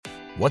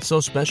What's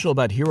so special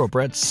about Hero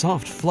Bread's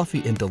soft,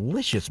 fluffy, and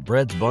delicious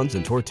breads, buns,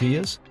 and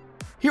tortillas?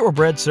 Hero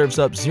Bread serves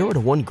up 0 to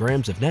 1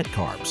 grams of net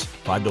carbs,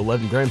 5 to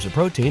 11 grams of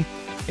protein,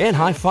 and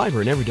high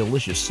fiber in every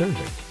delicious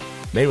serving.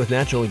 Made with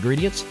natural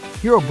ingredients,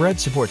 Hero Bread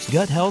supports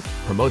gut health,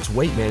 promotes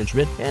weight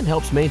management, and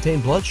helps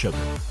maintain blood sugar.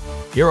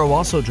 Hero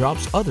also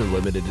drops other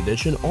limited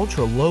edition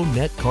ultra-low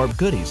net carb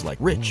goodies like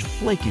rich,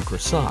 flaky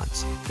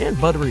croissants and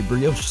buttery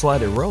brioche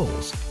slider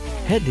rolls.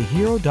 Head to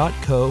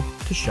hero.co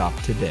to shop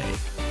today.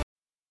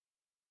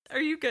 Are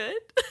you good?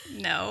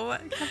 No.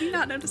 Have you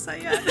not noticed that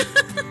yet?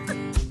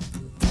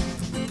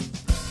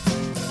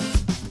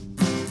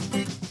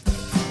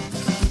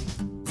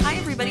 Hi,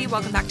 everybody.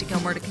 Welcome back to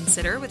Gilmore to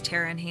Consider with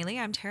Tara and Haley.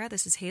 I'm Tara.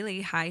 This is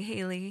Haley. Hi,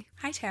 Haley.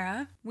 Hi,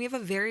 Tara. We have a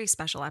very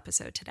special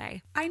episode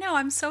today. I know.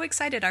 I'm so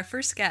excited. Our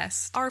first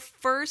guest. Our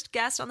first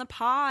guest on the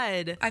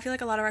pod. I feel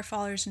like a lot of our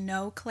followers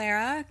know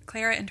Clara.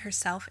 Clara and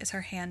herself is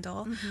her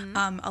handle.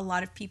 Mm-hmm. A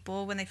lot of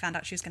people, when they found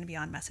out she was going to be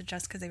on, messaged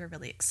us because they were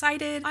really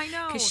excited. I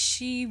know. Because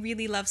she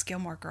really loves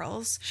Gilmore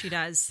Girls. She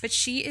does. But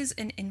she is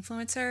an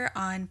influencer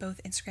on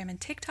both Instagram and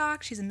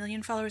TikTok. She's 1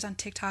 million followers on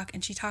TikTok,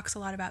 and she talks a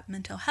lot about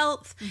mental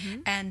health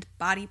and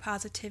body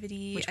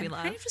positivity. Which we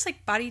love. Kind of just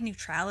like body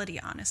neutrality,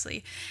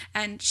 honestly.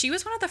 And she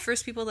was one of the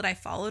first people that I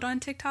followed on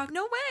TikTok.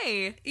 No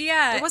way.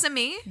 Yeah. It wasn't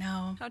me?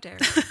 No. How dare.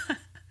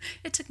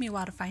 It took me a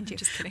while to find you. I'm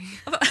just kidding.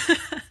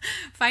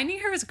 Finding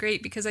her was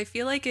great because I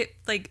feel like it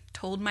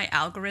told my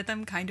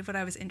algorithm kind of what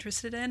I was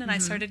interested in, and I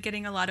started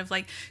getting a lot of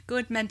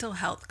good mental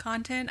health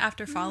content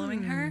after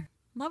following her.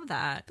 Love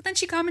that. But then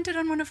she commented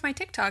on one of my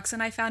TikToks,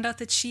 and I found out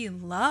that she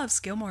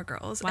loves Gilmore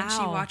Girls. Wow. And she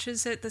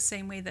watches it the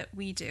same way that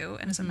we do,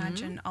 and as I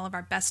imagine all of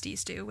our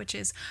besties do, which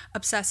is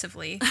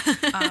obsessively.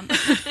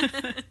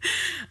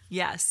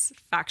 Yes,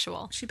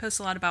 factual. She posts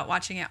a lot about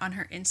watching it on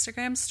her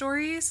Instagram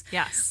stories.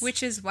 Yes.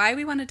 Which is why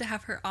we wanted to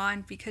have her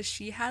on, because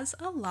she has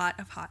a lot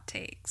of hot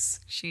takes.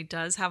 She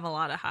does have a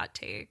lot of hot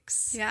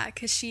takes. Yeah,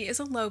 because she is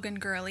a Logan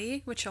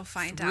girly, which you'll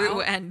find out.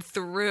 Through and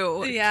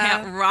through. Yeah.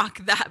 Can't rock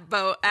that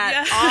boat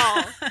at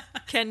all.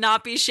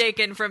 Cannot be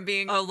shaken from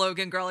being a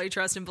Logan girly,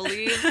 trust and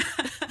believe.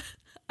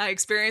 I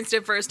experienced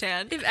it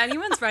firsthand. If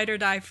anyone's ride or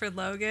die for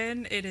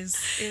Logan, it is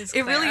Clara.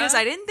 It really is.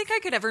 I didn't think I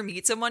could ever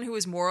meet someone who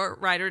was more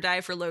ride or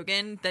die for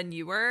Logan than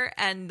you were,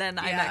 and then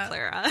I met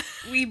Clara.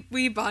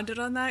 We bonded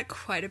on that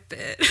quite a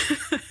bit.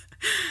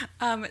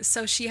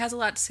 So she has a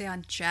lot to say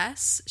on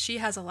Jess. She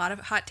has a lot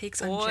of hot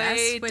takes on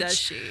Jess. Which, does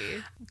she.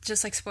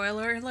 Just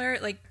spoiler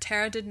alert,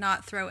 Tara did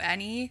not throw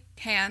any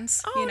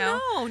hands, Oh, you know?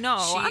 No.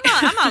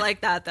 I'm not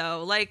like that,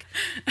 though.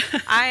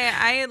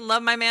 I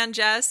love my man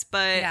Jess,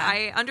 but Yeah.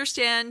 I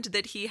understand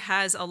that he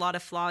has a lot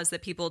of flaws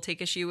that people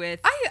take issue with.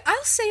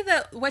 I'll say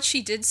that what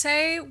she did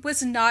say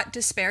was not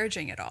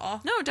disparaging at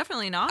all. No,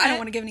 definitely not. I don't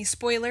want to give any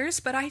spoilers,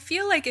 but I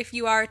feel like if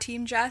you are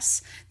Team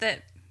Jess,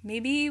 that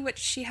maybe what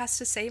she has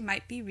to say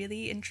might be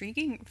really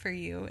intriguing for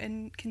you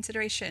in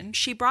consideration.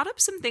 She brought up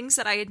some things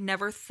that I had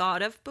never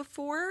thought of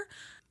before,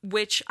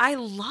 which I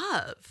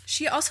love.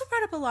 She also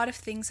brought up a lot of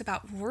things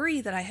about Rory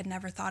that I had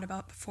never thought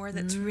about before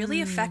that's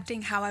really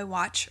affecting how I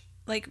watch,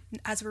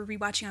 as we're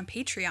rewatching on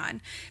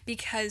Patreon,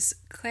 because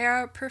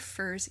Clara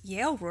prefers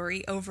Yale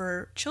Rory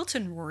over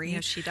Chilton Rory.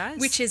 Yes, she does.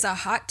 Which is a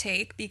hot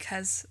take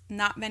because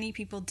not many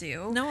people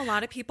do. No, a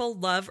lot of people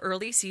love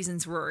early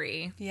seasons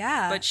Rory.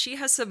 Yeah. But she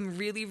has some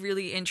really,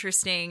 really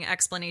interesting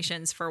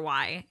explanations for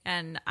why.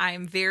 And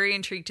I'm very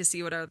intrigued to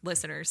see what our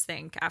listeners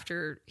think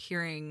after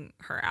hearing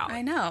her out.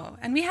 I know.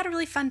 And we had a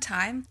really fun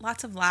time.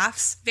 Lots of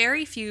laughs.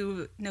 Very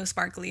few no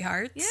sparkly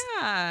hearts.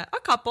 Yeah, a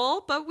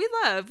couple, but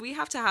we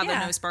have to have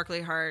Yeah. a no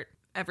sparkly heart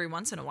every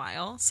once in a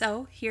while.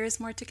 So here's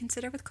more to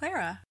consider with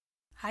Clara.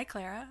 Hi,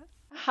 Clara.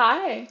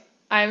 Hi.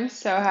 I'm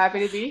so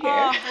happy to be here.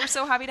 Oh, we're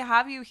so happy to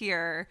have you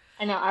here.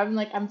 I know,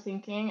 I'm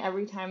thinking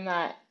every time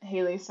that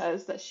Haley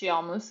says that she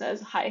almost says,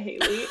 hi,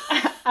 Haley,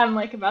 I'm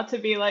about to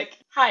be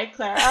hi,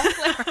 Clara.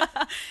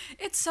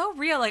 It's so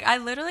real. I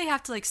literally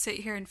have to sit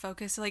here and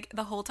focus.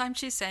 The whole time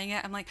she's saying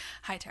it, I'm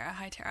hi, Tara,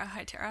 hi, Tara,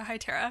 hi, Tara, hi,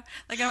 Tara.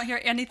 I don't hear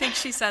anything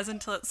she says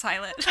until it's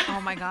silent.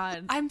 Oh my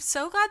God. I'm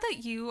so glad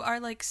that you are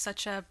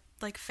such a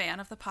fan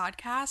of the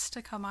podcast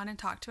to come on and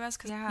talk to us,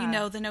 because you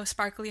know the no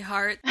sparkly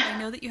heart. I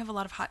know that you have a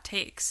lot of hot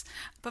takes.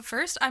 But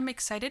first, I'm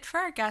excited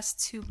for our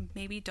guests who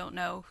maybe don't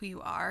know who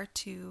you are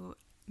to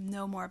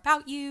know more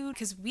about you,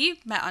 because we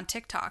met on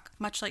TikTok,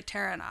 much like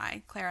Tara and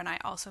I. Clara and I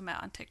also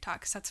met on TikTok,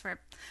 because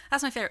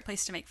that's my favorite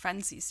place to make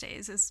friends these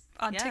days, is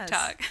on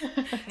TikTok.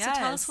 So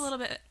tell us a little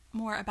bit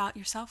more about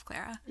yourself,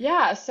 Clara.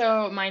 Yeah,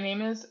 so my name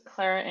is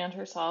Clara and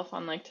Herself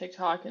on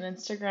TikTok and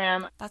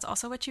Instagram. That's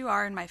also what you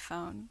are in my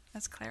phone,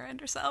 as Clara and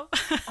Herself.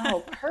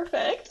 Oh,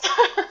 perfect.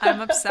 I'm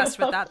obsessed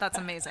with that. That's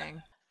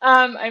amazing.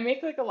 I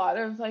make a lot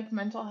of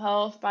mental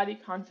health, body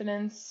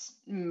confidence,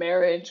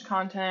 marriage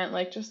content,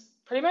 just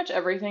pretty much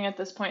everything at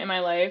this point in my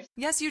life.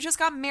 Yes, you just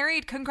got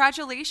married.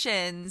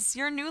 Congratulations.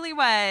 You're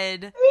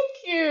newlywed.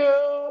 Thank you.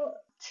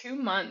 2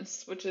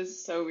 months, which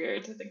is so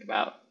weird to think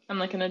about.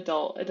 I'm an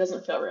adult. It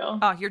doesn't feel real.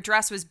 Oh, your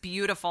dress was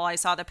beautiful. I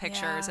saw the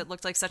pictures. Yeah. It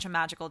looked like such a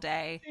magical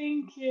day.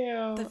 Thank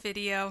you. The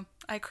video,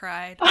 I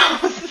cried.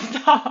 Oh,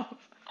 stop.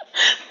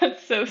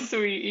 That's so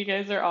sweet. You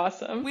guys are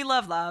awesome. We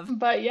love love.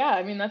 But yeah,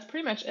 I mean, that's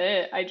pretty much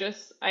it.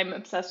 I'm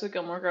obsessed with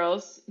Gilmore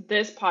Girls.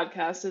 This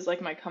podcast is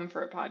like my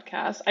comfort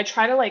podcast. I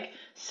try to like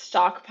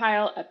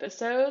stockpile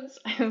episodes.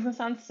 It doesn't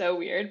sound so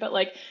weird, but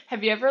like,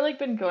 have you ever like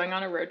been going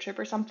on a road trip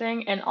or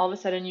something and all of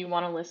a sudden you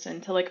want to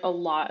listen to like a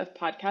lot of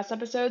podcast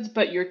episodes,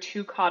 but you're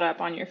too caught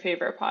up on your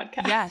favorite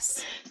podcast?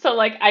 Yes. So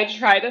like, I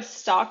try to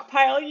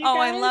stockpile you guys. Oh,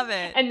 I love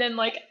it. And then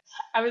like,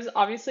 I was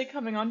obviously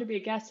coming on to be a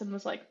guest and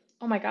was like,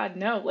 oh my God,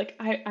 no, like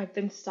I've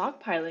been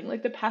stockpiling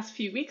like the past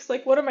few weeks.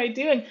 Like, what am I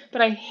doing? But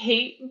I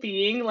hate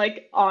being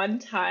like on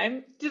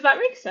time. Does that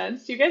make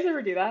sense? Do you guys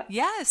ever do that?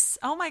 Yes.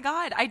 Oh my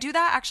God. I do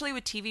that actually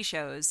with TV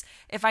shows.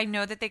 If I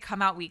know that they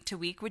come out week to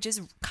week, which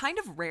is kind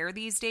of rare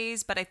these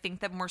days, but I think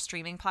that more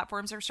streaming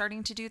platforms are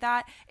starting to do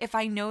that. If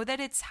I know that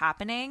it's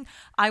happening,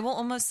 I will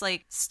almost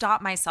like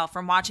stop myself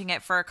from watching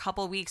it for a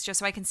couple weeks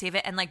just so I can save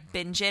it and like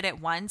binge it at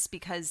once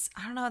because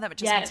I don't know, that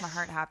just makes my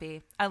heart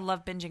happy. I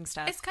love binging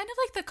stuff. It's kind of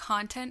like the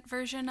content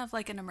version of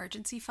like an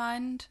emergency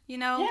fund, you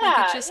know? Yeah,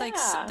 like it's just yeah.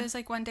 like there's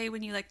like one day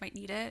when you like might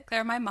need it.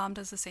 Claire, my mom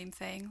does the same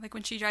thing. Like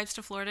when she drives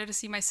to Florida to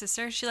see my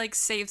sister, she like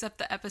saves up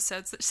the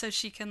episodes so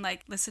she can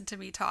like listen to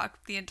me talk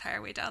the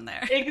entire way down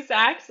there.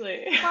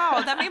 Exactly.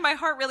 Wow, that made my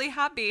heart really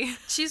happy.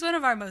 She's one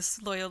of our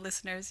most loyal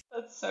listeners.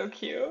 That's so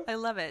cute. I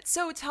love it.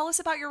 So tell us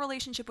about your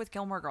relationship with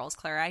Gilmore Girls,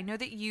 Clara. I know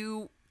that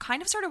you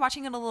kind of started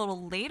watching it a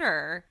little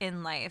later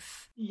in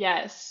life.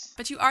 Yes.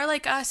 But you are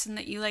like us in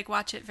that you like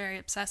watch it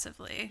very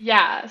obsessively.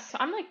 Yeah, so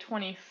I'm like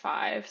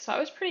 25, so I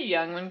was pretty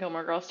young when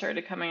Gilmore Girls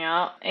started coming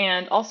out.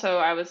 And also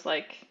I was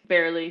like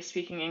barely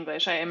speaking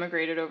English. I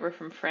immigrated over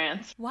from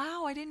France.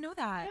 Wow, I didn't know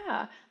that.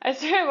 Yeah, I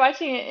started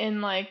watching it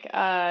in like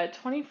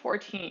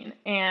 2014,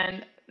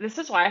 and this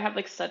is why I have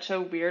like such a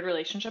weird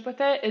relationship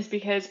with it, is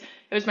because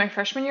it was my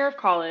freshman year of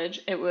college.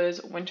 It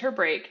was winter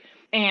break.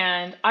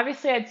 And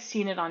obviously I'd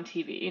seen it on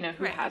TV, you know,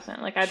 who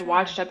hasn't? Like I'd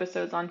watched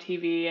episodes on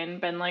TV and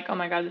been like, oh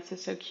my God, this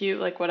is so cute,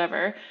 like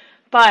whatever.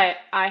 But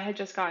I had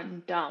just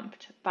gotten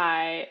dumped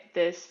by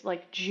this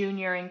like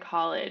junior in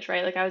college,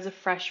 right? Like I was a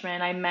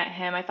freshman. I met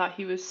him. I thought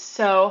he was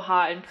so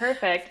hot and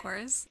perfect. Of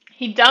course.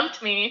 He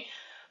dumped me,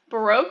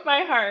 broke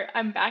my heart.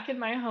 I'm back in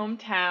my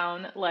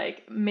hometown,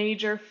 like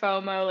major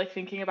FOMO, like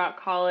thinking about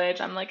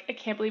college. I'm like, I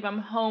can't believe I'm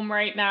home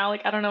right now.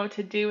 Like I don't know what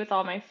to do with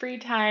all my free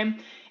time.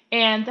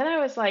 And then I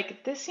was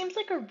like, this seems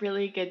like a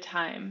really good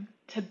time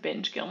to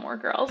binge Gilmore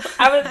Girls.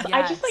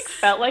 I just like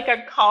felt like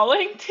a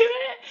calling to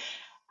it.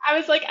 I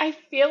was like, I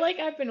feel like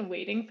I've been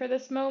waiting for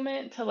this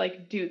moment to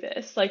like do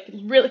this, like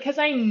really, because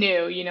I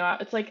knew, you know,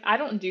 it's like I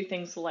don't do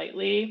things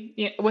lightly,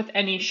 you know, with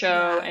any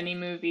show, any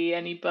movie,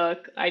 any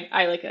book.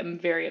 I like am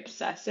very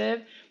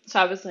obsessive. So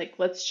I was like,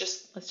 let's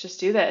just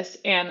do this,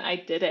 and I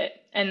did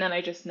it, and then I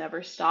just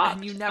never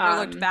stopped. And you never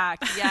looked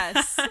back.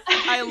 Yes,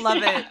 I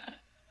love it.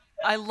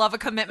 I love a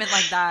commitment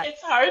like that.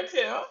 It's hard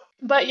to.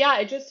 But yeah,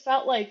 it just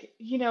felt like,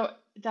 you know,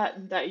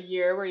 that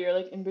year where you're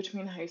like in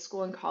between high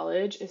school and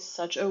college is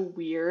such a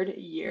weird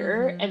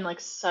year and like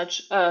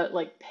such a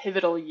like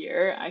pivotal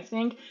year. I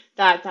think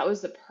that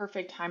was the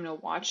perfect time to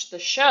watch the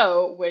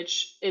show,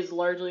 which is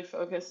largely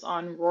focused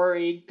on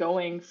Rory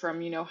going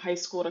from, you know, high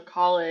school to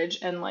college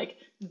and like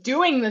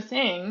doing the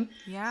thing.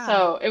 Yeah.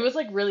 So it was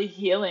like really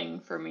healing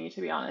for me,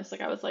 to be honest.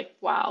 Like I was like,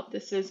 wow,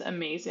 this is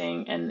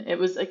amazing. And it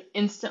was like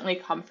instantly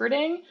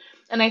comforting.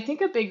 And I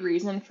think a big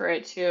reason for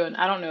it too, and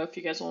I don't know if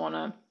you guys will want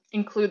to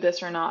include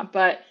this or not,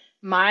 but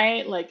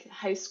my like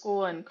high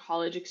school and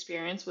college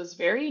experience was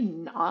very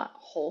not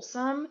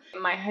wholesome.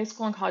 My high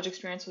school and college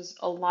experience was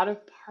a lot of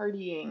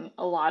partying,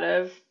 a lot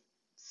of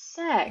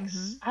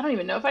sex. I don't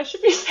even know if I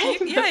should be saying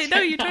this. Yeah,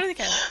 no, you totally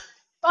can.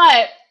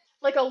 But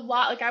like a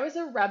lot, like I was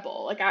a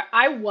rebel. Like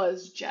I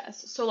was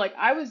Jess. So like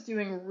I was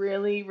doing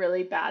really,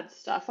 really bad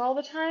stuff all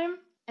the time.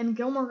 And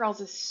Gilmore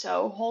Girls is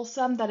so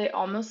wholesome that it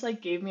almost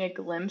like gave me a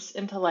glimpse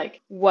into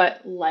like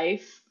what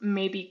life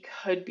maybe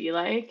could be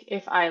like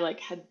if I like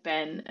had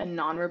been a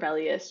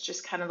non-rebellious,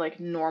 just kind of like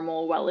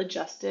normal,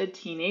 well-adjusted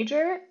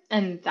teenager.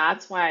 And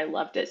that's why I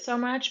loved it so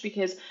much,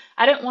 because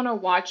I didn't want to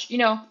watch, you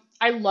know,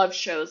 I love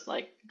shows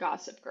like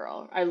Gossip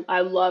Girl. I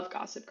love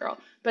Gossip Girl.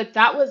 But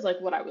that was like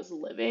what I was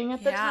living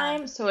at the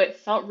time. So it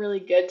felt really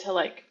good to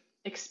like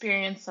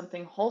experience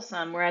something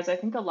wholesome, whereas I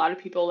think a lot of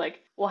people like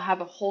will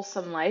have a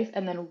wholesome life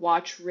and then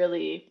watch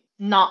really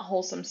not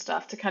wholesome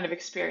stuff to kind of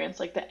experience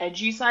like the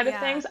edgy side of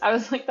things. I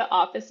was like the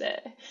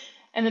opposite.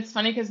 And it's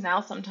funny because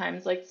now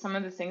sometimes like some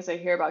of the things I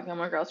hear about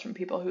Gilmore Girls from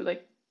people who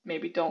like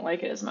maybe don't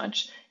like it as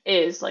much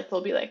is like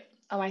they'll be like,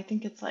 oh, I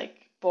think it's like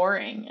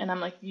boring, and I'm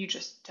like, you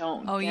just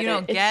don't get it. You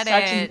don't it's get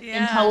such it.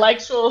 an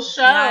intellectual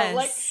show.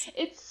 Like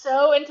it's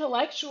so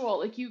intellectual,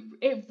 like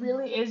it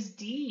really is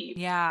deep.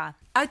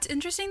 It's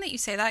interesting that you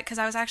say that, because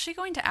I was actually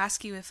going to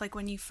ask you if like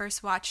when you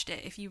first watched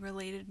it, if you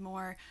related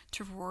more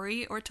to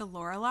Rory or to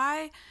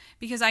Lorelai,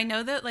 because I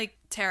know that like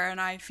Tara and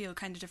I feel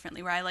kind of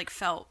differently, where I like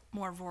felt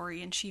more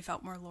Rory and she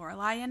felt more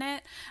Lorelai in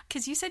it,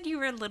 because you said you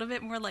were a little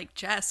bit more like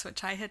Jess,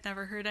 which I had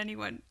never heard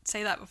anyone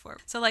say that before.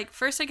 So like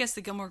first I guess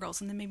the Gilmore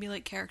Girls, and then maybe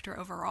like character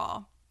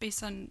overall,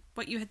 based on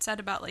what you had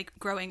said about like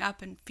growing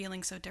up and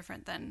feeling so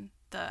different than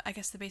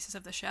the basis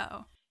of the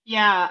show.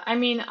 Yeah, I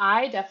mean,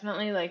 I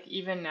definitely like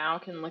even now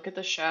can look at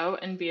the show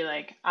and be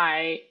like,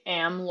 I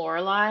am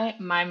Lorelai.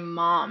 My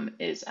mom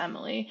is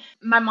Emily.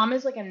 My mom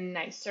is like a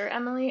nicer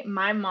Emily.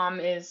 My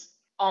mom is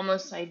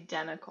almost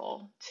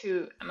identical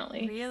to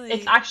Emily. It's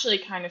Really? actually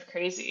kind of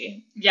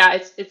crazy. Yeah,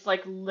 it's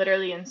like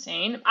literally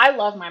insane. I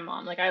love my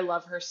mom. Like I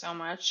love her so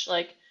much.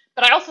 Like,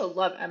 but I also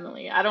love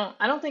Emily. I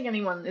don't think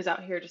anyone is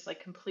out here just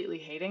like completely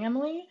hating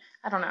Emily.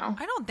 I don't know.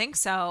 I don't think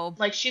so.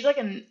 Like she's like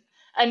a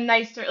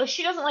nicer, like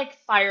she doesn't like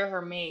fire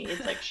her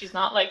maids, like she's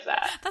not like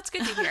that. That's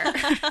good to hear.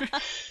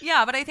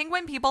 Yeah, but I think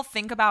when people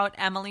think about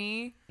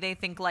Emily, they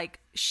think like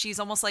she's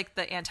almost like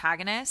the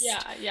antagonist.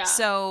 Yeah, yeah.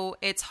 So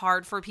it's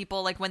hard for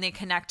people like when they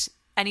connect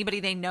anybody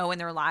they know in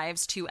their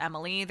lives to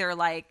Emily, they're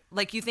like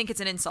you think it's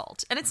an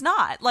insult. And it's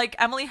not. Like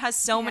Emily has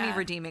so many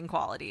redeeming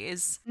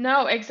qualities.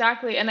 No,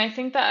 exactly. And I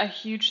think that a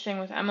huge thing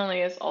with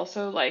Emily is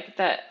also like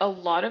that a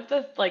lot of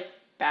the like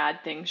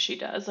bad things she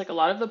does, like a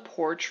lot of the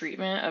poor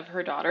treatment of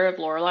her daughter, of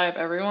Lorelai, of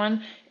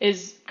everyone,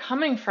 is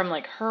coming from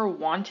like her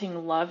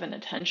wanting love and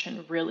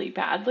attention really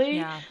badly.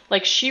 Yeah.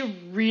 Like she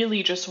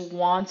really just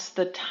wants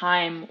the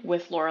time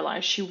with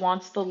Lorelai. She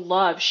wants the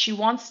love. She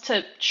wants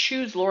to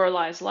choose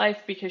Lorelai's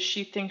life because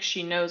she thinks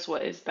she knows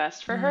what is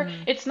best for her.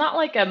 It's not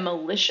like a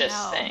malicious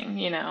thing,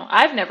 you know.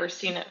 I've never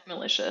seen it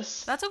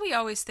malicious. That's what we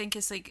always think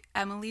is like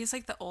Emily is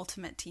like the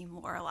ultimate team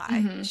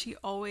Lorelai. She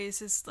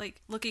always is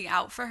like looking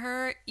out for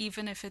her,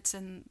 even if it's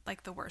in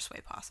like the worst way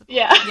possible.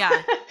 Yeah.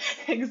 Yeah.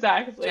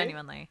 Exactly.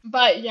 Genuinely.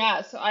 But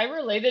yeah, so I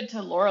related to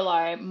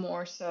Lorelai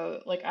more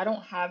so like I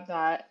don't have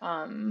that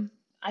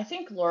I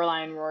think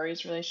Lorelai and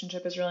Rory's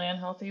relationship is really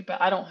unhealthy,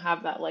 but I don't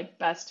have that like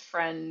best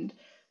friend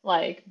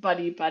like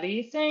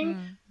buddy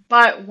thing.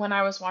 But when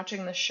I was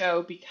watching the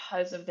show,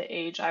 because of the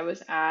age I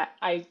was at,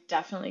 I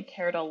definitely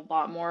cared a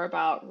lot more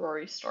about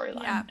Rory's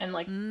storyline, and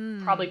like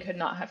probably could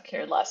not have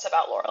cared less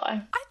about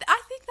Lorelai.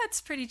 I think that's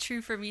pretty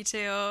true for me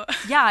too.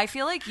 Yeah, I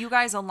feel like you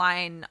guys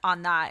align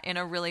on that in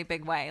a really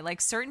big way.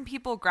 Like certain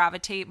people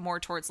gravitate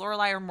more towards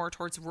Lorelai or more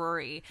towards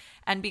Rory.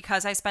 And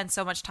because I spent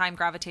so much time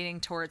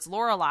gravitating towards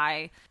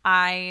Lorelai,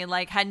 I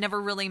like had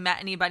never really met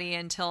anybody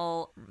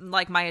until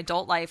like my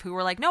adult life who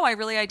were like, no, I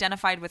really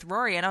identified with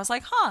Rory. And I was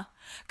like, huh.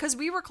 Because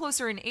we were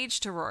closer in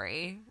age to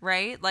Rory,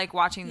 right? Like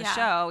watching the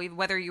show,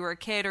 whether you were a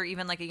kid or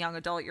even like a young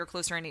adult, you're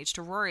closer in age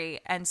to Rory.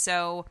 And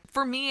so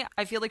for me,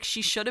 I feel like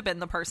she should have been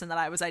the person that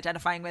I was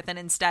identifying with. And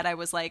instead I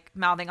was like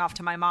mouthing off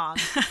to my mom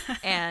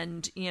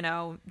and, you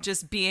know,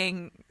 just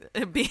being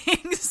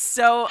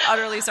so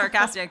utterly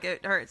sarcastic.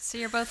 It hurts. So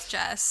you're both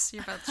Jess.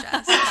 You're both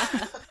Jess.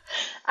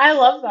 I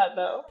love that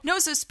though. No,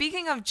 so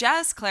speaking of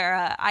Jess,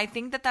 Clara, I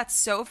think that that's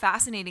so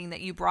fascinating that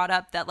you brought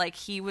up that like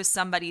he was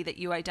somebody that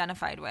you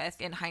identified with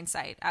in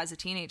hindsight as a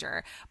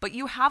teenager, but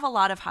you have a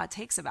lot of hot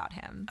takes about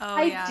him. Oh,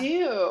 I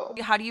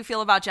do. How do you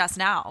feel about Jess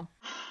now?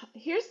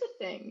 Here's the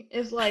thing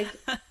is like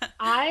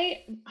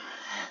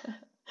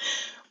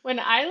when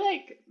I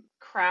like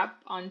crap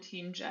on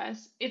Team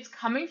Jess, it's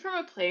coming from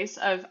a place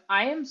of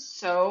I am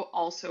so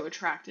also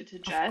attracted to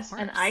Jess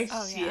and I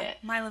see it.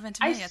 Milo I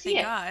Ventimiglia, see thank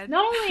it. God.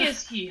 Not only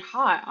is he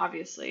hot,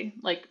 obviously,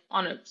 like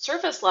on a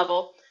surface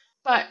level,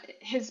 but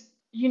his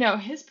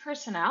his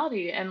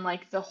personality and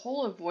like the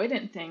whole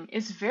avoidant thing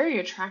is very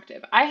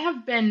attractive. I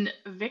have been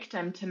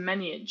victim to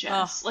many a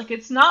Jess. Like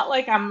it's not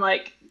like I'm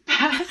like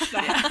past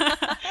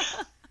that.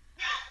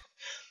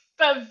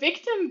 But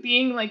victim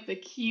being like the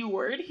key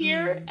word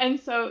here. And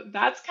so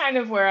that's kind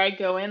of where I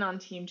go in on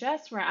Team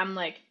Jess, where I'm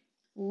like,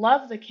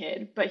 love the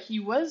kid, but he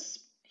was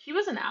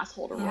an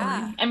asshole to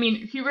Rory. I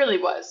mean, he really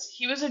was.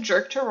 He was a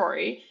jerk to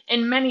Rory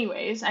in many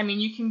ways. I mean,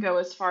 you can go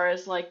as far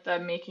as like the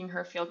making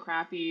her feel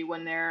crappy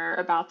when they're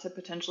about to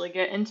potentially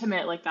get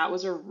intimate. Like that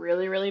was a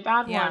really, really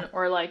bad one.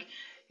 Or like,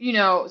 you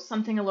know,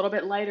 something a little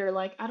bit lighter,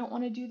 like, I don't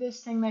want to do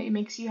this thing that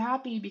makes you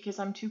happy because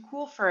I'm too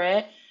cool for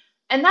it.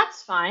 And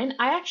that's fine.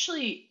 I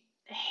actually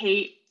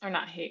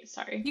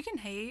You can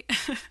hate.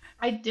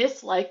 I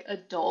dislike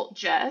adult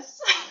Jess.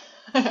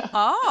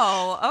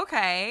 Oh,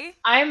 okay.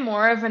 I'm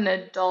more of an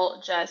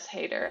adult Jess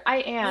hater. I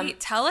am. Wait,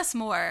 tell us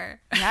more.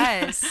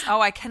 Yes. Oh,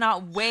 I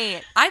cannot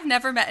wait. I've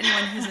never met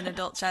anyone who's an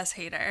adult Jess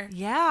hater.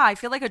 Yeah, I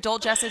feel like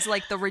adult Jess is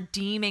like the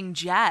redeeming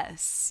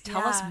Jess.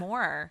 Tell us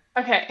more.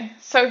 Okay,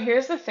 so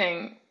here's the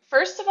thing.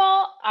 First of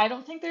all, I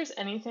don't think there's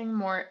anything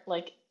more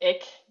like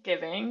ick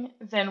giving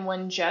than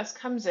when Jess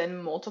comes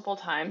in multiple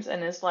times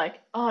and is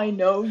like, I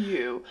know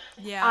you.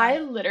 Yeah. I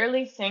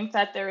literally think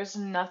that there is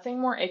nothing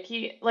more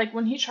icky. Like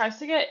when he tries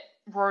to get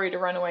Rory to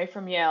run away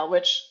from Yale,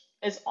 which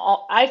is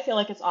all, I feel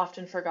like it's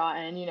often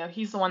forgotten. You know,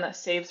 he's the one that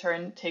saves her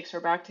and takes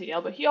her back to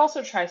Yale, but he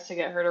also tries to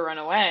get her to run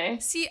away.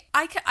 See,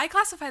 I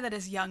classify that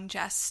as young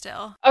Jess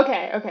still.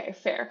 Okay,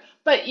 fair.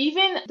 But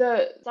even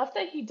the stuff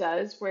that he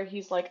does where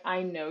he's like,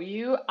 I know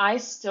you, I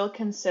still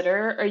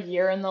consider a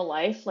year in the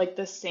life like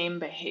the same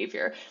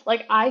behavior.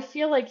 Like, I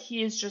feel like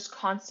he is just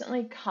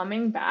constantly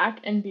coming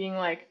back and being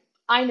like,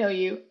 I know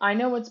you, I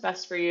know what's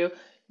best for you.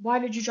 Why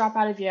did you drop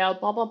out of Yale?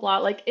 Blah, blah, blah.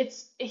 Like,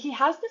 he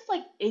has this,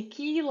 like,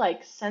 icky,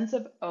 like, sense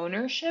of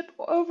ownership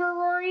over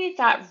Rory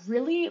that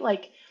really,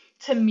 like,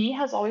 to me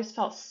has always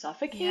felt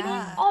suffocating,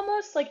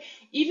 almost like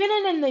even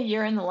in the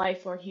year in the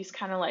life where he's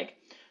kind of like,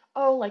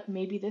 oh, like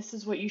maybe this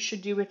is what you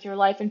should do with your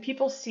life, and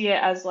people see it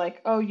as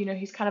like, oh,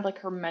 he's kind of like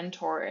her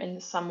mentor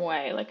in some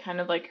way, like kind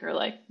of like her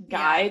like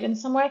guide in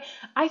some way.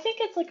 I think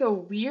it's like a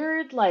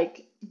weird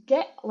like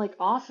get like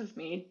off of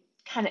me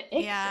kind of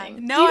ick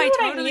thing. No, I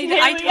totally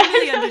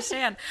Haley?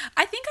 understand.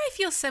 I think I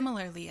feel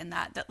similarly in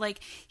that like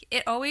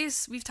it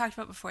always, we've talked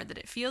about before, that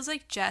it feels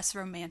like Jess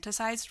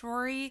romanticized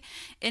Rory,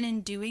 and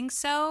in doing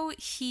so,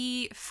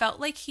 he felt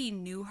like he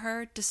knew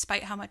her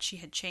despite how much she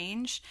had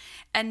changed,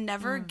 and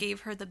never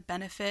gave her the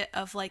benefit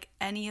of like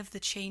any of the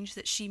change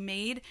that she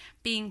made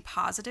being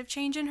positive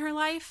change in her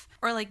life,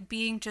 or like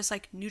being just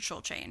like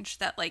neutral change,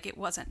 that like it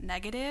wasn't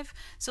negative.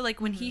 So like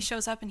when he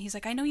shows up and he's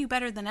like, I know you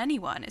better than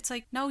anyone, it's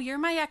like, no, you're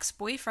my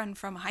ex-boyfriend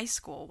from high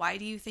school. Why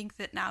do you think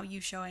that now you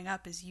showing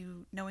up is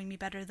you knowing me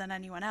better than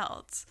anyone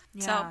else?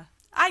 So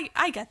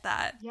I get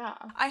that. Yeah.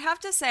 I have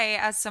to say,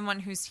 as someone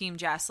who's Team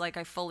Jess, like,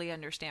 I fully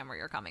understand where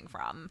you're coming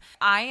from.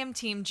 I am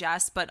Team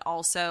Jess, but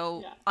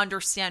also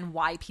understand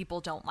why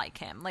people don't like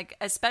him. Like,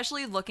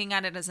 especially looking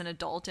at it as an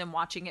adult and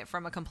watching it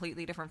from a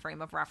completely different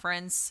frame of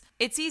reference,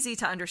 it's easy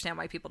to understand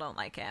why people don't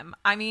like him.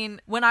 I mean,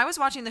 when I was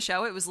watching the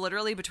show, it was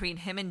literally between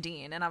him and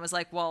Dean, and I was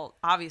like, well,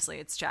 obviously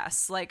it's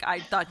Jess. Like, I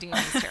thought Dean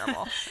was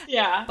terrible.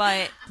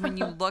 But when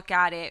you look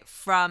at it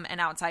from an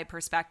outside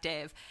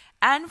perspective,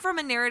 and from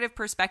a narrative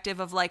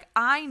perspective of like,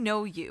 I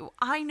know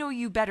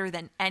you better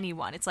than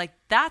anyone. It's like,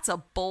 that's a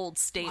bold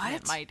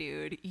statement, my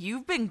dude.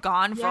 You've been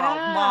gone for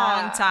a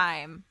long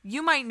time.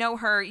 You might know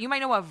her. You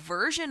might know a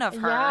version of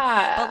her.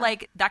 But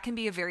like, that can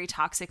be a very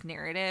toxic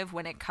narrative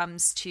when it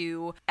comes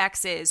to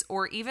exes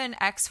or even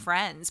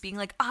ex-friends being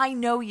like, I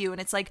know you.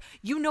 And it's like,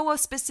 you know a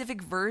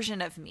specific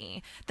version of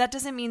me. That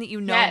doesn't mean that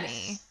you know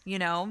me, you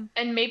know?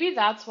 And maybe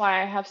that's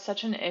why I have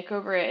such an ick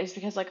over it, is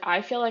because like,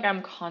 I feel like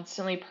I'm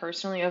constantly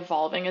personally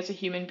evolving as a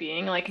human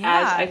being, like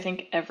as I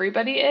think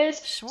everybody is.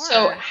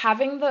 So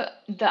having the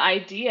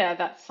idea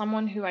that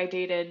someone who I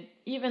dated,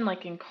 even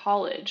like in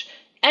college,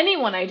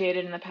 anyone I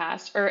dated in the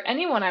past, or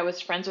anyone I was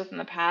friends with in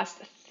the past,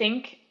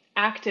 think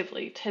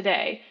actively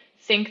today,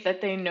 think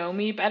that they know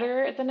me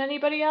better than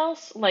anybody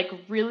else, like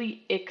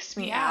really icks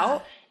me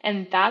out.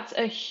 And that's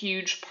a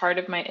huge part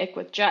of my ick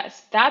with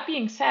Jess. That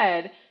being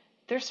said,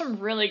 there's some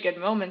really good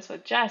moments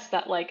with Jess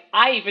that like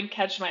I even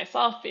catch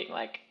myself being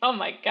like, oh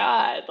my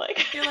God,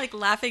 like you're like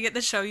laughing at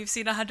the show you've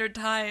seen 100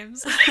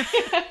 times.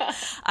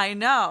 I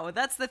know.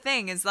 That's the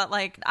thing, is that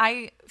like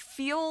I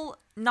feel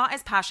not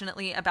as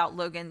passionately about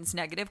Logan's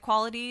negative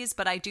qualities,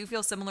 but I do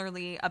feel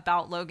similarly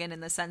about Logan in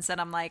the sense that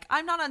I'm like,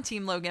 I'm not on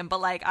Team Logan, but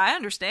like I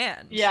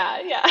understand.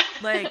 Yeah.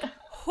 Like,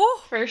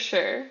 for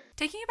sure.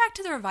 Taking it back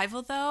to the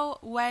revival, though,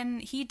 when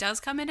he does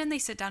come in and they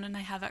sit down and I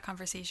have that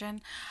conversation,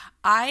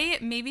 I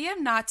maybe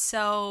am not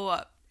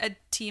so a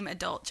team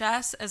adult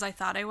Jess as I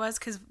thought I was,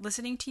 because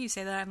listening to you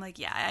say that, I'm like,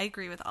 yeah, I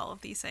agree with all of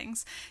these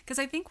things. Because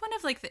I think one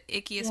of like the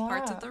ickiest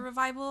parts of the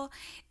revival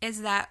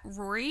is that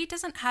Rory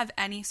doesn't have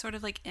any sort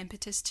of like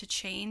impetus to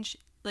change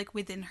like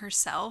within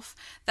herself,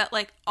 that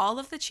like all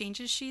of the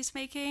changes she's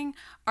making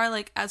are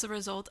like as a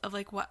result of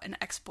like what an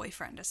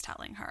ex-boyfriend is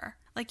telling her.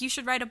 Like, you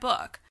should write a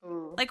book.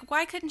 Like,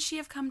 why couldn't she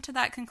have come to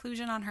that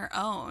conclusion on her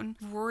own?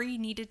 Rory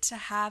needed to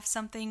have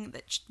something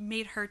that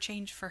made her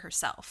change for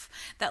herself.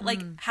 That,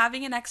 like,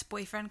 having an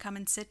ex-boyfriend come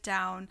and sit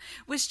down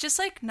was just,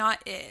 like,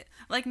 not it.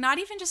 Like, not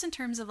even just in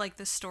terms of, like,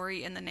 the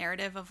story and the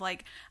narrative of,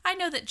 like, I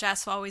know that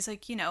Jess will always,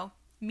 like, you know,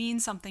 mean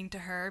something to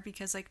her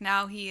because, like,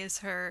 now he is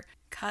her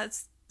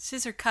cousin.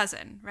 She's her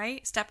cousin,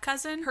 right?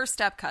 Step-cousin? Her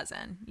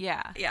step-cousin,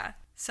 yeah. Yeah.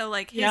 So,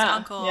 like, his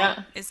uncle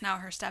is now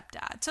her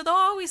stepdad. So they'll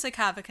always, like,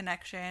 have a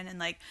connection. And,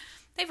 like,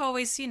 they've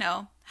always, you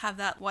know, have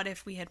that what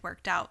if we had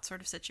worked out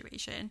sort of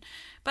situation.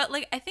 But,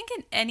 like, I think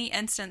in any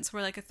instance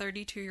where, like, a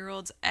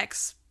 32-year-old's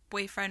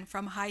ex-boyfriend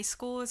from high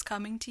school is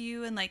coming to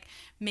you and, like,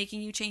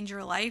 making you change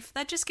your life,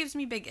 that just gives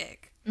me big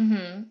ick.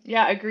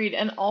 Yeah, agreed.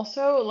 And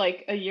also,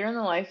 like, a year in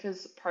the life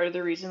is part of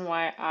the reason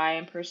why I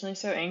am personally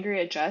so angry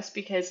at Jess,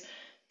 because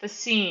the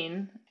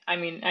scene, I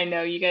mean, I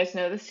know you guys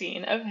know the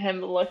scene of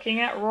him looking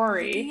at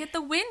Rory. Looking at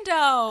the window.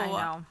 I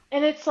know.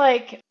 And it's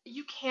like,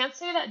 you can't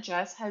say that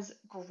Jess has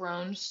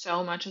grown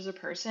so much as a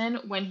person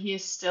when he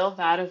is still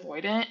that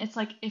avoidant. It's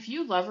like, if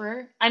you love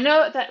her, I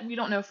know that we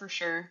don't know for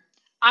sure.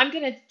 I'm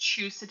going to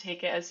choose to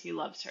take it as he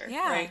loves her.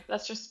 Yeah. Right?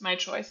 That's just my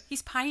choice.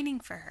 He's pining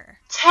for her.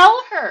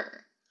 Tell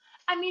her.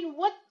 I mean,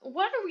 what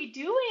are we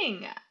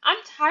doing? I'm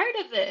tired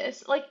of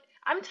this. Like,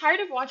 I'm tired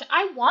of watching.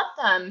 I want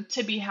them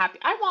to be happy.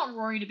 I want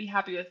Rory to be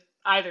happy with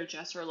either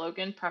Jess or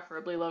Logan,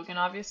 preferably Logan,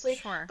 obviously.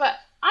 Sure. But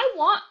I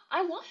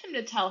want him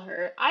to tell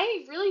her.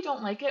 I really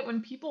don't like it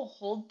when people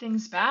hold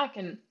things back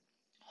and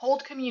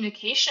hold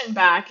communication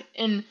back,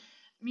 and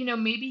you know,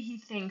 maybe he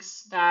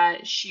thinks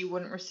that she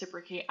wouldn't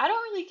reciprocate. I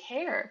don't really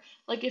care.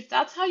 Like, if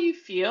that's how you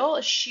feel,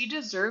 she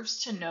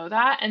deserves to know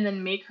that and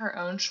then make her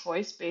own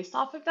choice based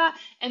off of that.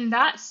 And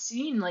that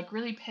scene, like,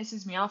 really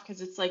pisses me off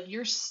because it's like,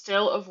 you're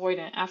still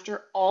avoidant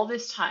after all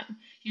this time.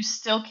 You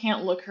still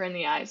can't look her in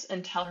the eyes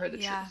and tell her the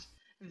truth.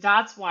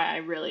 That's why I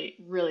really,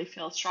 really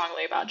feel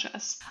strongly about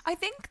Jess. I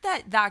think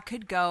that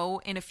could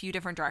go in a few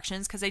different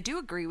directions because I do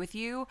agree with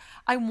you.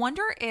 I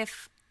wonder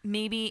if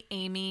maybe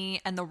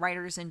Amy and the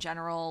writers in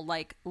general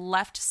like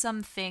left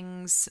some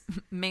things,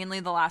 mainly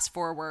the last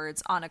 4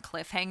 words, on a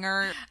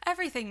cliffhanger.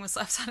 Everything was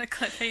left on a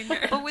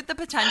cliffhanger. But with the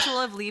potential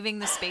of leaving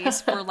the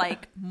space for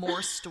like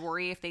more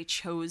story if they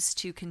chose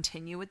to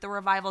continue with the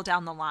revival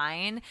down the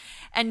line.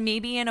 And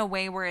maybe in a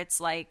way where it's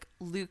like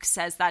Luke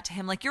says that to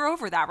him, like, you're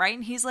over that, right?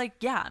 And he's like,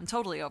 yeah, I'm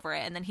totally over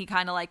it. And then he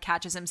kind of like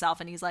catches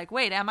himself and he's like,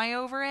 wait, am I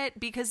over it?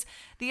 Because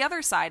the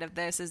other side of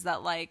this is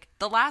that like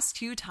the last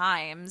 2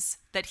 times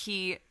that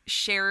he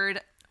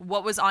shared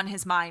what was on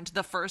his mind,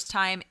 the first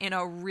time in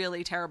a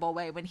really terrible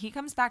way, when he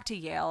comes back to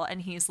Yale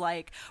and he's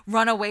like,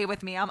 run away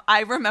with me.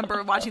 I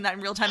remember watching that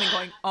in real time and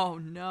going, oh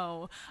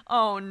no.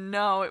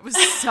 It was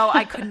so,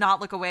 I could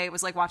not look away. It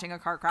was like watching a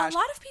car crash. A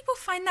lot of people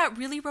find that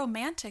really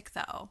romantic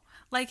though.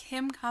 Like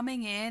him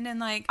coming in and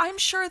like, I'm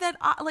sure that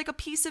like a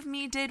piece of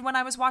me did when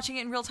I was watching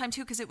it in real time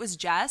too, because it was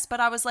Jess, but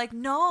I was like,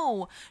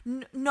 no.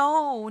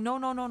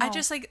 I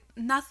just like,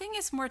 nothing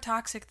is more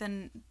toxic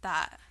than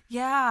that.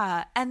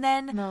 Yeah. And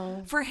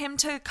then for him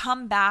to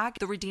come back,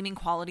 the redeeming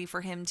quality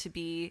for him to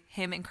be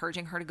him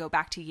encouraging her to go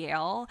back to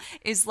Yale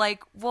is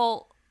like,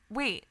 well,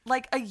 wait,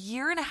 like a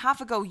year and a half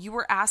ago, you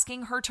were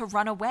asking her to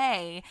run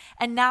away.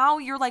 And now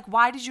you're like,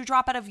 why did you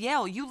drop out of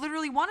Yale? You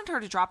literally wanted her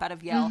to drop out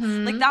of Yale.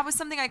 Mm-hmm. Like that was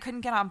something I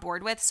couldn't get on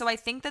board with. So I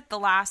think that the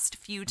last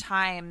few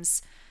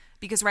times,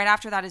 because right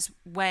after that is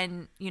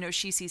when, you know,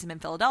 she sees him in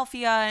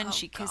Philadelphia and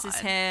she kisses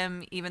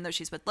him, even though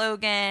she's with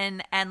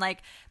Logan. And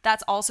like,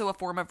 that's also a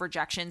form of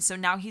rejection. So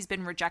now he's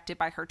been rejected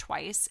by her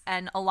twice.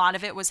 And a lot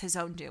of it was his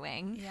own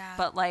doing. Yeah.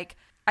 But like,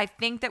 I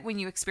think that when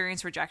you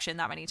experience rejection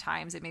that many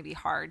times, it may be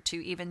hard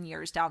to, even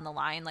years down the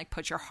line, like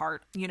put your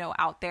heart, you know,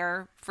 out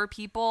there for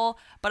people.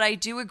 But I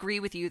do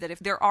agree with you that if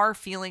there are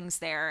feelings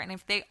there and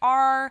if they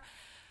are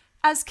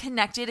as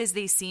connected as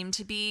they seem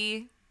to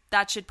be,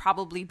 that should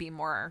probably be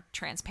more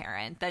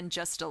transparent than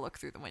just a look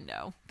through the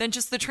window, than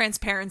just the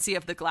transparency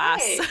of the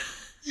glass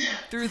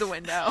through the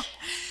window.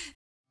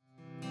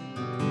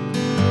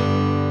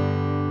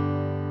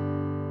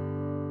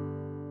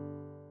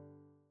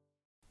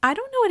 I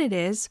don't know what it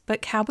is,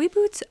 but cowboy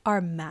boots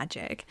are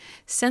magic.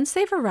 Since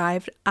they've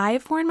arrived,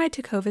 I've worn my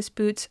Tecovas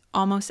boots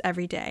almost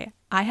every day.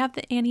 I have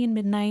the Annie in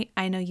Midnight.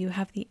 I know you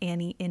have the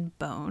Annie in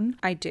Bone.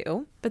 I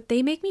do. But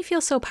they make me feel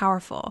so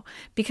powerful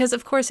because,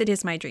 of course, it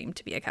is my dream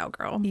to be a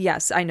cowgirl.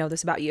 Yes, I know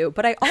this about you,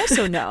 but I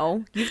also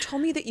know you've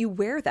told me that you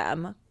wear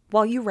them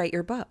while you write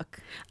your book.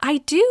 I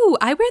do.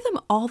 I wear them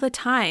all the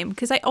time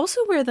because I also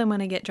wear them when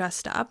I get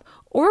dressed up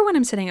or when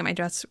I'm sitting at my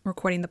desk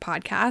recording the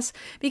podcast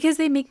because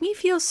they make me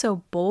feel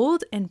so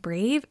bold and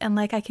brave and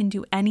like I can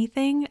do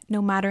anything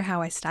no matter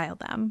how I style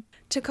them.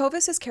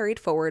 Tecovas has carried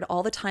forward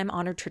all the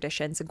time-honored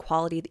traditions and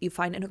quality that you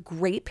find in a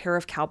great pair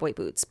of cowboy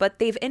boots, but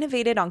they've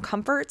innovated on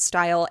comfort,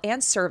 style,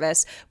 and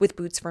service with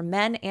boots for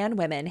men and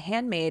women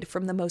handmade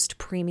from the most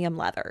premium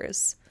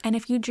leathers. And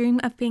if you dream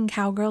of being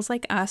cowgirls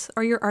like us,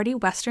 or you're already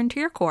Western to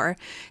your core,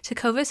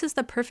 Tecovas is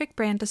the perfect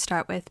brand to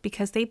start with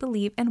because they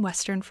believe in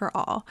Western for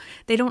all.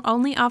 They don't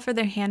only offer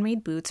their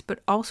handmade boots, but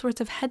all sorts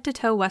of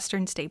head-to-toe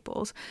Western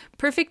staples.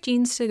 Perfect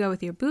jeans to go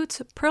with your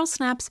boots, pearl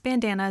snaps,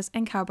 bandanas,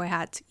 and cowboy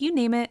hats. You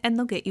name it, and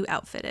they'll get you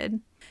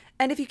outfitted.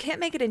 And if you can't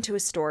make it into a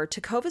store,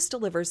 Tecovas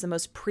delivers the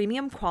most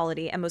premium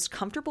quality and most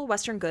comfortable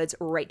Western goods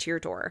right to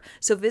your door.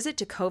 So visit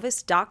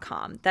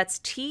tecovas.com. That's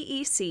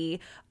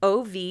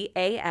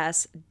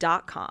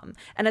TECOVAS.com.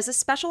 And as a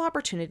special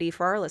opportunity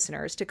for our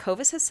listeners,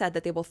 Tecovas has said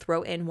that they will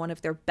throw in one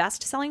of their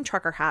best-selling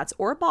trucker hats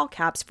or ball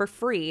caps for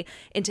free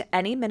into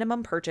any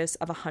minimum purchase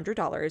of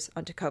 $100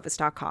 on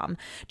tecovas.com.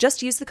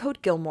 Just use the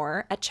code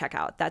Gilmore at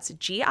checkout. That's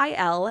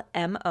GILMORE.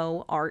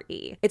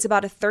 It's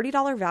about a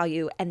 $30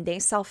 value and they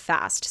sell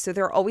fast, so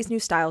there are always new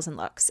styles and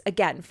looks.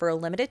 Again, for a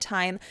limited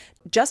time,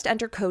 just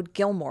enter code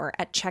Gilmore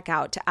at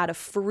checkout to add a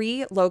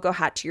free logo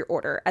hat to your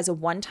order as a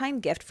one-time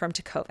gift from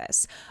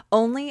Tecovas.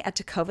 Only at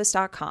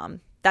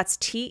tecovas.com. That's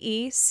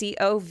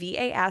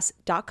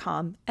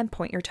TECOVAS.com and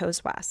point your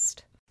toes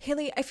west.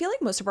 Haley, I feel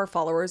like most of our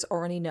followers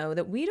already know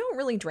that we don't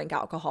really drink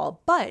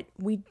alcohol, but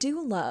we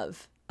do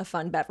love a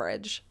fun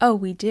beverage. Oh,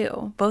 we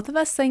do. Both of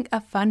us think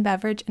a fun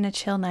beverage and a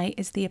chill night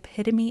is the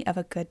epitome of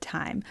a good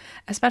time,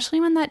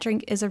 especially when that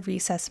drink is a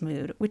recess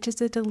mood, which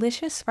is a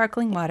delicious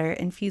sparkling water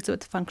infused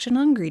with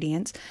functional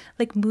ingredients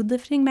like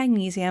mood-lifting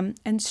magnesium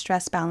and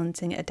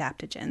stress-balancing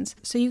adaptogens,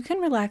 so you can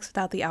relax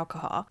without the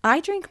alcohol. I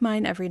drink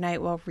mine every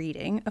night while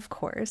reading, of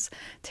course.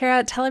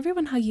 Tara, tell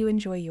everyone how you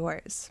enjoy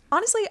yours.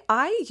 Honestly,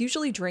 I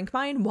usually drink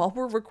mine while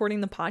we're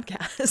recording the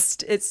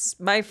podcast. It's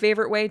my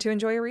favorite way to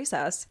enjoy a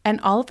recess.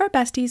 And all of our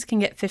besties can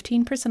get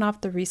 15%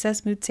 off the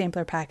Recess Mood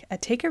Sampler Pack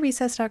at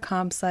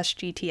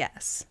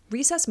takearecess.com/GTS.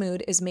 Recess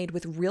Mood is made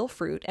with real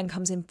fruit and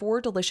comes in 4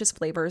 delicious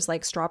flavors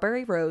like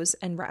strawberry rose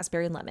and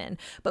raspberry lemon.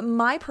 But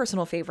my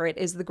personal favorite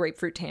is the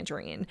grapefruit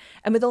tangerine.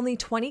 And with only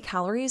 20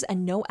 calories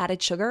and no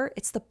added sugar,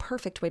 it's the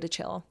perfect way to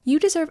chill. You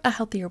deserve a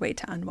healthier way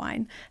to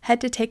unwind. Head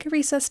to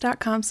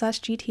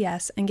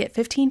takearecess.com/GTS and get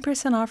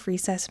 15% off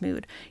Recess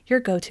Mood, your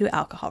go-to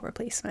alcohol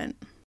replacement.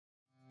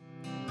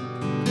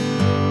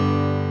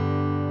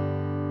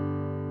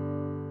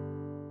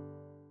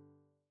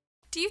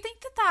 Do you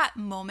think that that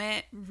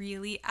moment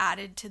really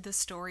added to the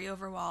story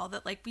overall?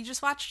 That like we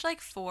just watched like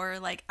 4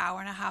 like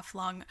hour and a half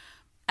long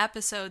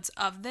episodes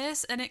of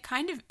this, and it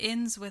kind of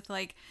ends with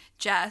like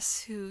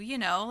Jess, who, you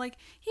know, like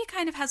he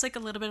kind of has like a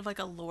little bit of like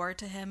a lore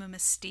to him, a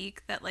mystique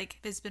that like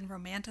has been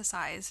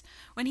romanticized.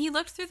 When he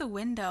looked through the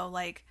window,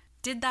 like,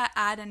 did that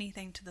add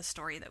anything to the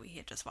story that we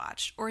had just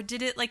watched? Or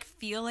did it like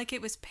feel like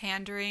it was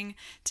pandering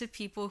to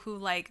people who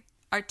like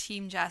are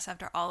Team Jess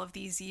after all of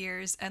these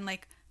years and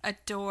like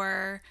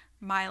adore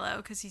Milo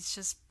because he's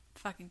just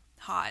fucking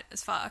hot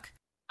as fuck?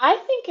 I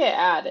think it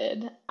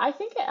added. I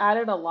think it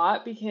added a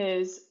lot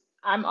because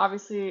I'm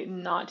obviously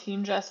not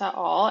Team Jess at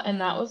all,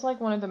 and that was like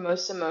one of the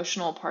most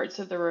emotional parts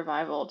of the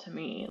revival to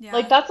me. Yeah.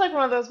 Like that's like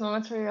one of those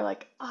moments where you're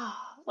like,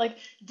 like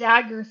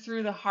dagger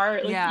through the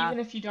heart. Like Yeah. even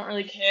if you don't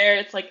really care,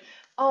 it's like,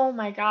 oh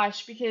my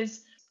gosh, because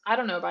I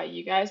don't know about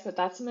you guys, but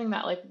that's something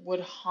that like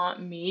would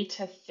haunt me,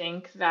 to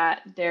think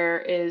that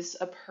there is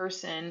a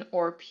person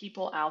or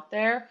people out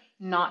there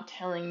not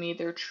telling me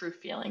their true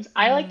feelings.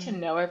 I like to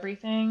know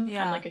everything.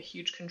 Yeah. I'm like a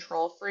huge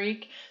control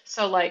freak.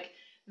 So like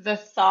the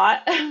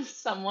thought of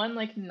someone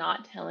like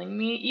not telling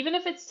me, even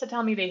if it's to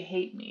tell me they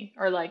hate me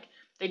or like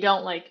they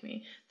don't like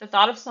me, the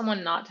thought of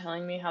someone not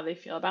telling me how they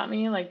feel about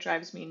me like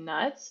drives me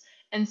nuts.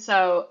 And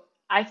so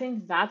I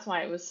think that's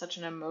why it was such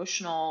an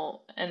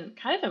emotional and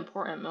kind of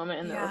important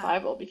moment in the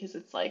revival, because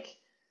it's like,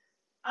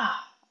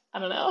 I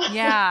don't know.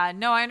 Yeah,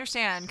 no, I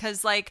understand.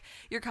 Because, like,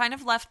 you're kind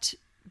of left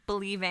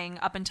believing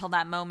up until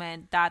that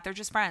moment that they're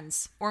just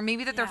friends. Or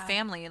maybe that they're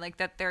family. Like,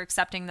 that they're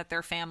accepting that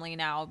they're family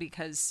now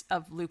because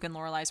of Luke and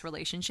Lorelai's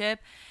relationship.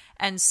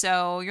 And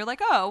so you're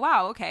like, oh,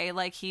 wow, okay.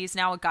 Like, he's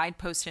now a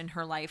guidepost in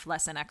her life,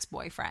 less an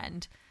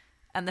ex-boyfriend.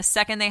 And the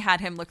second they had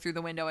him look through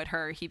the window at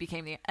her, he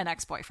became an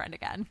ex-boyfriend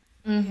again.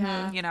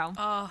 Yeah. You know?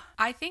 Oh,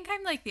 I think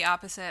I'm like the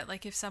opposite.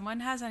 Like if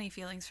someone has any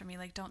feelings for me,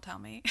 like don't tell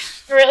me.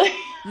 Really?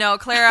 No,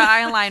 Clara,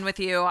 I align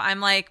with you. I'm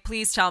like,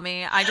 please tell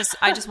me. I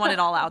just want it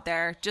all out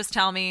there. Just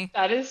tell me.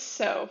 That is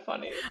so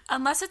funny.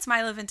 Unless it's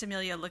Milo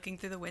Ventimiglia looking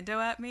through the window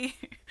at me.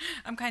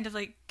 I'm kind of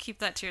like, keep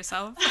that to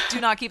yourself.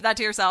 Do not keep that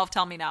to yourself.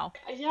 Tell me now.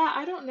 Yeah,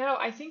 I don't know.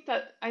 I think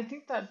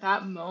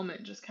that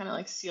moment just kind of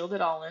like sealed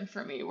it all in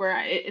for me,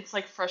 where it's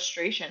like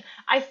frustration.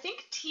 I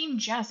think Team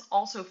Jess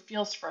also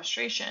feels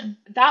frustration.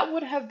 That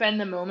would have been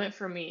the moment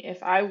for me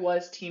if I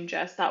was Team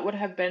Jess. That would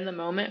have been the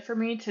moment for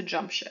me to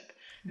jump ship.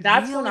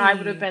 That's when I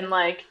would have been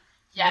like,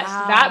 yes,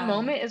 Wow. that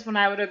moment is when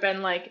I would have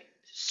been like,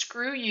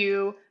 screw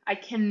you. I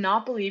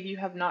cannot believe you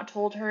have not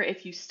told her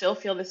if you still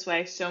feel this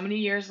way so many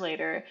years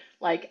later.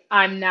 Like,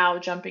 I'm now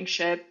jumping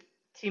ship.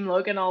 Team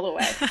Logan all the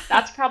way.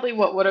 That's probably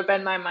what would have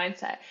been my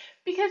mindset,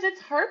 because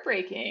it's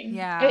heartbreaking.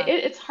 Yeah.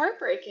 It's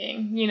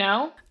heartbreaking, you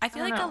know? I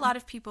feel don't like know. a lot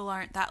of people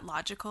aren't that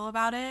logical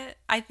about it.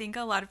 I think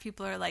a lot of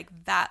people are like,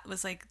 that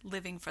was like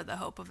living for the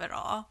hope of it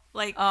all.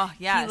 Like, Oh,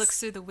 yes. he looks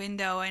through the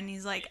window and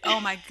he's like, oh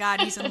my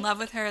God, he's in love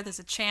with her. There's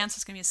a chance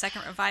there's going to be a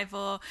second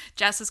revival.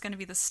 Jess is going to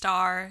be the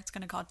star. It's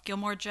going to call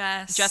Gilmore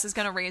Jess. Jess is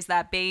gonna raise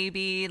that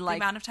baby. The Like,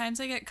 amount of times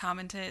I get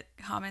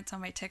comments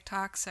on my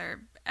TikToks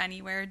or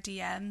anywhere,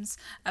 DMs,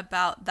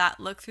 about that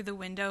look through the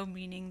window,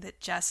 meaning that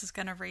Jess is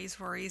going to raise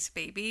Rory's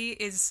baby,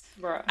 is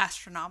Bruh.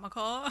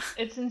 astronomical.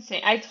 It's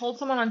insane. I told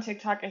someone on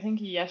TikTok, I think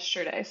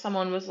yesterday,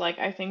 someone was like,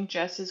 I think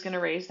Jess is going to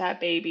raise that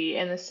baby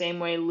in the same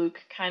way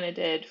Luke kind of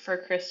did for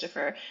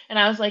Christopher. And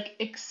I was like,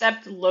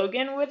 except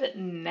Logan would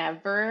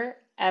never,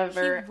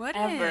 ever, He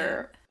wouldn't.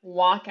 ever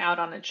walk out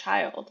on a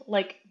child.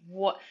 Like,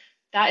 what?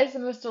 That is the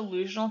most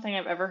delusional thing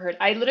I've ever heard.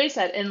 I literally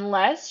said,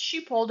 unless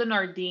she pulled a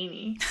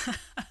Nardini,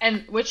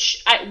 and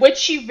which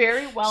she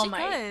very well She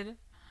might. could.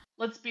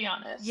 Let's be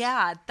honest.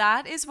 yeah,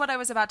 that is what I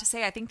was about to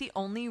say. I think the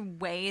only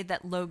way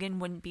that Logan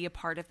wouldn't be a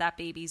part of that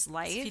baby's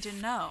life, If you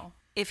didn't know.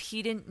 if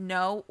he didn't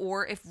know,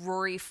 or if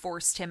Rory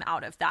forced him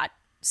out of that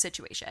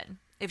situation.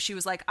 If she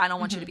was like, I don't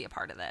want you to be a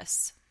part of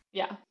this.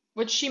 Yeah.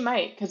 Which she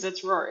might, because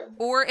it's Rory.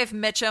 Or if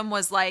Mitchum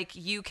was like,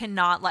 you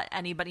cannot let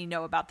anybody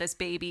know about this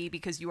baby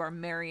because you are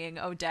marrying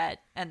Odette,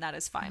 and that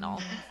is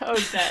final.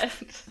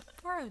 Odette.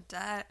 Poor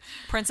Odette.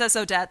 Princess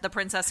Odette, the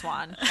Princess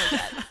Swan,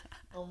 Odette.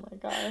 Oh my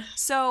gosh.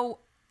 So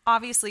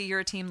obviously you're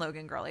a Team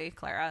Logan girly,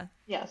 Clara.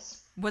 Yes.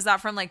 Was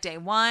that from like day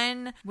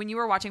one? When you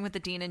were watching with the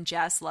Dean and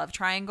Jess love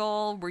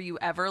triangle, were you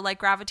ever like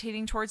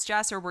gravitating towards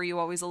Jess, or were you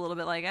always a little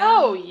bit like,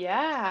 oh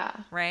yeah.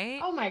 Right?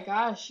 Oh my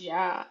gosh,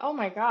 yeah. Oh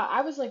my God.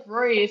 I was like,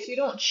 Rory, if you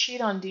don't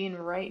cheat on Dean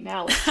right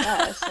now with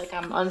Jess, like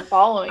I'm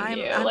unfollowing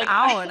you. I'm like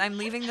out. I'm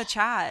leaving the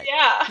chat.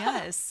 Yeah.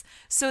 Yes.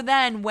 So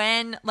then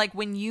when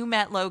you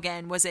met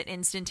Logan, was it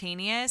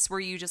instantaneous? Were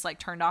you just like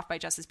turned off by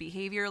Jess's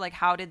behavior? Like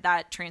how did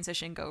that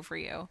transition go for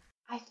you?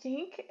 I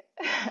think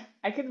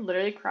I could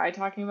literally cry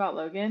talking about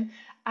Logan.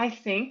 I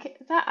think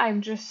that I'm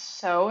just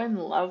so in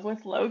love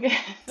with Logan.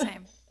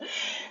 Same.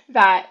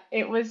 That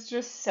it was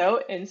just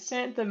so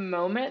instant the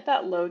moment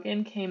that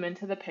Logan came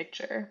into the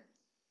picture.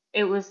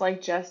 It was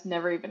like Jess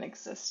never even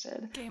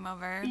existed. Game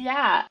over.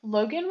 Yeah,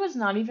 Logan was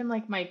not even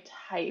like my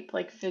type,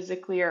 like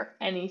physically or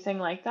anything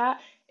like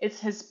that.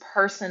 It's his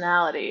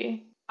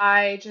personality.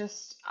 I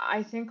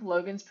think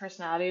Logan's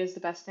personality is the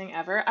best thing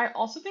ever. I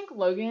also think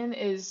Logan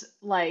is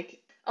like,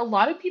 a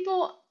lot of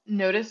people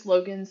notice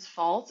Logan's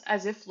faults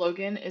as if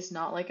Logan is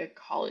not like a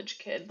college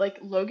kid. Like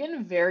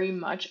Logan very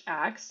much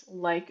acts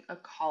like a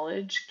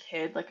college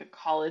kid, like a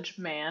college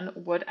man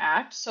would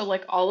act. So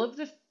like all of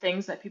the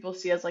things that people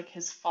see as like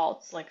his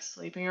faults, like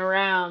sleeping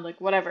around, like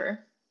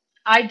whatever,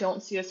 I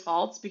don't see as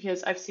faults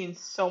because I've seen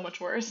so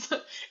much worse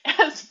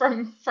as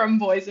from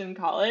boys in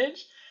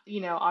college.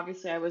 You know,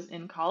 obviously I was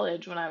in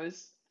college when I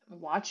was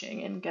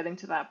watching and getting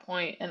to that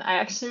point, and I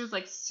actually was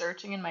like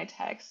searching in my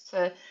text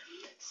to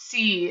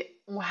see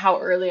how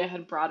early I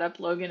had brought up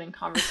Logan in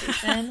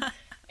conversation.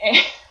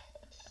 And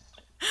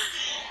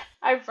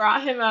I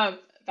brought him up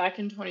back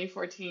in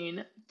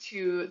 2014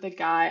 to the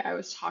guy I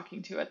was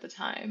talking to at the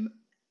time.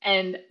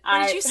 And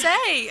what did you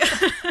say?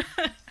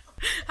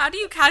 How do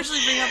you casually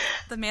bring up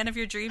the man of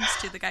your dreams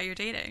to the guy you're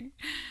dating?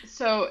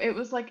 So it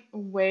was like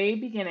way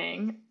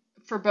beginning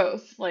for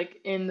both,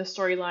 like in the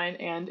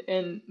storyline and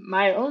in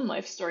my own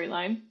life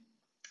storyline.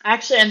 I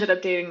actually ended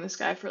up dating this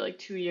guy for like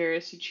 2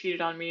 years. He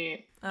cheated on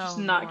me. Just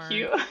not Lord.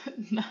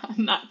 cute.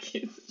 not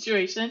cute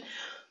situation.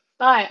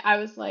 But I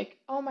was like,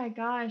 oh my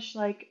gosh,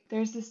 like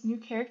there's this new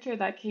character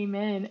that came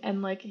in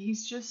and like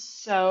he's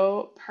just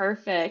so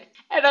perfect.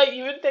 And I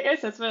even think I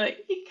said something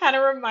like, he kind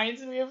of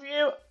reminds me of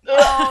you.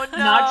 Oh no.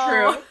 Not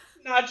true.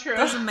 Not true.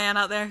 There's a man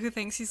out there who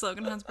thinks he's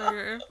Logan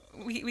Hunsberger.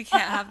 We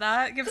can't have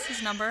that. Give us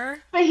his number.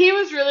 But he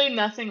was really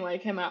nothing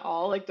like him at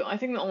all. Like I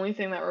think the only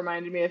thing that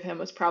reminded me of him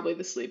was probably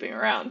the sleeping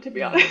around, to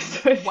be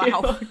honest with you.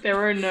 Wow. There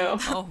were no.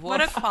 Oh, what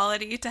a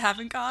quality to have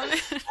in common.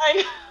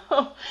 I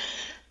know.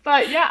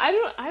 But yeah, I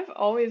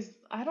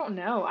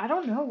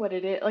don't know what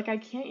it is. Like I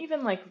can't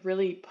even like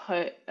really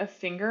put a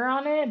finger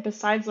on it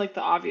besides like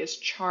the obvious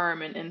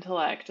charm and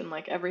intellect and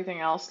like everything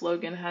else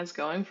Logan has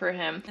going for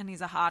him. And he's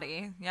a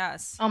hottie.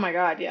 Yes. Oh my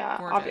God, yeah,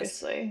 Gorgeous.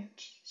 obviously.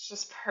 It's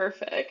just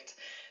perfect.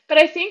 But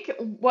I think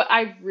what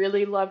I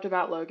really loved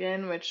about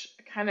Logan, which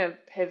kind of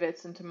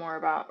pivots into more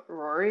about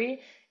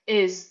Rory,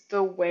 is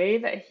the way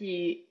that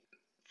he,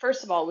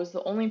 first of all, was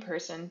the only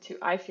person to,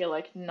 I feel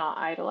like, not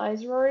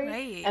idolize Rory.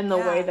 Right, And the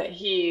way yeah. that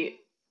he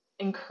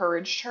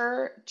encouraged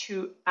her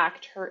to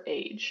act her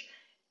age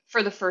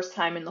for the first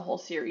time in the whole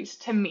series.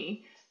 To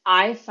me,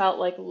 I felt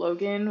like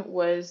Logan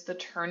was the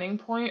turning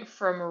point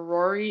from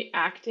Rory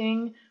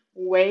acting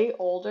way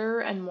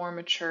older and more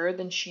mature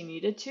than she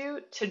needed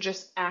to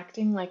just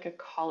acting like a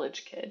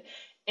college kid.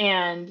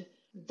 And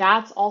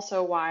that's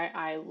also why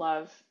I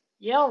love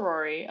Yale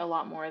Rory a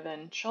lot more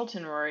than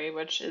Chilton Rory,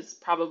 which is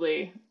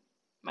probably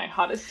my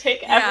hottest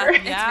take ever.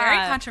 It's very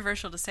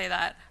controversial to say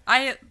that.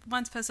 I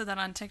once posted that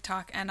on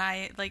TikTok, and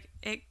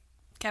it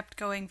kept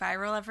going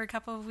viral every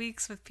couple of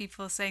weeks with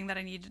people saying that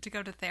I needed to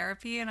go to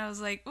therapy, and I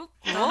was like, "Oh,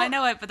 I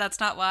know it, but that's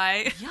not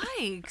why."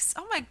 Yikes!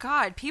 Oh my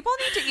God! People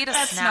need to eat a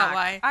That's snack. not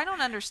why. I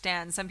don't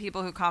understand some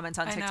people who comment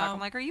on I TikTok. know. I'm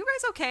like, are you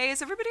guys okay?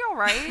 Is everybody all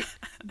right?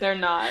 They're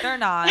not. They're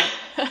not.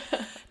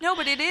 No,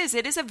 but it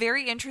is a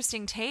very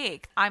interesting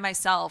take. I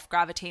myself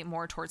gravitate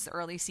more towards the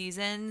early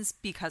seasons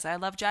because I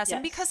love Jess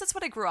and Yes. because that's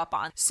what I grew up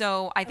on.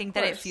 So I think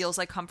that it course. feels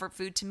like comfort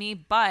food to me.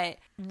 But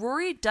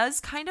Rory does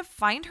kind of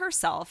find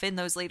herself in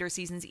those later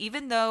seasons,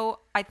 even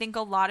though I think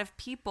a lot of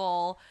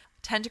people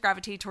tend to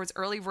gravitate towards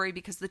early Rory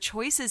because the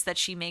choices that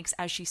she makes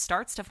as she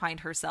starts to find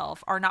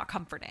herself are not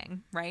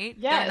comforting, right?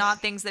 Yes. They're not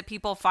things that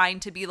people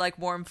find to be like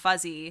warm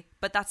fuzzy,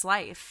 but that's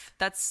life.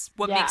 That's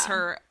what makes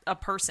her a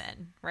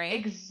person, right?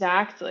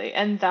 Exactly.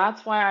 And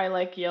that's why I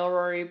like Yale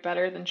Rory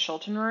better than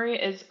Chilton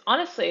Rory is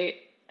honestly,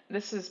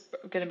 this is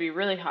going to be a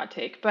really hot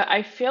take, but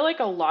I feel like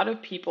a lot of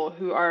people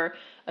who are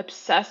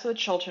obsessed with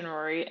Chilton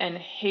Rory and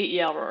hate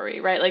Yale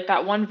Rory, right? Like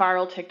that one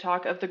viral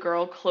TikTok of the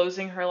girl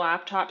closing her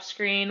laptop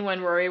screen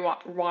when Rory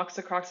walks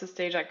across the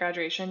stage at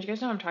graduation. Do you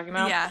guys know what I'm talking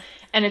about? Yeah.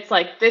 And it's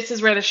like, this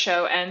is where the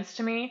show ends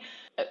to me.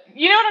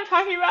 You know what I'm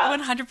talking about?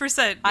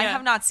 100%. I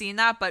have not seen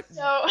that, but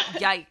So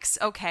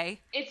yikes. Okay.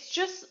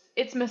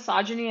 it's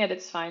misogyny at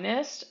its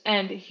finest,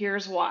 and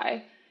here's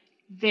why.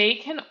 They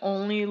can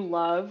only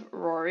love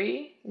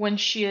Rory when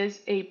she is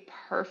a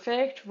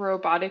perfect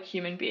robotic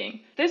human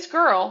being. This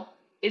girl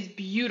is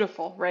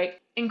beautiful, right?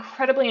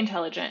 Incredibly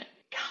intelligent,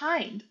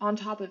 kind on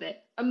top of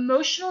it,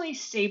 emotionally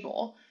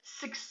stable,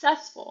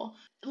 successful.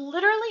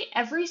 Literally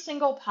every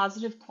single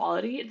positive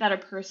quality that a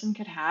person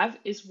could have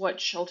is what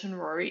Chilton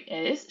Rory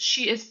is.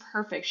 She is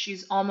perfect.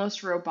 She's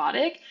almost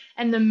robotic.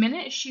 And the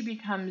minute she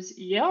becomes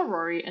Yale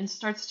Rory and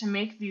starts to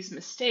make these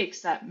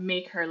mistakes that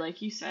make her,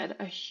 like you said,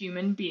 a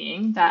human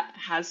being that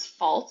has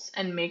faults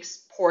and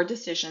makes poor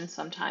decisions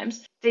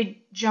sometimes,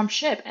 they jump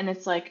ship and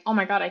it's like, oh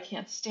my God, I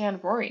can't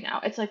stand Rory now.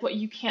 It's like, what,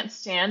 you can't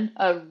stand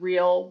a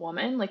real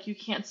woman? Like, you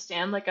can't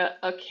stand like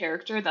a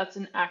character that's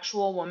an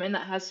actual woman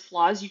that has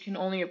flaws. You can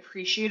only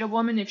appreciate a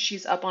woman if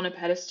she's up on a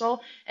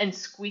pedestal and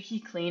squeaky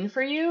clean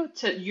for you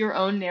to your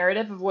own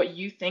narrative of what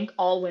you think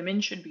all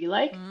women should be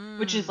like,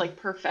 which is like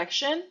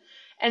perfection.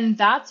 And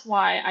that's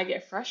why I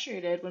get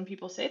frustrated when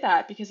people say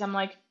that, because I'm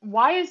like,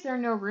 why is there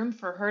no room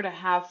for her to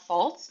have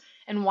faults?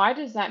 And why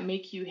does that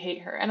make you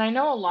hate her? And I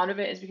know a lot of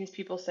it is because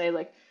people say,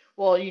 like,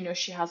 well, you know,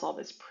 she has all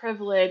this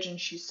privilege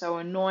and she's so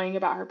annoying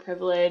about her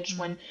privilege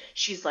when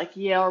she's like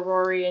Yale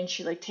Rory and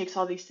she like takes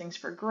all these things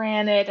for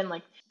granted. And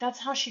like, that's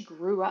how she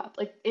grew up.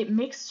 Like, it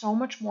makes so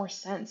much more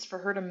sense for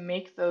her to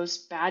make those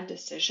bad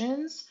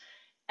decisions.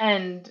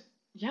 And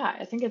yeah,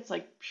 I think it's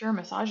like pure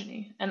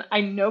misogyny. And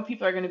I know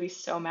people are going to be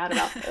so mad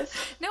about this.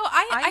 No,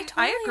 I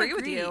totally agree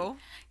with you.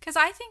 Because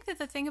I think that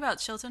the thing about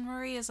Chilton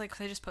Rory is, like,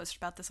 I just posted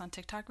about this on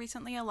TikTok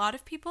recently. A lot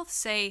of people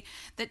say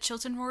that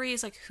Chilton Rory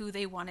is like who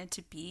they wanted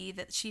to be,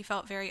 that she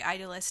felt very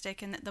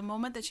idealistic, and that the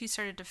moment that she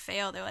started to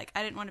fail, they're like,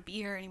 I didn't want to be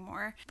here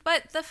anymore.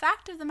 But the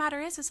fact of the matter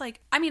is like,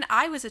 I mean,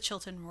 I was a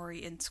Chilton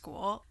Rory in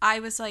school. I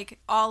was like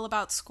all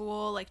about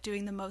school, like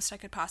doing the most I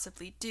could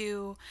possibly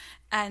do,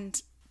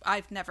 and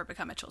I've never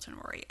become a Chilton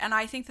Rory. And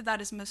I think that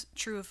that is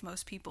true of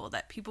most people,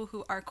 that people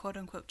who are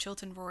quote-unquote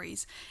Chilton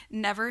Rorys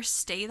never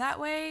stay that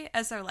way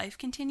as their life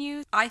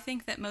continues. I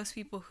think that most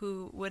people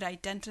who would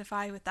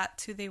identify with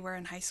that's who they were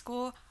in high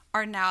school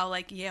are now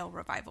like Yale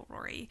Revival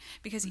Rory,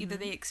 because either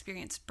they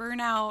experienced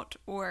burnout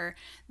or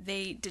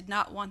they did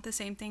not want the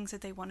same things that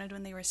they wanted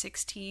when they were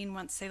 16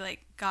 once they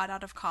like got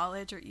out of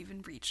college or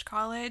even reached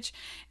college.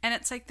 And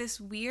it's like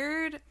this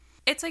weird...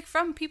 It's like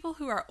from people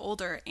who are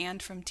older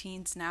and from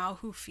teens now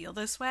who feel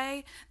this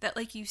way, that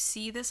like you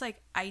see this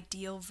like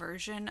ideal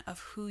version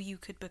of who you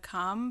could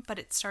become, but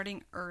it's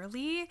starting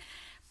early,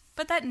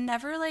 but that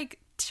never like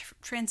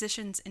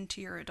transitions into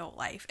your adult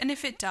life. And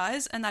if it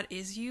does, and that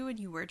is you and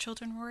you were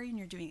Chilton Rory and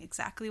you're doing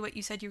exactly what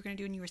you said you were going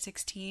to do when you were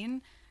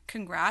 16,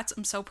 congrats.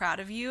 I'm so proud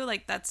of you.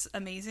 Like, that's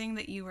amazing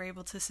that you were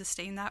able to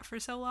sustain that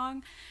for so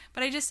long.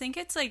 But I just think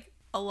it's like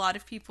a lot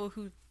of people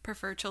who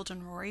prefer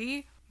Chilton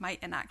Rory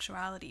might in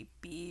actuality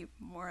be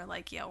more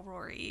like Yale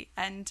Rory,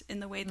 and in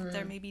the way that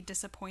they're maybe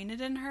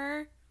disappointed in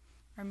her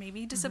or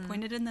maybe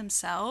disappointed in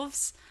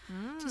themselves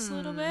just a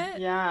little bit.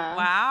 Yeah.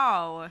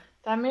 Wow.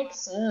 That makes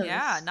sense.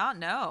 Yeah, not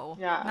no.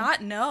 Yeah.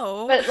 Not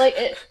no. But like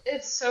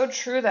it's so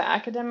true. The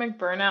academic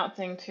burnout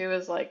thing too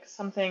is like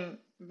something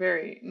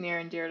very near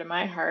and dear to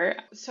my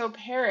heart. So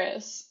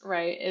Paris,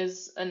 right,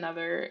 is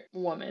another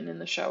woman in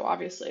the show,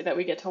 obviously, that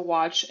we get to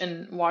watch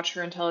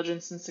her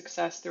intelligence and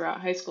success throughout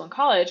high school and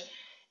college.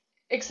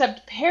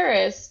 Except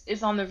Paris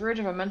is on the verge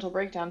of a mental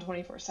breakdown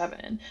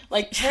 24/7.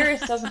 Like,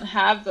 Paris doesn't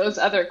have those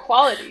other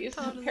qualities.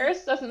 Totally.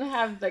 Paris doesn't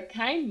have the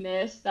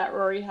kindness that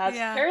Rory has.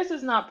 Yeah. Paris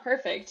is not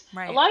perfect.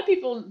 Right. A lot of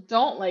people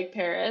don't like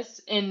Paris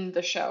in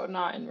the show,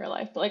 not in real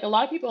life, but like a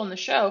lot of people in the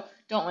show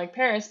don't like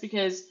Paris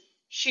because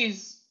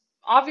she's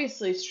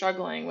obviously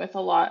struggling with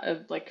a lot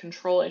of like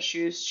control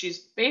issues. She's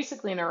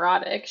basically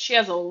neurotic. She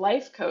has a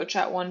life coach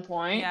at one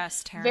point.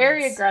 Yes, Terrence.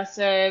 Very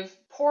aggressive,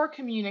 poor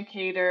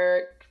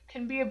communicator,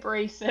 can be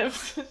abrasive,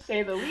 to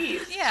say the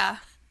least. Yeah.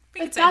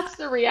 But that's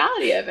the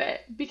reality of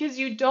it, because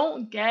you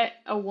don't get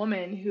a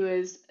woman who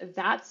is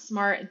that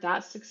smart,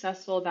 that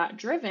successful, that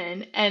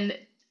driven, and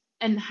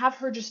have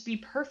her just be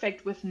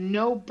perfect with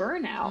no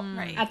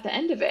burnout at the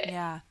end of it.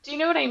 Yeah. Do you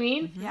know what I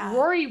mean? Yeah.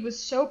 Rory was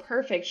so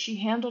perfect. She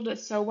handled it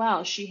so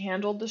well. She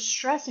handled the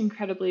stress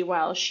incredibly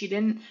well. She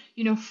didn't,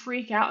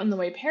 freak out in the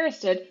way Paris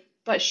did.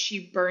 But she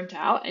burnt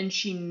out, and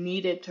she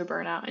needed to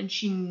burn out, and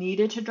she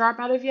needed to drop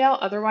out of Yale.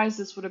 Otherwise,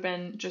 this would have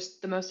been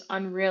just the most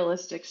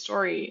unrealistic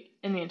story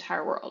in the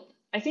entire world.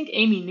 I think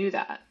Amy knew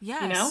that.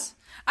 Yes.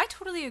 I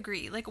totally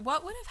agree. Like,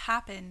 what would have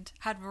happened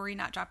had Rory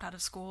not dropped out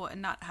of school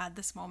and not had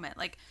this moment?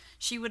 Like,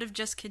 she would have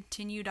just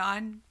continued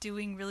on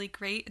doing really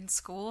great in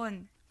school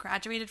and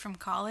graduated from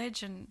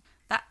college, and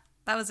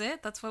that was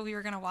it? That's what we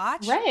were going to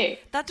watch? Right.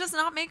 That does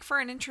not make for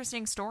an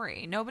interesting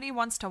story. Nobody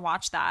wants to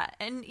watch that.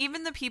 And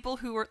even the people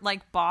who were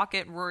like balk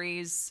at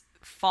Rory's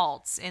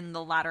faults in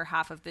the latter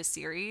half of this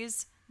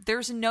series,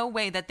 there's no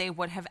way that they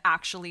would have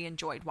actually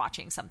enjoyed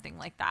watching something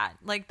like that.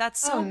 Like,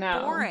 that's so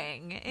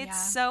boring.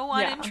 It's so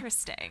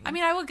uninteresting. I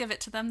mean, I will give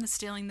it to them. The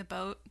stealing the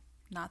boat,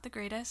 not the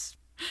greatest.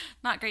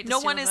 Not great to No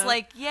steal one a is boat.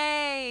 like,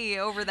 yay,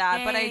 over that.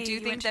 Yay, but I do you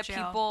think went to that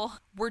jail. people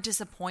were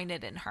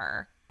disappointed in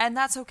her. And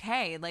that's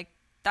okay. Like,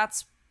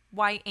 that's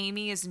why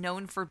Amy is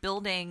known for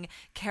building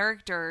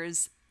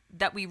characters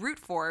that we root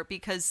for,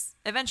 because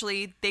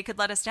eventually they could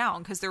let us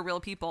down because they're real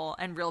people,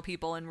 and real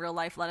people in real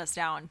life let us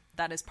down.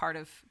 That is part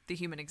of the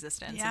human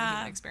existence and the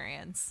human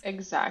experience.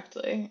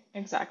 Exactly.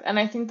 And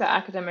I think the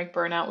academic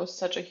burnout was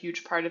such a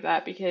huge part of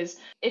that, because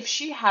if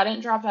she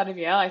hadn't dropped out of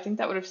Yale, I think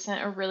that would have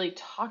sent a really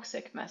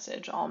toxic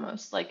message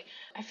almost. Like,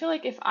 I feel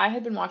like if I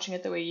had been watching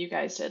it the way you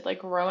guys did, like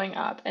growing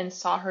up, and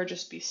saw her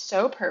just be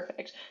so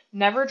perfect,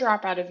 never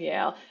drop out of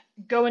Yale,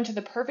 go into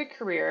the perfect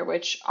career,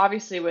 which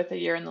obviously with A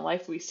Year in the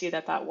Life, we see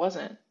that that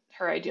wasn't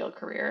her ideal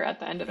career at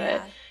the end of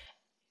it.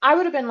 I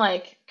would have been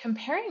like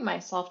comparing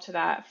myself to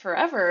that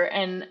forever.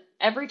 And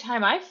every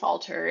time I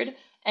faltered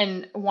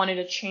and wanted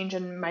a change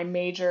in my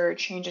major,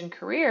 change in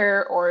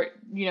career, or,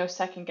 you know,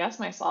 second guess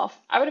myself,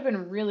 I would have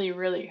been really,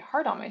 really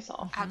hard on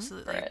myself.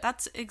 Absolutely.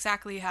 That's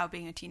exactly how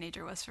being a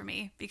teenager was for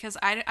me, because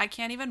I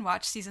can't even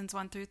watch seasons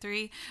 1 through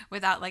 3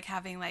 without like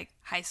having like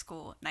high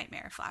school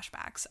nightmare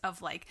flashbacks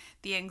of like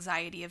the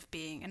anxiety of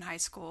being in high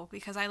school,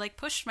 because I like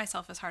pushed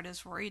myself as hard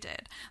as Rory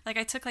did. Like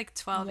I took like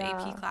 12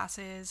 AP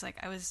classes. Like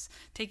I was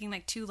taking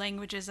like 2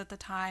 languages at the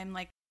time.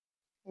 Like,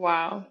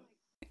 wow.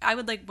 I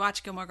would like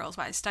watch Gilmore Girls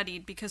while I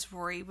studied because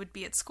Rory would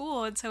be at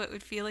school, and so it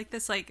would feel like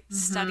this like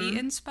study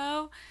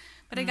inspo.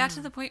 But I got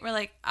to the point where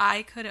like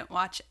I couldn't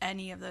watch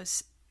any of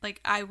those. Like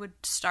I would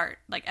start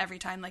like every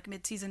time like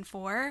mid-season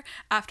 4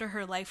 after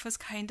her life was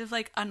kind of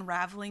like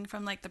unraveling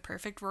from like the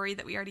perfect Rory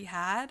that we already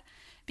had,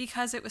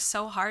 because it was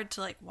so hard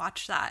to like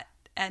watch that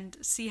and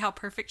see how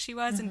perfect she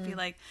was and be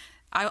like,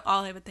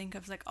 all I would think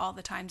of is like all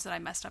the times that I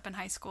messed up in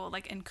high school,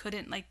 like, and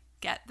couldn't like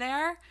get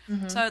there.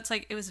 So it's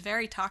like it was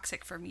very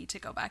toxic for me to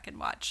go back and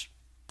watch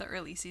the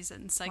early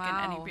seasons like in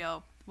any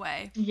real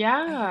way.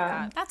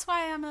 That's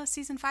why I'm a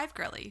season 5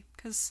 girly,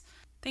 because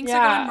things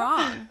are going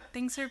wrong.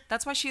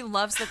 That's why she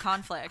loves the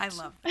conflict. I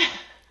love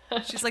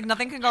that. She's like,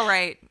 nothing can go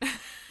right.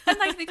 And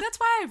I think that's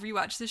why I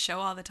rewatch the show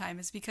all the time,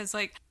 is because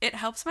like it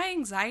helps my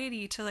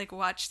anxiety to like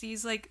watch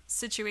these like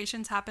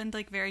situations happen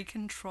like very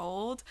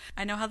controlled.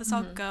 I know how this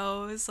all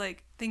goes.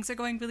 Like things are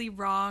going really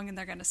wrong and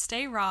they're going to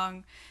stay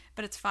wrong,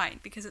 but it's fine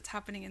because it's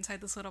happening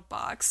inside this little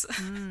box.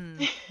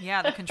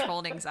 Yeah, the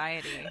controlled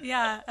anxiety.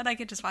 Yeah, and I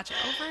could just watch it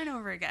over and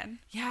over again.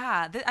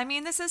 Yeah, I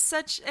mean, it's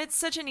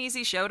such an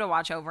easy show to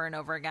watch over and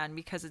over again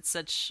because it's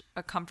such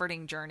a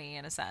comforting journey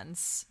in a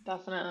sense.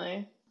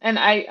 Definitely. And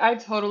I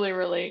totally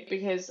relate,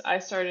 because I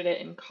started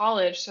it in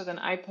college, so then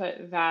I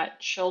put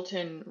that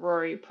Chilton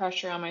Rory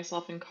pressure on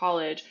myself in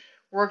college,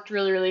 worked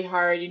really, really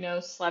hard, you know,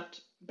 slept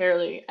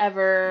barely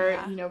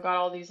ever, you know, got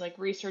all these like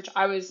research.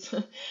 I was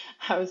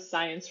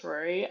science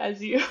Rory,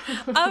 as you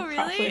Oh,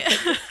 really?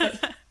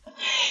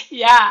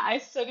 Yeah, I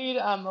studied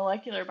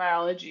molecular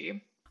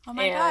biology. Oh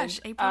my gosh,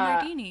 April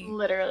Nardini.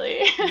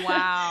 Literally.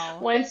 Wow.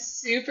 Went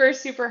super,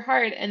 super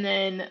hard, and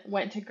then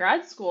went to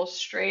grad school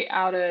straight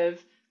out of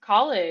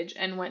college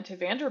and went to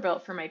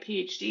Vanderbilt for my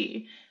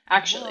PhD,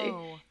 actually.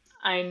 Whoa.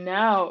 I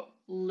know,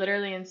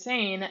 literally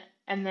insane,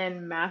 and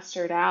then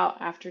mastered out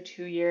after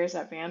 2 years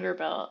at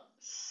Vanderbilt.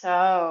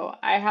 So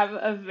I have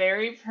a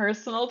very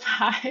personal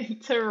tie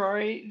to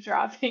Rory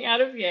dropping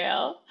out of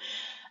Yale,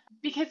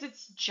 because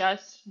it's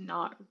just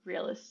not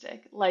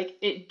realistic. Like,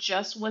 it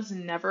just was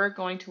never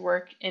going to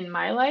work in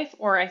my life,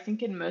 or I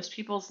think in most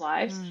people's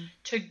lives,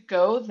 to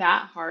go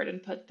that hard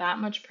and put that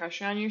much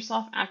pressure on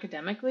yourself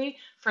academically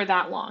for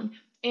that long.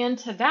 And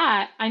to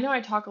that, I know I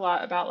talk a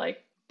lot about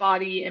like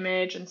body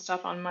image and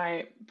stuff on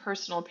my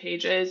personal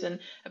pages, and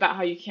about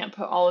how you can't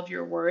put all of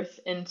your worth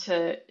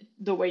into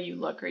the way you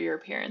look or your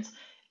appearance.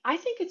 I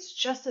think it's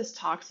just as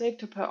toxic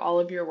to put all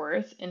of your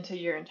worth into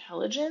your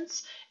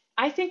intelligence.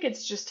 I think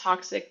it's just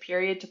toxic,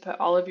 period, to put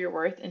all of your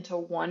worth into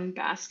one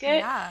basket.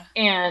 Yeah.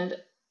 And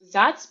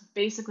that's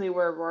basically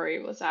where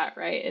Rory was at,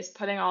 right? Is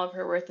putting all of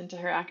her worth into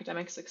her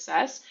academic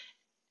success.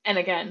 And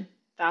again,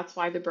 that's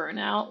why the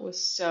burnout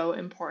was so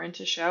important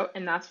to show.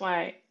 And that's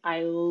why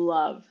I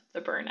love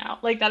the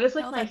burnout. Like, that is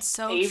like my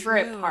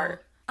favorite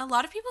part. A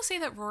lot of people say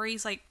that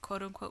Rory's like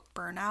quote unquote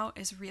burnout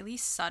is really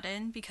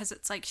sudden, because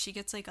it's like she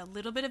gets like a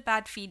little bit of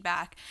bad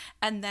feedback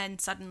and then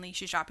suddenly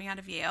she's dropping out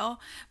of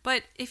Yale.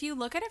 But if you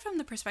look at it from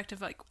the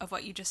perspective like of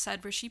what you just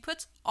said, where she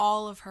puts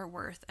all of her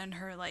worth and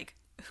her like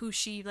who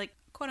she like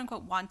quote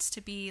unquote wants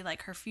to be,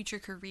 like her future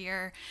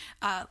career,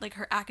 like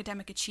her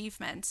academic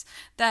achievements,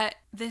 that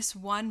this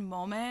one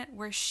moment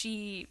where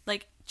she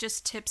like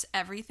just tips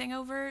everything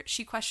over,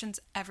 she questions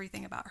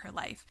everything about her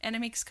life. And it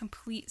makes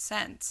complete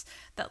sense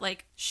that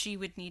like she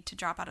would need to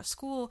drop out of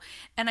school.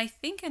 And I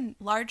think in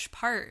large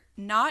part,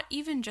 not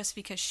even just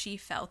because she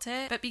felt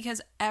it, but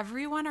because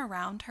everyone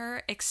around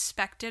her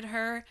expected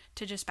her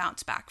to just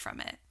bounce back from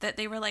it. That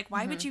they were like,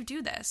 why would you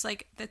do this?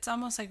 Like, that's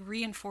almost like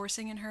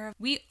reinforcing in her,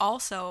 we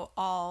also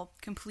all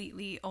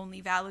completely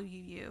only value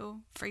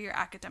you for your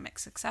academic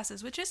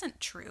successes, which isn't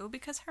true,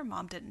 because her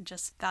mom didn't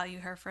just value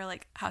her for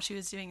like how she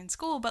was doing in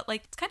school, but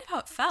like it's kind of how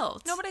it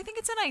felt. No, but I think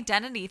it's an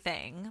identity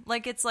thing.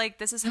 Like, it's like,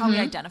 this is how we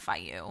identify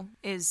you,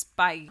 is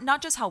by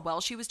not just how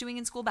well she was doing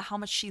in school, but how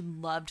much she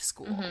loved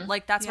school.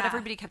 Like, that's what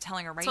everybody kept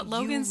telling her, right? That's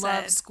what Logan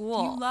said. Love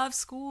school. You love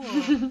school.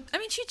 I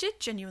mean, she did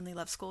genuinely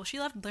love school. She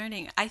loved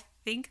learning. I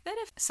think that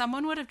if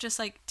someone would have just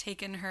like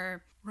taken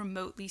her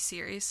remotely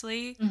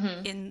seriously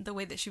in the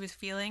way that she was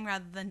feeling,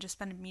 rather than just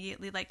been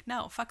immediately like,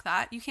 no, fuck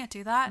that, you can't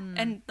do that,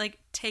 and like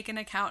taken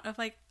account of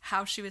like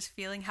how she was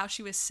feeling, how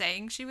she was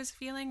saying she was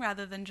feeling,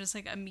 rather than just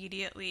like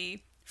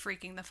immediately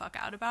freaking the fuck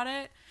out about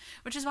it,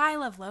 which is why I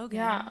love Logan.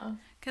 Yeah.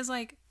 Because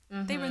like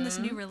they were in this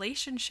new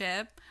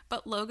relationship,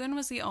 but Logan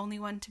was the only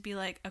one to be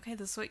like, okay,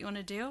 this is what you want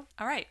to do,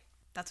 all right,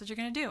 that's what you're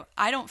gonna do.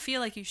 I don't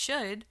feel like you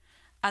should,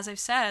 as I've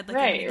said, like,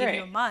 I'm gonna give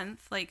you a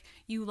month, like,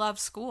 you love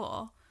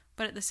school,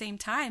 but at the same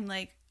time,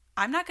 like,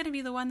 I'm not gonna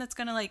be the one that's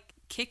gonna like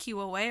kick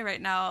you away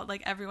right now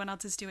like everyone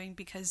else is doing,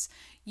 because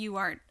you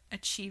aren't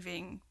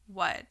achieving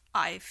what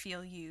I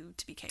feel you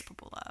to be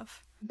capable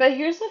of. But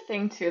here's the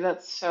thing too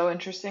that's so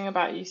interesting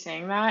about you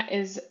saying that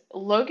is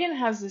Logan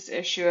has this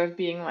issue of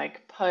being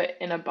like put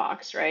in a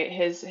box, right?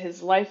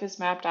 His life is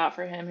mapped out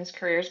for him, his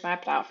career's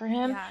mapped out for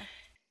him. Yeah.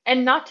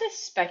 And not to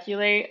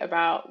speculate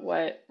about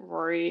what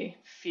Rory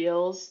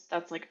feels,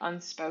 that's like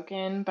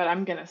unspoken, but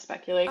I'm gonna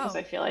speculate because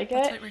I feel like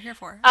that's it. What we're here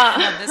for.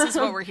 Yeah, this is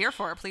what we're here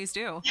for. Please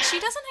do. She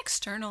doesn't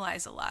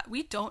externalize a lot.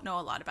 We don't know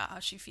a lot about how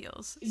she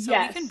feels, so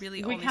Yes, we can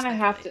really we only kind of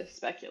speculate. have to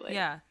speculate.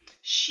 Yeah.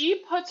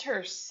 She puts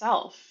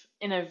herself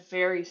in a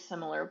very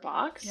similar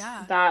box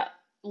Yeah. that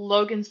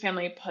Logan's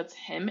family puts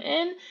him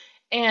in,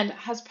 and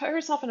has put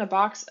herself in a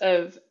box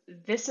of,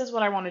 this is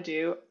what I want to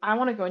do. I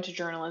want to go into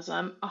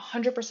journalism,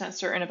 100%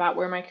 certain about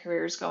where my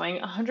career is going,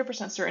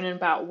 100% certain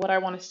about what I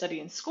want to study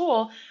in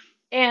school.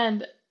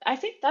 And I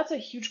think that's a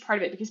huge part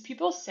of it, because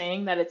people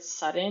saying that it's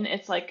sudden,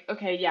 it's like,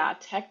 okay, yeah,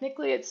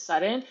 technically it's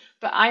sudden,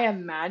 but I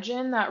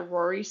imagine that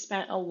Rory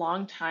spent a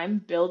long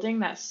time building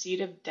that seed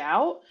of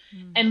doubt.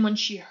 And when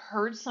she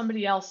heard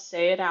somebody else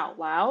say it out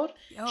loud,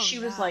 she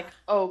was like,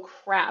 oh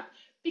crap.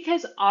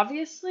 Because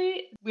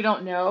obviously, we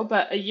don't know,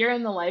 but a year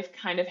in the life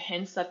kind of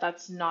hints that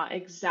that's not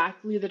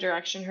exactly the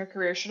direction her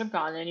career should have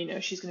gone in. You know,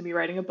 she's going to be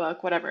writing a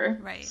book, whatever.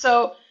 Right.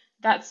 So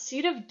that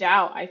seed of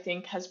doubt, I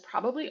think, has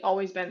probably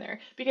always been there.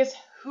 Because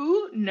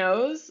who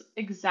knows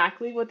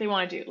exactly what they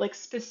want to do? Like,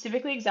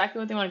 specifically exactly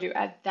what they want to do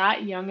at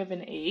that young of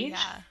an age.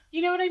 Yeah.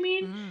 You know what I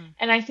mean?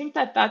 And I think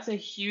that that's a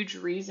huge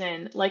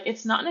reason. Like,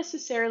 it's not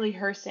necessarily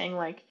her saying,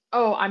 like,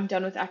 oh, I'm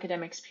done with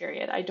academics,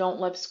 period. I don't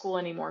love school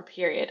anymore,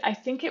 period. I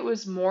think it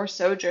was more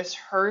so just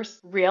her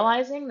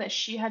realizing that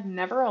she had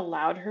never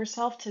allowed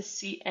herself to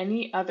see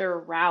any other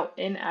route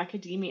in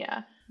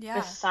academia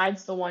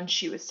besides the one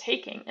she was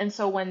taking. And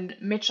so when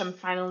Mitchum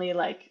finally,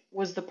 like,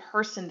 was the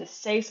person to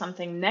say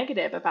something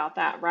negative about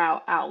that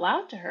route out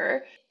loud to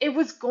her, it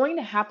was going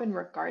to happen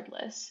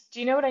regardless.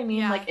 Do you know what I mean?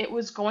 Yeah. Like, it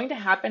was going to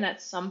happen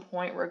at some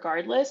point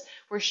regardless,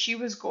 where she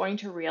was going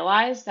to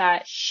realize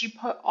that she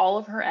put all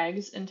of her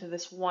eggs into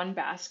this one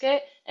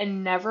basket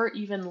and never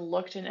even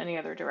looked in any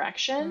other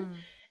direction.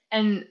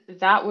 And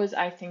that was,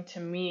 I think, to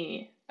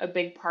me, a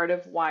big part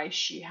of why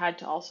she had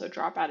to also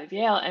drop out of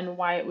Yale, and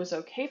why it was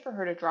okay for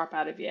her to drop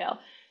out of Yale.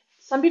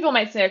 Some people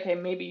might say, okay,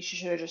 maybe she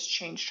should have just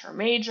changed her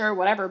major,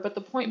 whatever. But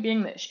the point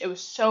being that it was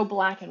so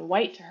black and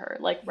white to her,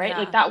 like, right? Yeah.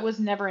 Like, that was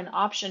never an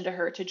option to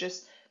her to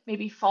just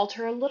maybe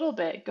falter a little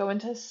bit, go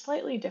into a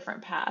slightly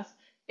different path.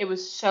 It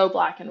was so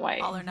black and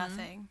white. All or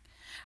nothing.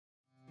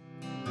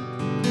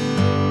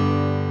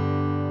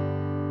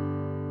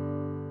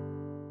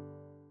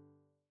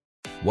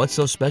 What's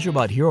so special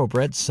about Hero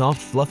Bread's soft,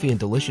 fluffy, and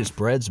delicious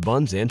breads,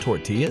 buns, and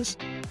tortillas?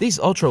 These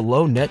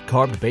ultra-low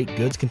net-carb baked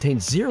goods contain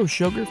zero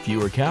sugar,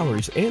 fewer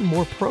calories, and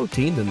more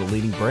protein than the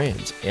leading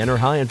brands, and are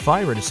high in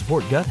fiber to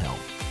support gut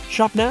health.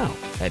 Shop now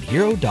at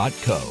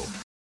hero.co.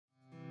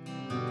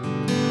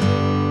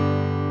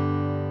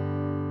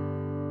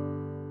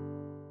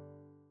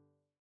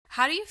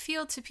 How do you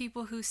feel to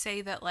people who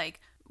say that, like,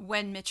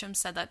 when Mitchum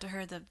said that to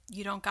her, that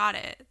you don't got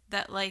it,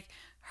 that, like,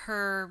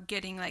 her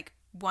getting, like,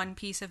 one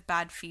piece of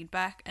bad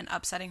feedback and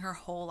upsetting her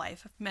whole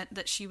life meant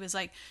that she was,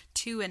 like,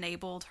 too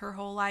enabled her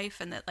whole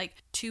life, and that, like,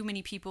 too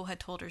many people had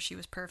told her she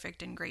was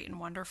perfect and great and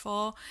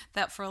wonderful,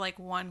 that for, like,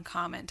 one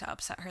comment to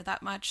upset her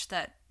that much,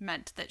 that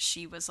meant that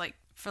she was, like,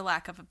 for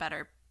lack of a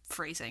better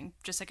phrasing,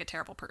 just like a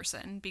terrible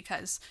person,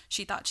 because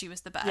she thought she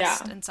was the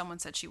best and someone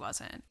said she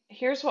wasn't.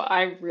 Here's what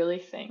I really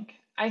think.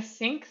 I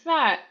think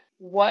that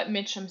what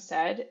Mitchum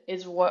said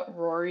is what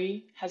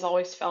Rory has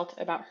always felt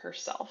about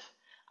herself.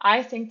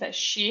 I think that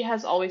she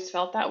has always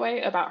felt that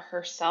way about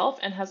herself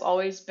and has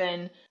always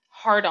been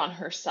hard on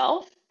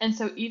herself. And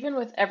so even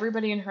with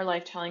everybody in her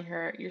life telling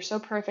her, you're so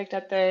perfect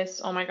at this,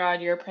 oh my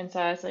God, you're a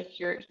princess, like,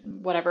 you're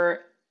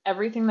whatever,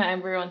 everything that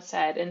everyone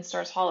said in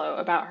Stars Hollow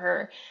about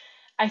her,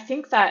 I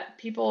think that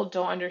people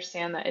don't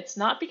understand that it's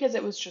not because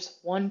it was just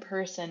one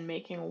person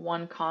making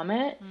one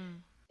comment.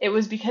 It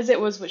was because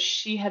it was what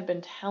she had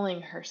been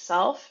telling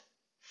herself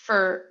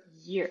for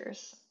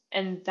years.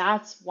 And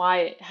that's why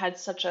it had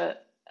such a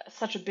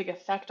big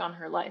effect on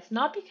her life.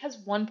 Not because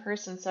one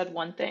person said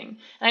one thing.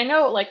 And I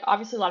know, like,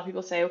 obviously a lot of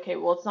people say, okay,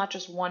 well, it's not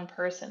just one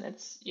person.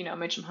 It's, you know,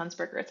 Mitchum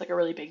Huntsberger. It's like a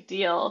really big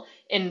deal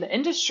in the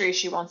industry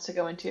she wants to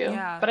go into.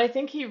 Yeah. But I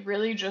think he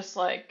really just,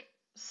 like,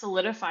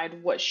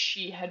 solidified what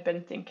she had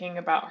been thinking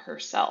about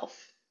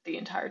herself the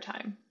entire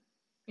time.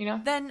 You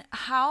know? Then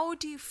how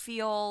do you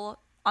feel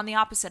on the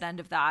opposite end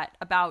of that,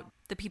 about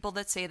the people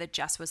that say that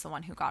Jess was the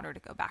one who got her to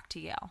go back to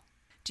Yale.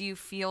 Do you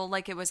feel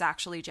like it was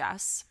actually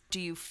Jess?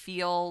 Do you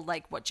feel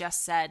like what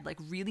Jess said like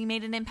really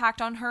made an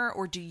impact on her?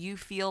 Or do you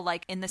feel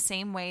like, in the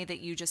same way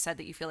that you just said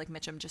that you feel like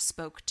Mitchum just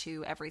spoke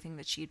to everything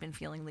that she'd been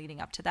feeling leading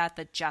up to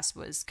that Jess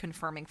was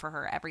confirming for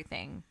her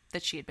everything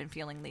that she had been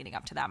feeling leading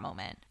up to that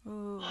moment?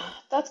 Ooh.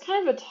 That's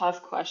kind of a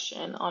tough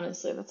question,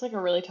 honestly. That's like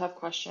a really tough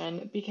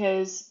question,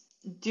 because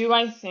do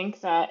I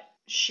think that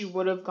she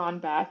would have gone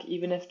back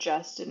even if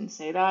Jess didn't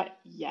say that?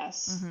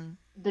 Yes. Mm-hmm.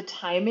 The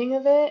timing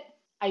of it,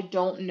 I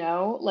don't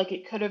know. Like,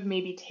 it could have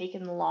maybe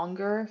taken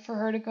longer for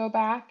her to go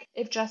back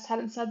if Jess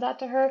hadn't said that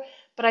to her.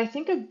 But I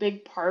think a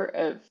big part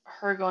of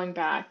her going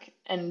back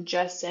and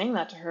Jess saying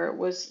that to her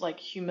was like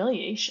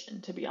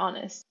humiliation, to be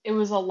honest. It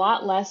was a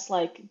lot less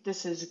like,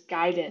 this is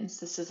guidance,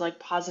 this is like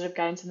positive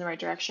guidance in the right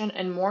direction,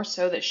 and more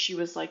so that she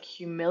was like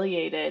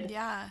humiliated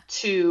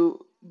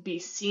to be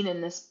seen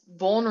in this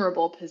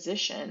vulnerable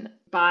position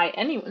by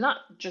anyone, not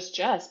just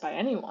Jess, by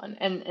anyone.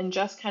 And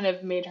Jess kind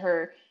of made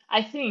her,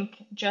 I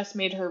think Jess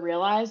made her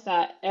realize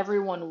that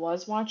everyone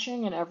was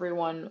watching and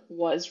everyone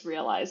was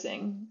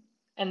realizing,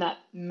 and that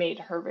made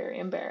her very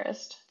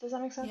embarrassed. Does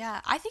that make sense?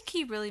 Yeah, I think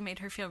he really made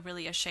her feel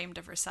really ashamed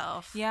of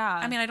herself. Yeah.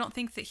 I mean, I don't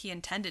think that he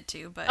intended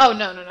to, but oh,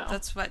 no.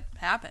 That's what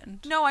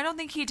happened. No, I don't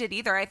think he did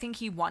either. I think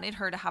he wanted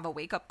her to have a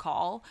wake-up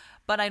call,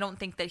 but I don't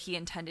think that he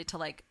intended to,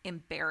 like,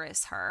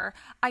 embarrass her.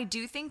 I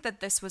do think that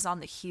this was on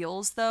the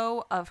heels,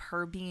 though, of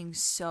her being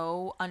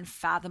so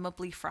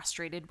unfathomably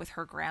frustrated with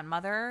her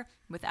grandmother,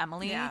 with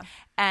Emily. Yeah.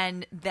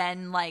 And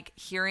then, like,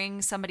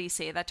 hearing somebody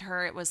say that to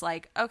her, it was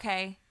like,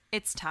 okay,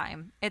 it's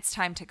time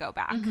to go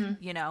back,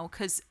 you know,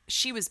 because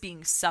she was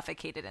being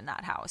suffocated in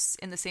that house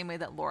in the same way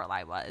that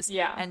Lorelai was.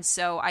 Yeah. And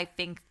so I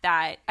think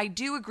that I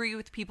do agree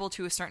with people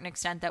to a certain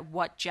extent that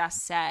what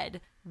Jess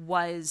said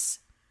was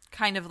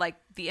kind of like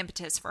the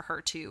impetus for her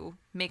to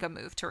make a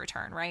move to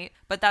return, right?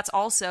 But that's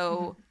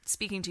also,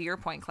 speaking to your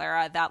point,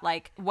 Clara, that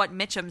like what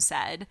Mitchum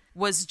said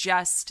was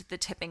just the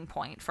tipping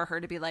point for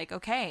her to be like,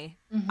 okay,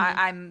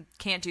 I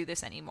can't do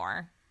this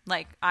anymore.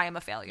 Like, I am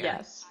a failure.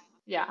 Yes.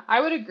 Yeah, I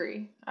would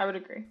agree.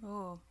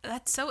 Oh,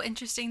 that's so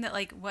interesting that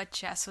like what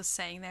Jess was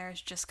saying there is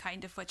just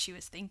kind of what she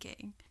was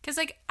thinking. Because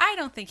like I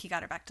don't think he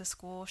got her back to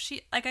school.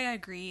 She, like, I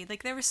agree.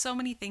 Like there were so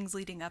many things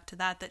leading up to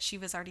that she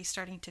was already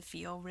starting to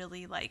feel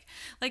really like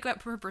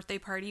at her birthday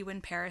party when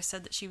Paris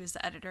said that she was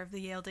the editor of the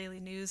Yale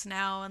Daily News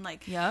now, and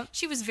like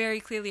she was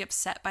very clearly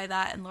upset by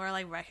that, and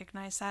Lorelai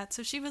recognized that.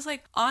 So she was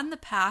like on the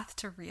path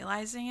to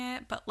realizing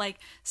it, but like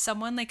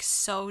someone like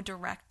so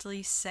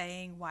directly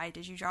saying, "Why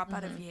did you drop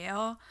out of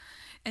Yale?"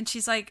 And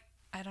she's like,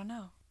 I don't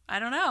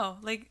know.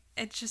 Like,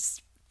 it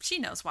just, she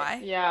knows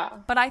why. Yeah.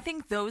 But I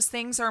think those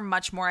things are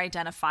much more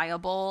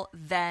identifiable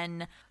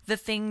than the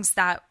things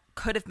that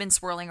could have been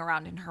swirling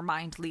around in her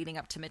mind leading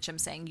up to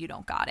Mitchum saying, you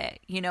don't got it.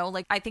 You know,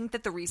 like, I think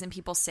that the reason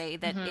people say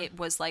that it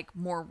was, like,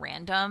 more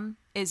random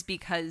is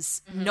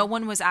because no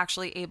one was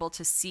actually able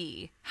to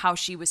see how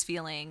she was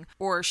feeling,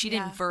 or she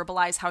didn't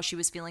verbalize how she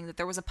was feeling, that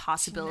there was a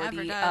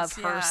possibility of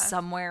her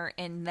somewhere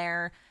in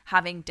there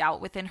having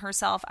doubt within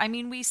herself. I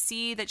mean, we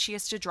see that she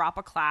has to drop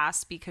a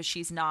class because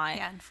she's not,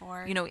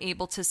 you know,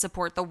 able to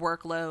support the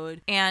workload,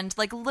 and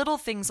like little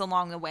things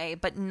along the way,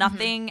 but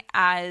nothing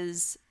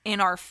as in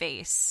our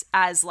face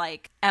as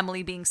like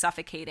Emily being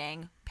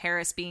suffocating,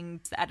 Paris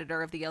being the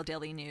editor of the Yale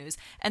Daily News,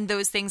 and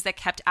those things that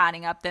kept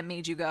adding up that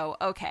made you go,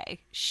 okay,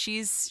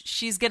 she's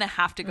gonna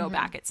have to go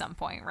back at some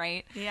point,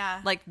 right?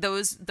 Yeah. Like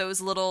those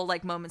little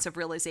like moments of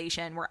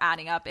realization were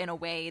adding up in a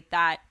way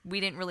that we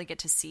didn't really get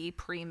to see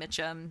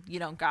pre-Mitchum, you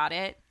don't got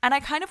it. And I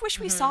kind of wish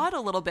we saw it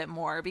a little bit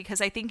more, because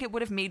I think it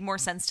would have made more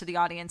sense to the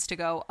audience to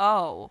go,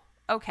 oh,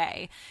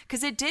 okay,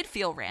 because it did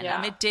feel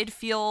random. It did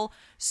feel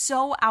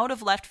so out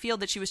of left field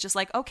that she was just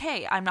like,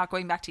 okay, I'm not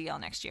going back to Yale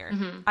next year.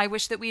 I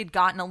wish that we had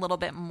gotten a little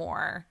bit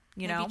more,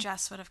 you know? Maybe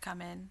Jess would have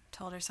come in,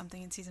 told her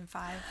something in season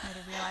 5,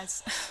 made her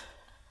realize.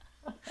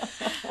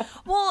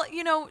 Well,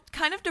 you know,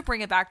 kind of to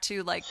bring it back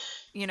to like,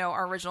 you know,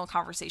 our original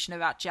conversation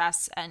about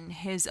Jess and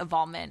his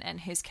involvement and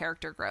his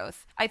character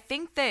growth. I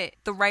think that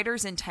the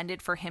writers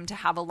intended for him to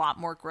have a lot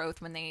more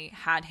growth when they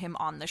had him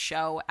on the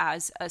show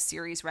as a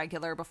series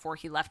regular before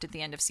he left at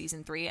the end of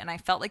season 3. And I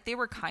felt like they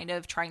were kind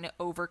of trying to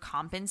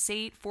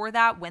overcompensate for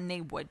that when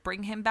they would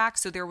bring him back.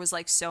 So there was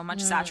like so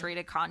much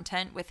saturated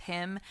content with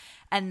him,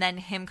 and then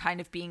him kind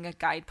of being a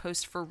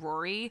guidepost for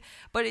Rory.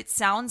 But it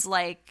sounds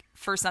like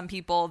for some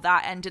people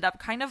that ended up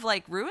kind of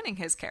like ruining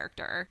his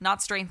character,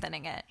 not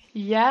strengthening it.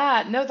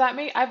 Yeah, no,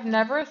 I've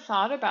never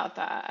thought about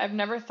that.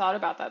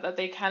 That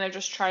they kind of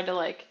just tried to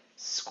like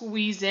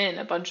squeeze in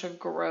a bunch of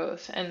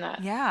growth, and that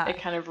it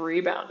kind of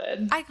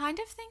rebounded. I kind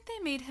of think they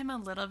made him a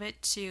little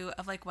bit too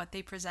of like what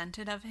they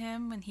presented of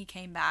him when he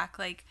came back,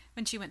 like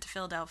when she went to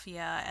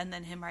Philadelphia and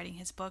then him writing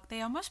his book.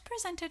 They almost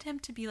presented him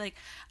to be like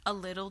a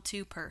little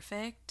too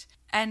perfect.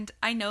 And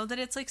I know that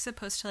it's like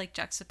supposed to like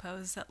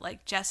juxtapose that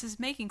like Jess is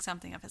making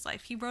something of his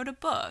life. He wrote a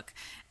book,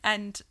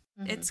 and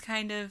it's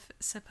kind of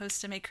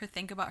supposed to make her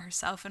think about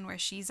herself and where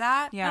she's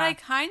at. Yeah. But I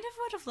kind of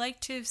would have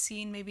liked to have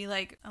seen maybe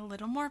like a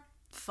little more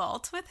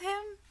fault with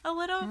him a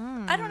little.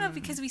 I don't know,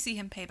 because we see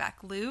him pay back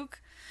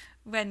Luke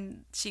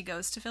when she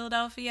goes to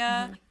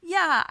Philadelphia.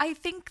 Yeah, I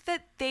think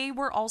that they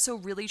were also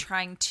really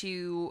trying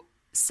to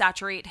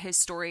saturate his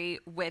story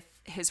with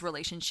his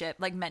relationship,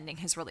 like mending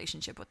his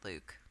relationship with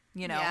Luke.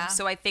 You know, Yeah,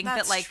 so I think that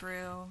that's like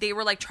true. they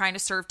were like trying to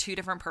serve two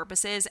different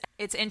purposes.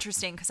 It's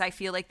interesting because I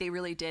feel like they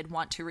really did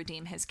want to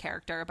redeem his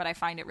character, but I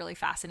find it really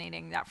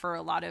fascinating that for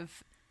a lot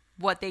of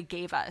what they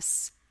gave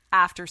us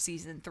after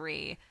season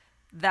 3,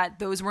 that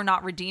those were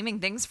not redeeming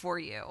things for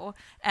you.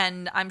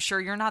 And I'm sure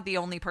you're not the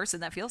only person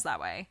that feels that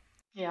way.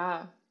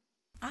 Yeah.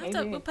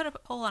 We'll put a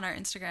poll on our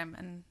Instagram,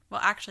 and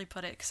we'll actually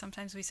put it, because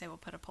sometimes we say we'll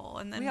put a poll,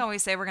 and then We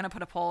always say we're going to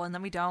put a poll and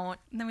then we don't.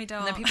 and then we don't.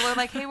 And then people are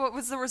like, hey, what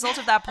was the result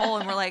of that poll?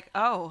 And we're like,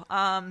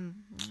 I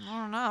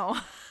don't know.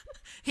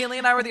 Haley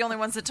and I were the only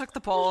ones that took the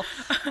poll.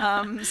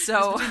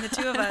 So between the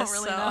two of I us, don't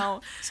really so.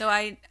 know. So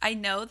I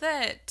know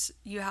that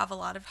you have a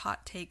lot of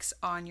hot takes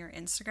on your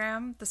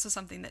Instagram. This was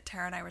something that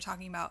Tara and I were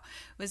talking about,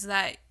 was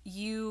that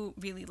you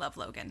really love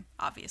Logan.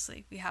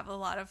 Obviously, we have a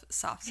lot of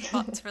soft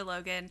spots for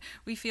Logan.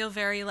 We feel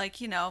very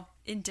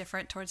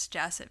indifferent towards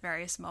Jess at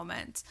various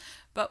moments.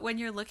 But when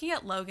you're looking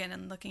at Logan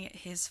and looking at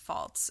his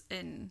faults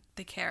in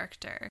the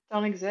character,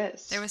 Don't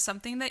exist. there was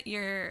something that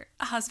your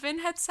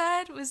husband had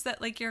said, was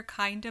that you're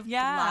kind of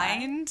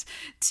blind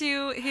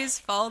to his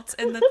faults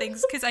and the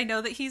things, because I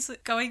know that he's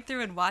going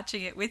through and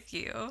watching it with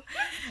you.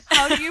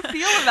 How do you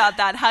feel about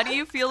that? How do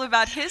you feel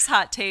about his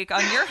hot take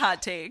on your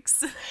hot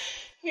takes?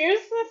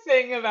 Here's the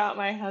thing about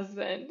my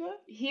husband.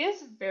 He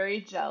is very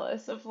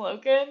jealous of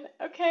Logan,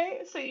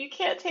 okay? So you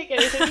can't take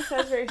anything he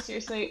says very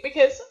seriously,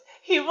 because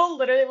he will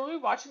literally, we'll be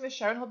watching the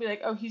show and he'll be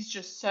like, oh, he's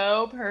just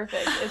so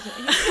perfect, isn't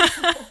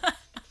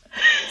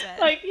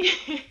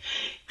he?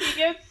 He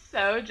gets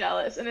so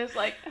jealous, and is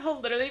like, he'll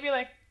literally be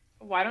like,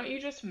 why don't you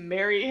just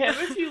marry him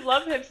if you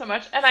love him so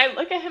much? And I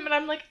look at him and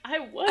I'm like, I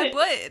would.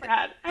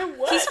 Brad, I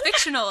would. He's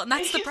fictional, and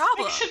that's the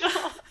problem.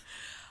 Fictional.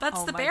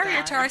 That's the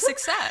barrier to our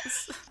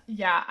success.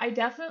 Yeah, I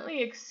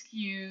definitely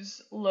excuse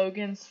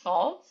Logan's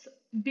faults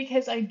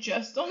because I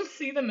just don't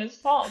see them as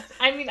faults.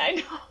 I mean, I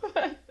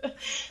know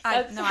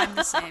I'm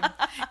the same.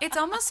 It's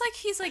almost like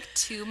he's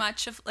too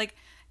much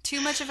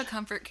of a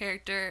comfort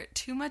character,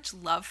 too much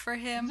love for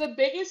him. The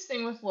biggest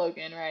thing with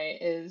Logan, right,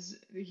 is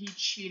he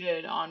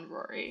cheated on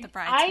Rory. The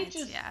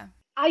bridesmaids,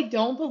 I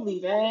don't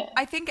believe it.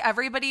 I think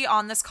everybody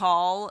on this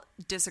call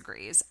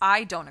disagrees.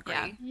 I don't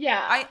agree.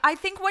 Yeah. I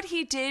think what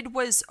he did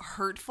was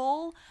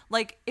hurtful.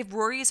 Like, if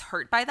Rory is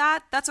hurt by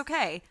that, that's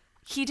okay.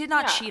 He did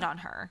not cheat on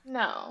her.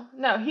 No,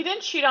 he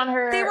didn't cheat on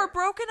her. They were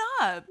broken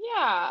up.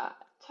 Yeah,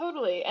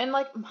 totally. And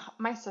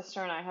my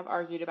sister and I have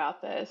argued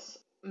about this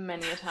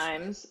many a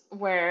times,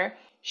 where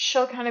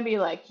she'll kind of be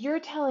like, you're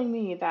telling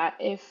me that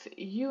if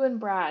you and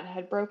Brad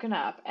had broken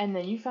up and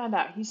then you found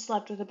out he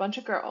slept with a bunch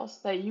of girls,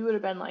 that you would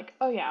have been like,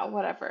 oh yeah,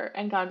 whatever,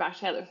 and gone back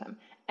together with him.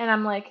 And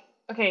I'm like,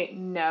 okay,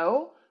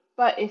 no,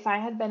 but if I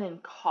had been in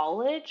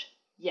college,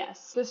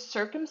 yes. The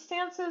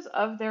circumstances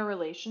of their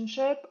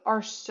relationship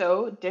are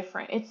so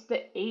different. It's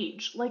the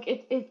age.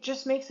 It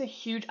just makes a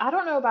huge, I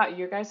don't know about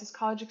your guys'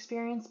 college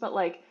experience, but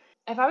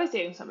if I was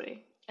dating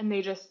somebody and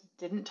they just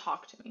didn't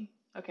talk to me,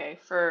 okay,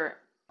 for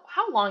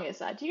how long is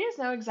that? Do you guys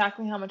know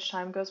exactly how much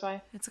time goes by?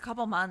 It's a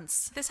couple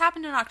months. This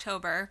happened in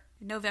October,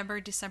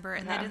 November, December,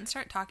 and they didn't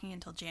start talking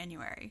until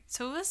January.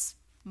 So it was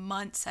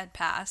months had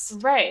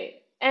passed.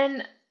 Right.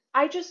 And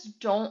I just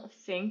don't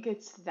think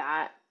it's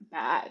that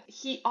bad.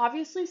 He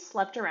obviously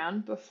slept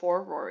around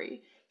before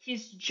Rory.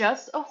 He's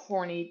just a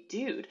horny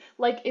dude.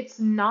 It's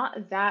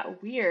not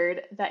that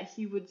weird that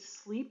he would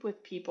sleep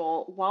with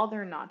people while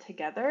they're not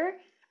together.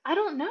 I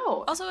don't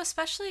know. Also,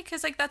 especially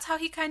because that's how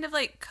he kind of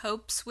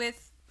copes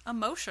with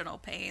emotional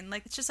pain.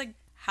 It's just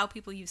how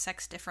people use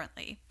sex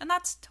differently, and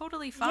that's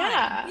totally fine.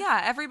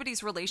 Yeah,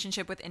 everybody's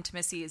relationship with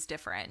intimacy is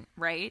different,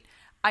 right?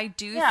 I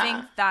do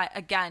think that,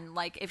 again,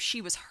 if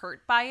she was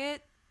hurt by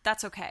it,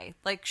 that's okay.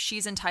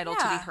 She's entitled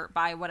to be hurt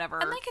by whatever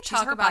and they could she's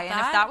talk hurt about by. that.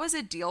 And if that was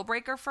a deal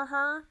breaker for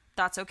her,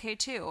 that's okay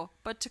too.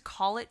 But to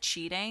call it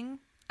cheating,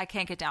 I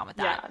can't get down with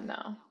that.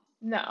 Yeah,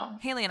 no.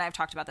 Haley and I have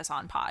talked about this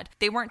on pod.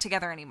 They weren't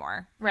together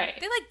anymore. Right.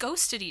 They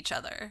ghosted each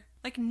other.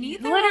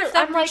 Neither Literally, of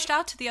them reached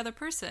out to the other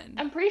person.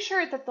 I'm pretty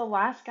sure that the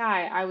last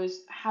guy I was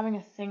having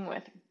a thing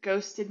with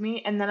ghosted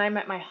me, and then I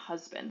met my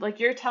husband.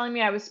 You're telling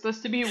me I was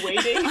supposed to be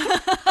waiting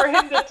for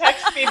him to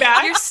text me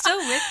back? You're still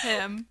with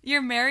him.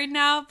 You're married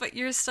now, but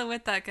you're still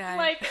with that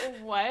guy.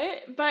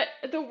 What? But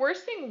the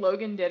worst thing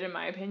Logan did, in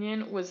my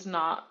opinion, was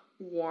not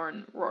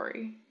warn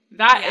Rory.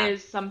 That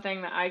is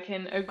something that I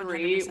can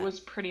agree 100%.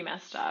 was pretty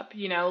messed up.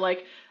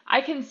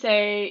 I can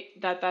say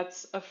that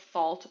that's a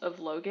fault of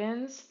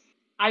Logan's.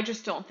 I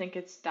just don't think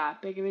it's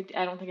that big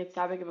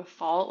of a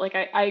fault.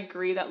 I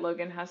agree that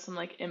Logan has some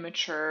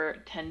immature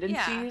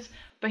tendencies,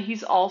 but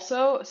he's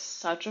also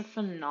such a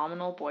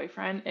phenomenal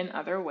boyfriend in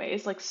other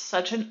ways, like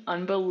such an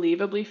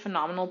unbelievably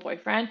phenomenal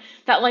boyfriend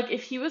that like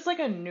if he was like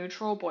a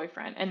neutral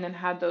boyfriend and then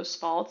had those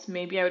faults,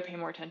 maybe I would pay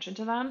more attention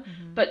to them.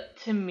 But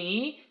to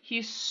me,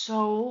 he's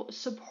so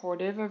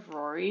supportive of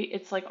Rory.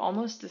 It's like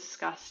almost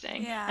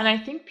disgusting. Yeah. And I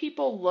think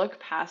people look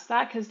past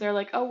that because they're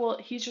like, oh, well,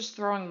 he's just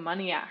throwing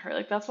money at her.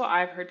 Like that's what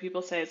I've heard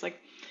people say. It's like,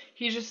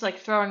 he's just like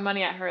throwing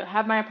money at her.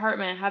 Have my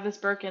apartment, have this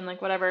Birkin,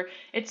 like whatever.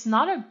 It's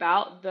not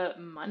about the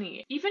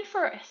money. Even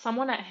for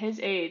someone at his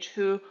age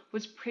who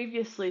was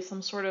previously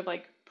some sort of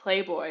like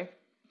playboy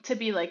to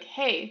be like,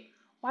 hey,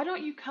 why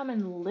don't you come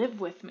and live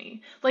with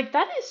me? Like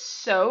that is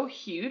so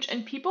huge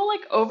and people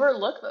like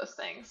overlook those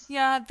things.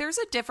 Yeah, there's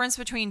a difference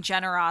between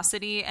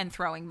generosity and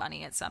throwing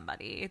money at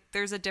somebody.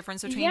 There's a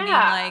difference between being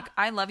Yeah. like,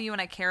 I love you and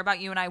I care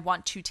about you and I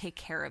want to take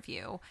care of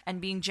you,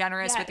 and being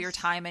generous with your Yes.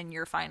 time and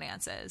your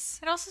finances.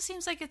 It also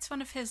seems like it's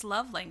one of his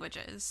love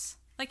languages.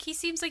 Like he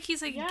seems like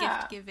he's like Yeah.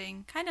 gift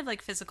giving, kind of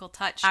like physical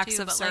touch Acts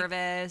too. of But like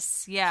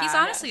service. Yeah. he's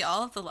honestly Yes.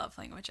 all of the love He's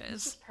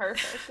languages. just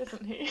perfect,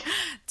 isn't he?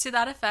 To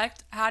that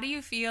effect, how do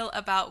you feel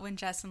about when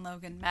Jess and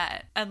Logan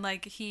met and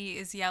like he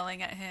is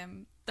yelling at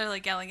him? They're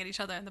like yelling at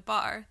each other in the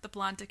bar. The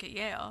blonde dick at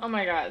Yale. Oh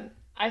my God.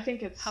 I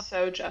think it's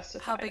so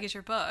justified. How big is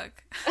your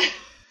book?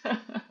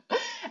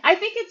 I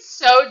think it's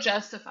so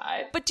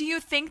justified. But do you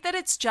think that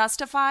it's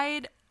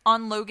justified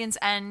on Logan's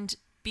end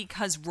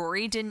because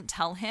Rory didn't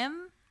tell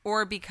him,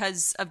 or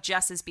because of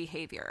Jess's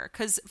behavior?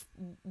 Because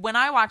when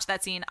I watch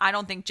that scene, I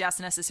don't think Jess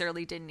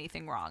necessarily did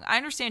anything wrong. I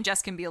understand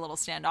Jess can be a little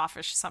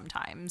standoffish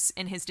sometimes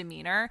in his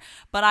demeanor,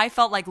 but I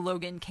felt like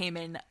Logan came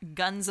in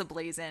guns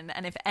a-blazing,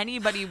 and if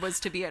anybody was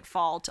to be at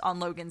fault on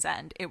Logan's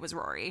end, it was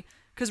Rory.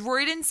 Because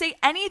Rory didn't say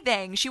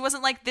anything. She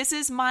wasn't like, this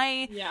is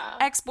my Yeah.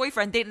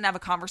 ex-boyfriend. They didn't have a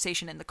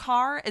conversation in the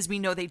car, as we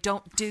know they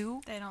don't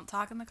do. They don't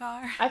talk in the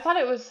car. I thought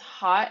it was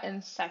hot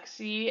and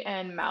sexy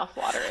and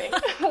mouth-watering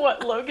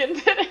what Logan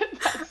did in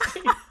that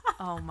scene.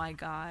 Oh my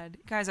God.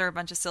 You guys are a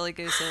bunch of silly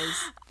gooses.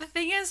 The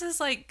thing is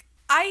like,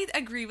 I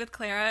agree with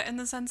Clara in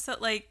the sense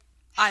that like,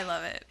 I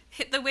love it.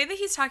 The way that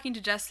he's talking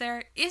to Jess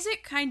there, is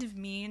it kind of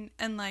mean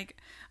and like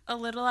a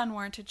little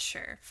unwarranted?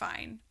 Sure,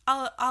 fine.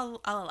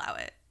 I'll allow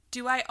it.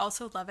 Do I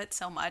also love it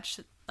so much,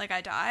 like I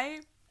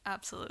die?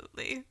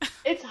 Absolutely.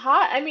 It's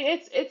hot. I mean,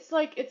 it's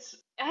like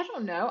I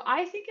don't know.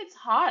 I think it's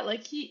hot.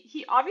 Like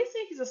he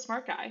obviously he's a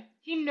smart guy.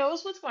 He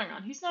knows what's going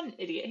on. He's not an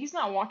idiot. He's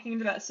not walking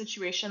into that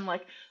situation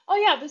like, oh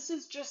yeah, this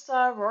is just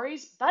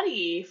Rory's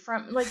buddy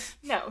from like.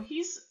 No,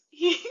 he's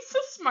a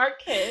smart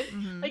kid.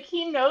 Like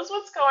he knows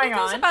what's going He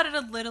goes on. about it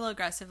a little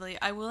aggressively,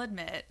 I will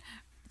admit.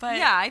 But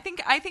Yeah, I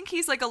think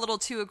he's like a little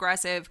too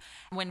aggressive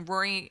when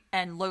Rory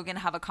and Logan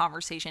have a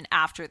conversation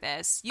after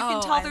this. You can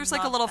Oh, tell I there's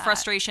like a love little that.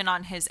 frustration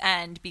on his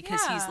end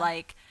because Yeah.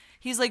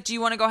 he's like, do you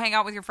want to go hang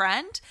out with your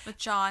friend? with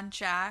John,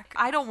 Jack.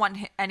 I don't want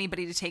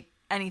anybody to take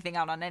anything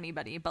out on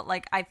anybody, but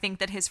like I think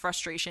that his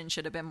frustration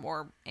should have been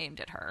more aimed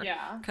at her.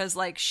 Yeah. Because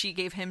like she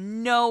gave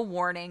him no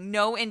warning,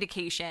 no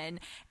indication.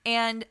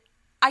 And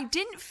I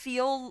didn't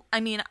feel,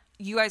 I mean,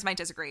 you guys might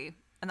disagree,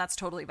 and that's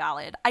totally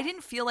valid. I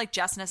didn't feel like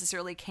Jess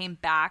necessarily came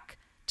back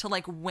to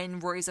like win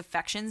Rory's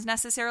affections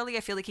necessarily.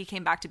 I feel like he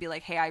came back to be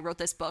like, hey, I wrote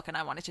this book and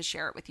I wanted to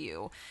share it with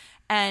you.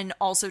 And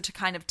also to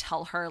kind of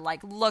tell her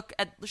like,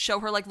 show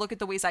her like, look at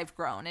the ways I've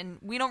grown. And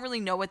we don't really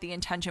know what the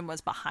intention was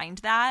behind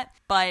that,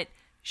 but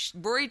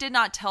Rory did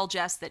not tell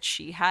Jess that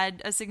she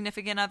had a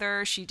significant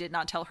other. She did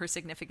not tell her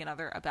significant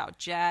other about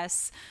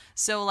Jess.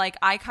 So like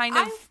I kind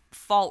of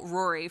fault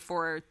Rory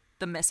for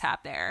the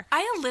mishap there.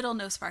 I a little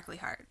know Sparkly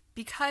Heart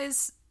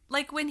because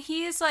like when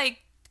he is like,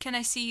 can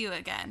I see you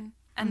again?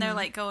 And they're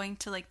like going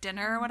to like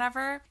dinner or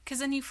whatever. Because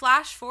then you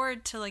flash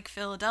forward to like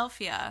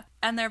Philadelphia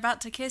and they're about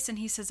to kiss and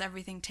he says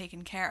everything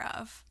taken care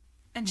of.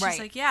 And she's Right.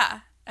 like, yeah,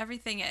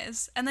 everything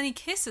is. And then he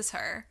kisses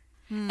her.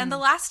 And the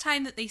last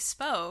time that they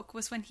spoke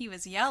was when he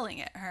was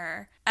yelling at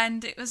her.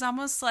 And it was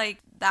almost like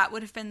that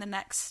would have been the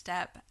next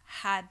step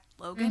had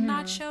Logan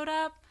not showed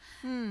up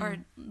or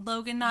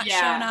Logan not Yeah.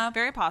 shown up.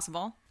 Very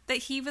possible. That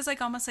he was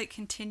like almost like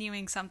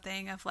continuing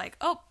something of like,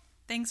 oh,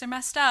 things are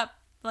messed up.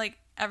 Like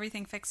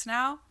everything fixed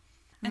now.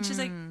 And she's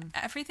like,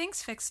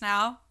 everything's fixed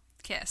now.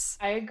 Kiss.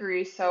 I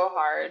agree so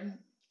hard.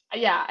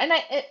 Yeah, and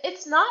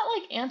it's not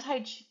like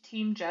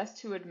anti-Team Jess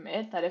to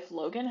admit that if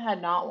Logan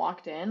had not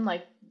walked in,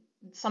 like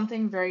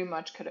something very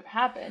much could have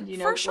happened. You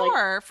know, For like,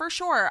 sure, for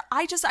sure.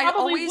 I Probably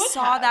always would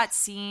saw have. that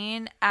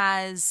scene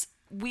as,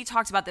 we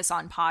talked about this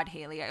on Pod,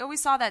 Haley. I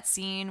always saw that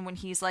scene when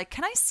he's like,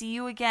 can I see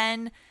you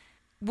again?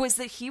 Was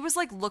that he was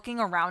like looking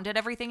around at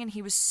everything and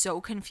he was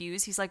so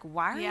confused. He's like,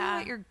 why are you Yeah.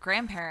 at your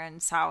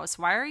grandparents' house?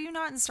 Why are you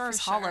not in Stars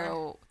For sure.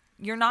 Hollow?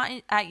 You're not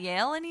at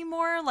Yale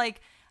anymore?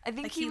 Like, I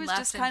think Like he was left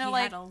just and kind of he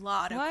like, had a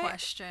lot of what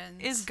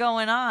questions. is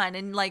going on?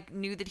 And like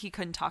knew that he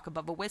couldn't talk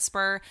above a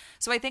whisper.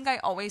 So I think I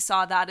always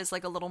saw that as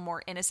like a little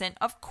more innocent.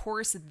 Of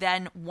course,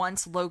 then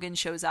once Logan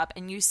shows up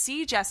and you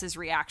see Jess's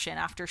reaction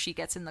after she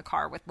gets in the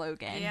car with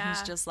Logan, Yeah.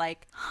 he's just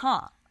like,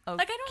 huh,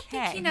 okay. Like, I don't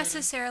think he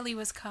necessarily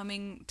was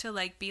coming to,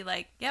 like, be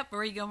like, yep,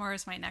 Rory Gilmore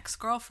is my next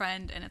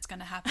girlfriend and it's going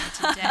to happen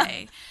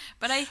today.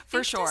 But I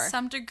think to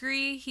some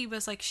degree he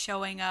was, like,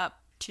 showing up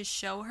to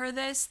show her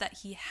this, that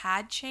he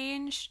had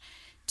changed,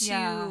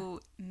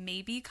 to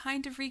maybe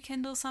kind of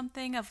rekindle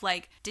something of,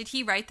 like, did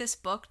he write this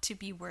book to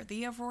be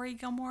worthy of Rory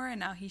Gilmore, and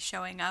now he's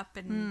showing up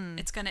and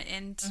it's going to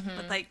end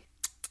with, like,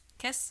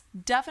 kiss?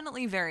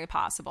 Definitely very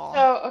possible.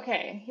 So,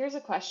 okay, here's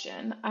a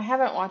question. I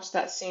haven't watched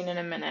that scene in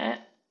a minute.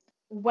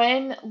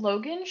 When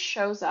Logan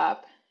shows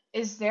up,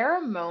 is there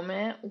a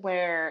moment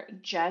where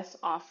Jess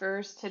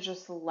offers to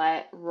just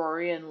let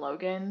Rory and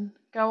Logan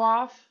go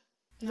off?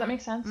 Does that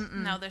make sense?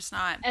 No, there's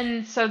not.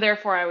 And so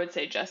therefore I would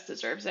say Jess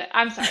deserves it.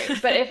 I'm sorry.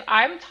 But if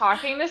I'm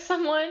talking to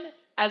someone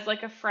as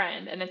like a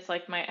friend and it's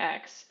like my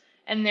ex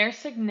and their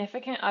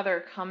significant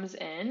other comes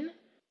in,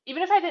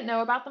 even if I didn't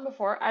know about them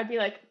before, I'd be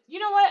like, you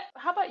know what?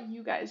 How about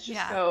you guys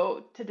just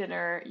go to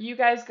dinner? You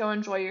guys go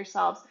enjoy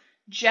yourselves.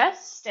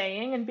 Jess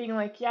staying and being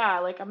like, yeah,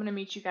 like I'm going to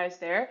meet you guys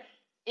there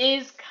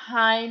is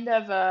kind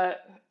of a,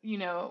 you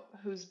know,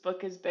 whose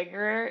book is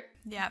bigger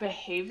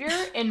behavior,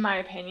 in my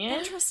opinion.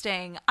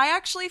 Interesting. I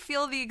actually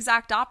feel the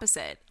exact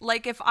opposite.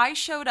 Like, if I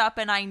showed up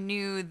and I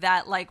knew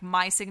that, like,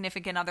 my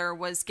significant other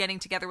was getting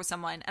together with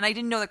someone and I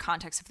didn't know the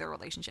context of their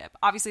relationship.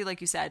 Obviously,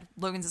 like you said,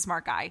 Logan's a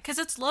smart guy. Because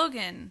it's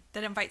Logan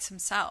that invites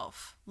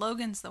himself.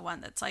 Logan's the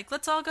one that's like,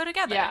 let's all go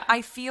together. Yeah.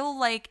 I feel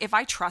like if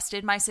I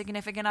trusted my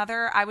significant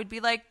other, I would be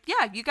like,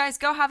 yeah, you guys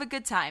go have a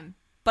good time.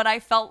 But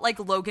I felt like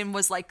Logan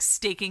was, like,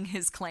 staking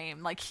his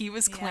claim. Like, he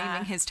was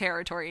claiming his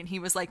territory, and he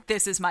was like,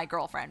 this is my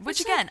girlfriend.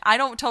 Which, again, I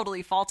don't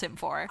totally fault him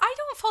for. I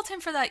don't fault him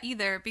for that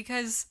either,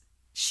 because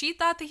she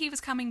thought that he was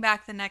coming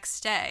back the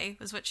next day,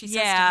 was what she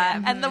says to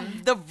him. And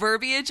the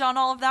verbiage on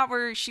all of that,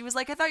 where she was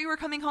like, I thought you were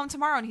coming home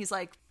tomorrow. And he's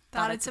like,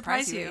 thought I'd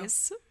surprise you.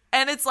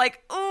 And it's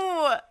like,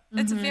 ooh.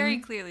 It's very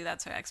clearly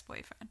that's her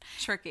ex-boyfriend.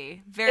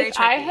 Tricky. Very if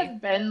tricky. I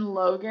had been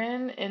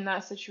Logan in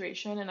that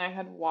situation and I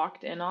had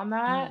walked in on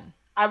that,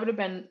 I would have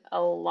been a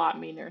lot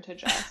meaner to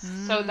Jess.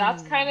 So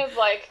that's kind of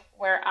like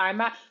where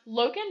I'm at.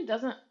 Logan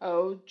doesn't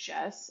owe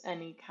Jess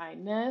any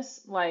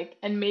kindness, like,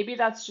 and maybe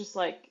that's just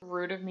like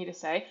rude of me to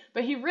say,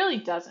 but he really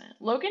doesn't.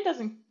 Logan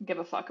doesn't give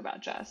a fuck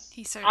about Jess.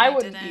 He certainly I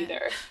wouldn't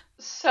either.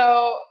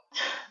 So,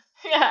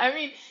 yeah, I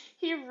mean,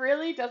 he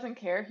really doesn't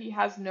care. He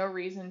has no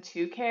reason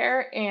to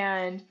care,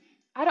 and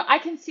I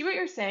can see what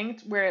you're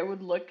saying, where it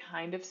would look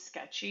kind of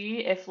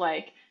sketchy if,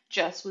 like,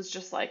 Jess was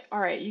just like,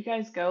 all right, you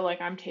guys go, like,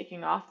 I'm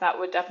taking off. That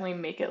would definitely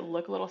make it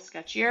look a little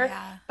sketchier.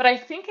 Yeah. But I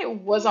think it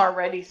was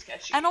already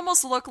sketchy. And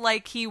almost look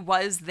like he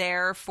was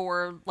there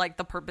for, like,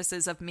 the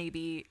purposes of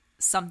maybe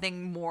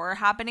something more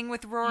happening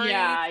with Rory.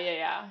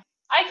 Yeah.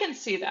 I can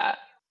see that.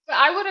 But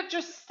I would have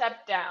just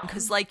stepped down.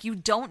 Because, like, you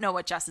don't know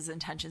what Jess's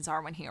intentions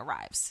are when he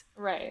arrives.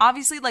 Right.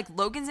 Obviously, like,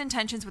 Logan's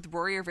intentions with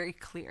Rory are very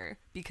clear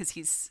because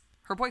he's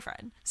her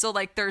boyfriend. So,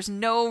 like, there's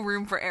no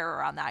room for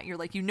error on that. You're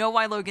like, you know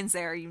why Logan's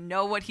there. You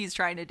know what he's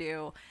trying to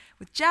do.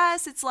 With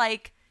Jess, it's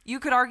like, you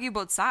could argue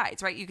both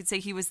sides, right? You could say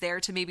he was there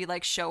to maybe,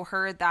 like, show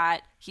her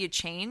that he had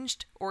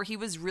changed, or he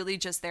was really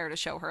just there to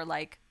show her,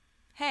 like,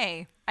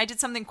 hey, I did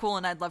something cool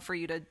and I'd love for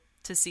you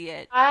to see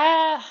it.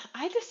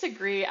 I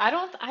disagree. I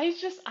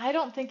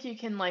don't think you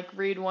can, like,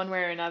 read one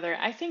way or another.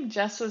 I think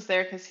Jess was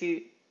there because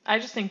he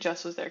loves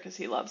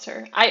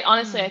her.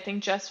 I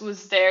think Jess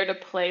was there to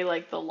play,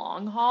 like, the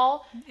long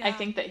haul. Yeah. I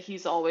think that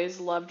he's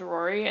always loved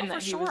Rory and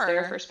that he was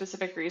there for a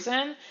specific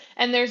reason.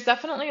 And there's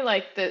definitely,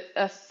 like,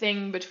 a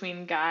thing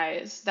between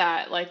guys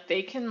that, like,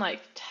 they can,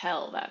 like,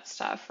 tell that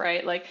stuff,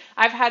 right? Like,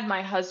 I've had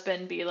my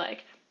husband be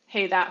like,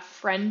 hey, that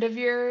friend of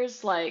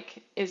yours,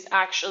 like, is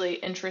actually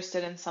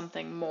interested in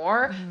something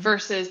more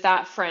versus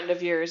that friend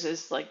of yours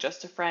is, like,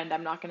 just a friend.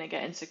 I'm not going to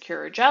get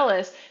insecure or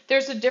jealous.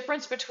 There's a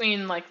difference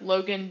between, like,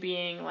 Logan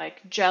being,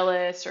 like,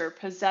 jealous or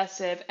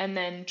possessive and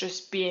then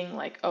just being,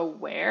 like,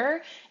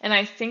 aware. And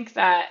I think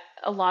that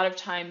a lot of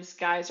times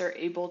guys are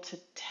able to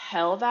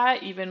tell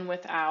that even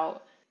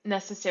without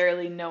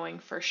necessarily knowing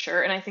for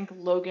sure, and I think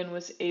Logan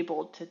was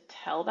able to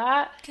tell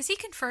that because he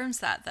confirms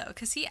that, though,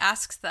 because he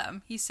asks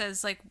them, he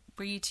says, like,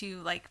 were you two,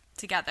 like,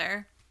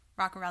 together,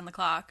 rock around the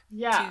clock,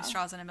 2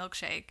 straws and a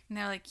milkshake? And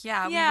they're like,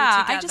 yeah, we were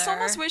together. I just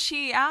almost wish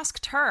he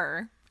asked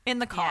her in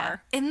the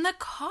car. In the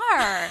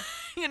car.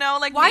 You know,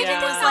 like, why did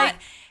he like,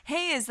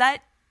 hey, is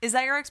that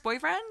your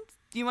ex-boyfriend?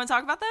 Do you want to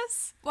talk about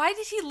this? Why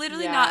did he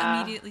literally not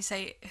immediately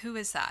say, who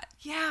is that?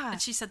 Yeah.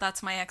 And she said,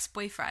 that's my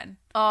ex-boyfriend.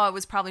 Oh, it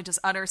was probably just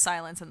utter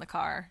silence in the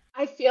car.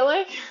 I feel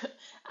like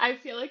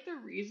the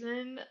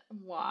reason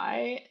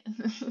why,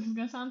 this is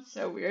going to sound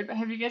so weird, but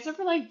have you guys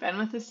ever, like, been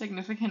with a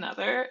significant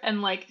other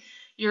and, like,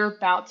 you're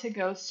about to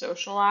go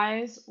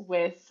socialize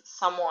with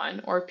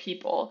someone or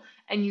people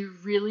and you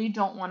really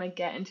don't want to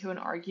get into an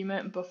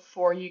argument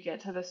before you get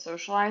to the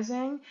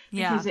socializing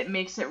because it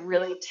makes it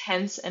really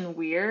tense and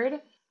weird?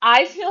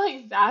 I feel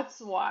like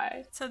that's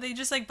why. So they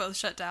just like both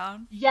shut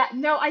down? Yeah,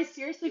 no, I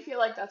seriously feel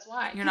like that's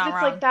why. You're not Because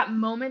it's wrong. like that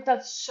moment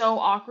that's so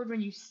awkward when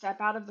you step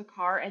out of the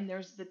car and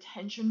there's the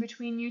tension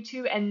between you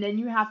two, and then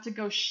you have to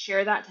go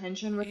share that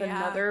tension with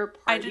another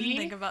party. I didn't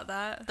think about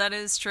that. That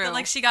is true. But,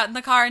 like, she got in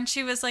the car and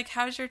she was like,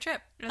 "How's your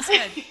trip?" It was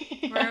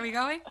good. Where are we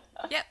going?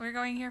 Yeah, we're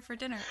going here for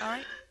dinner. All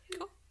right,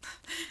 cool.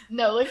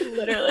 No, like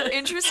literally.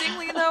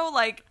 Interestingly though,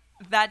 like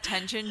that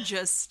tension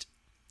just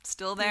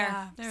still there.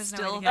 Yeah, there's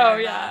still no there. Oh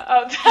yeah,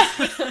 oh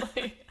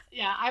definitely.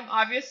 Yeah, I'm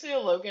obviously a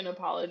Logan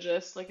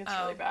apologist. Like, it's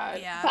really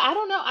bad. yeah. But I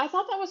don't know. I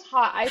thought that was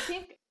hot. I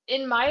think,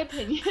 in my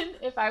opinion,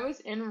 if I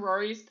was in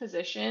Rory's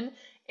position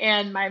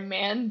and my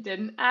man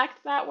didn't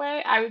act that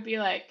way, I would be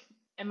like,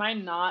 am I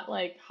not,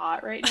 like,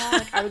 hot right now?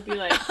 Like, I would be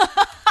like,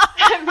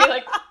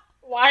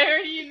 why are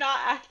you not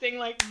acting,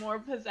 like, more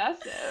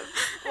possessive?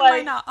 Am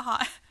I not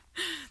hot?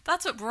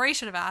 That's what Rory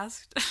should have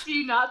asked. Do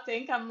you not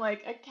think I'm,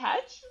 like, a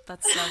catch?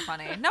 That's so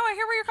funny. No, I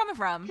hear where you're coming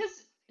from.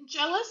 Because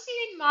jealousy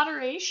in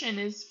moderation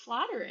is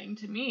flattering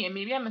to me. And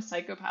maybe I'm a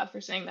psychopath for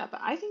saying that,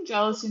 but I think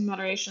jealousy in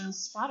moderation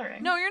is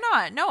flattering. No, you're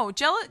not. No,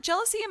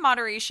 jealousy in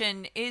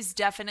moderation is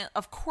definite.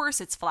 Of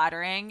course, it's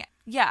flattering.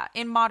 Yeah,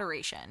 in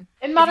moderation.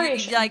 In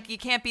moderation. You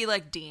can't be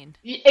like Dean.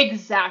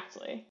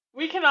 Exactly.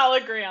 We can all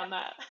agree on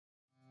that.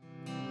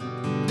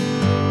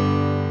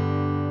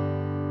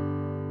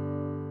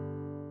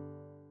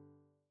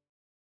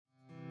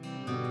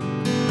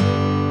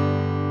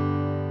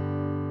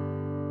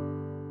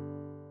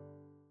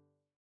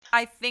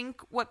 I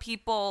think what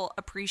people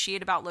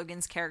appreciate about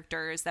Logan's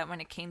character is that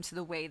when it came to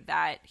the way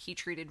that he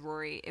treated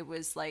Rory, it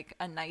was like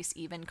a nice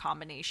even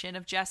combination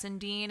of Jess and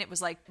Dean. It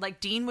was like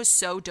Dean was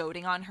so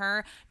doting on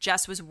her,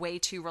 Jess was way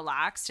too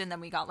relaxed, and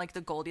then we got like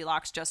the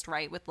Goldilocks just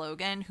right with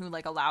Logan, who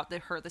like allowed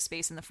her the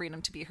space and the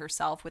freedom to be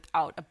herself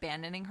without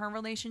abandoning her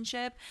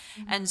relationship.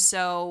 Mm-hmm. And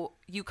so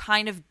you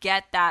kind of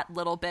get that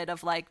little bit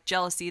of like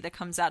jealousy that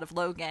comes out of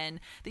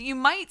Logan that you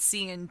might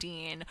see in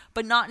Dean,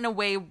 but not in a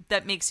way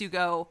that makes you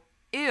go,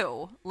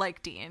 ew,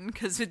 like Dean,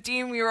 because with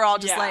Dean we were all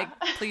just like,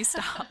 please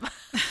stop.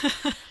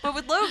 But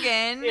with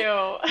Logan,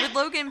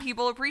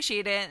 people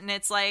appreciate it, and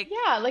it's like,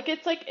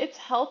 it's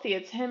healthy.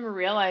 It's him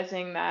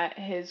realizing that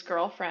his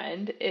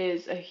girlfriend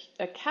is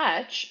a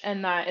catch,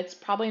 and that it's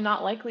probably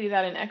not likely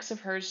that an ex of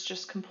hers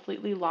just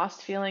completely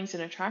lost feelings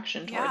and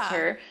attraction towards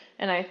her.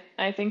 And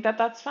I think that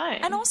that's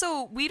fine. And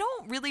also, we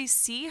don't really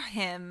see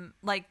him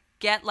like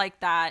get like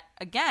that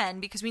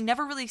again, because we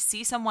never really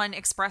see someone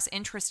express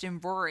interest in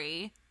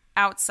Rory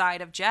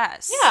outside of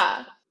Jess.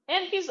 Yeah.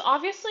 And he's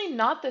obviously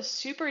not the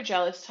super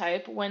jealous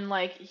type when,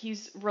 like,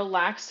 he's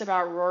relaxed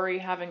about Rory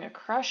having a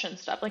crush and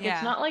stuff. Like,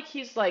 it's not like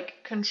he's,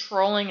 like,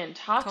 controlling and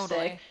toxic.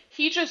 Totally.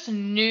 He just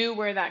knew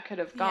where that could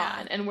have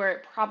gone and where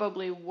it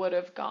probably would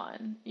have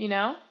gone, you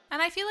know?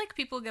 And I feel like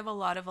people give a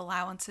lot of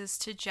allowances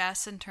to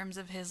Jess in terms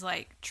of his,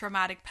 like,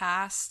 traumatic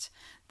past,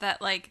 that,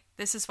 like,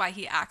 this is why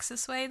he acts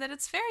this way, that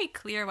it's very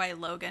clear why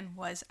Logan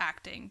was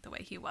acting the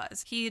way he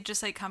was. He had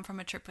just, like, come from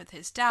a trip with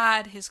his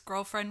dad. His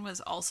girlfriend was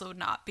also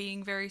not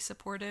being very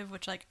supportive,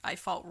 which, like, I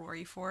fault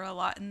Rory for a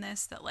lot in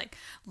this, that, like,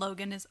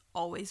 Logan is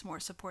always more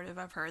supportive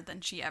of her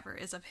than she ever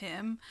is of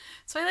him.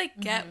 So I, like,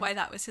 get why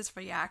that was his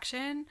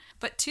reaction.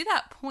 But to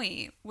that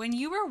point, when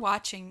you were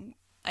watching,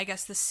 I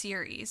guess, the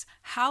series,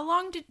 how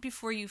long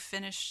before you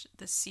finished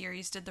the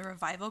series did the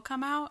revival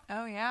come out?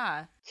 Oh,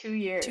 yeah. 2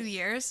 years. 2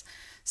 years.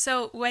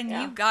 So when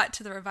you got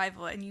to the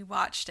revival and you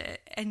watched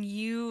it, and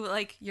you,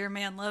 like, your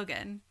man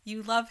Logan,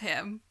 you love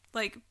him,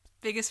 like,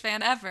 biggest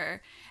fan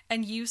ever,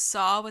 and you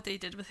saw what they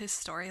did with his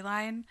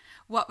storyline,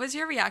 what was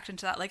your reaction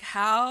to that? Like,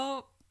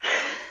 how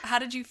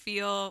did you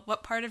feel?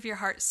 What part of your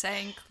heart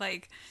sank?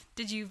 Like,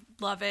 did you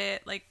love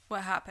it? Like,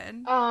 what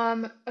happened?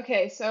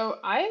 Okay, so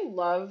I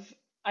love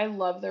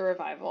the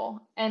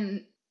revival,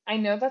 and I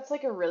know that's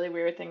like a really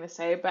weird thing to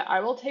say, but I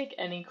will take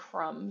any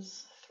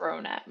crumbs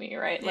thrown at me,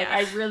 right? Like,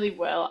 I really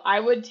will. I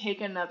would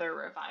take another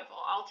revival.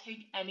 I'll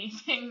take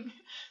anything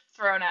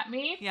thrown at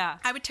me. Yeah.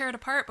 I would tear it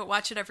apart, but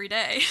watch it every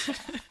day.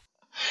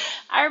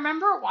 I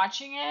remember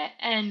watching it,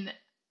 and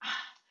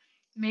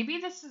maybe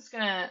this is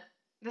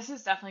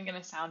definitely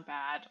gonna sound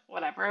bad,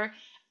 whatever.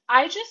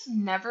 I just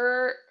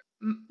never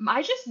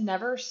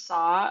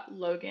saw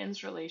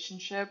Logan's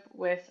relationship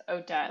with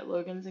Odette,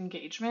 Logan's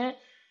engagement,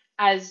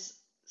 as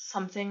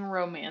something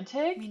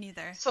romantic. Me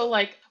neither. So,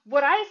 like,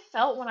 what I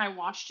felt when I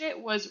watched it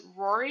was,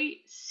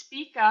 Rory,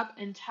 speak up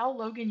and tell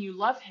Logan you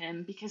love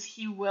him, because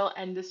he will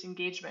end this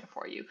engagement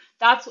for you.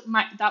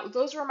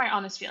 Those were my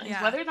honest feelings.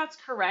 Yeah. Whether that's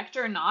correct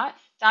or not,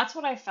 that's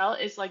what I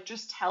felt, is like,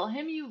 just tell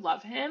him you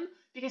love him,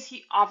 because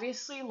he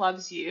obviously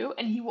loves you,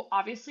 and he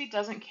obviously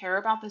doesn't care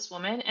about this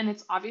woman, and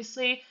it's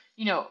obviously,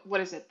 you know,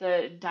 what is it,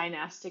 the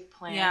dynastic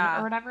plan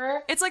or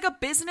whatever? It's like a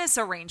business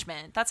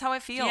arrangement. That's how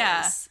it feels.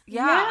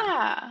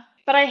 Yeah.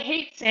 But I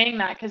hate saying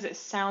that because it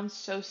sounds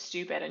so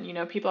stupid, and, you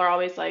know, people are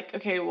always like,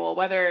 okay, well,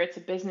 whether it's a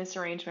business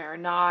arrangement or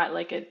not,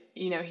 like, it,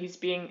 you know, he's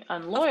being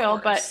unloyal,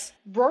 but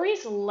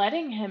Rory's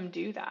letting him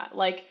do that.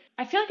 Like,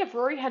 I feel like if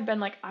Rory had been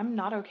like, I'm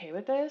not okay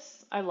with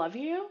this, I love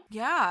you.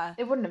 Yeah.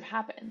 It wouldn't have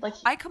happened. Like,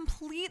 I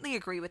completely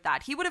agree with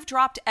that. He would have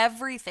dropped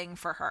everything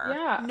for her.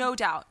 Yeah. No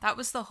doubt. That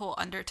was the whole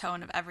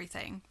undertone of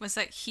everything, was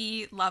that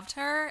he loved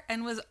her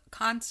and was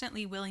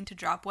constantly willing to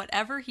drop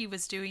whatever he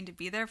was doing to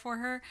be there for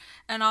her.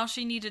 And all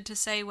she needed to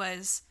say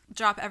was,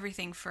 drop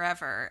everything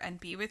forever and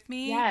be with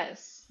me.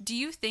 yes. Do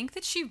you think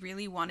that she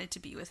really wanted to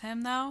be with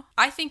him, though?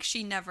 I think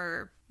she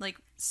never, like,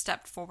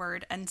 stepped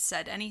forward and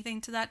said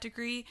anything to that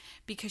degree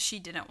because she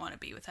didn't want to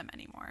be with him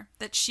anymore.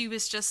 That she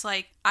was just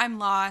like, I'm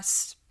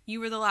lost. You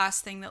were the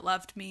last thing that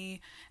loved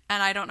me,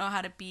 and I don't know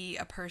how to be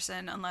a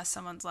person unless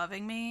someone's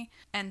loving me.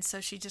 And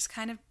so she just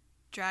kind of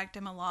dragged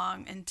him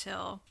along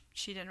until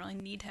she didn't really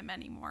need him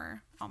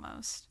anymore,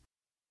 almost.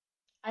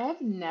 I have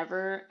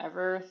never,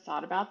 ever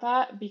thought about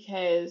that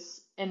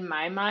because in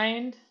my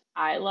mind,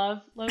 I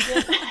love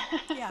Logan.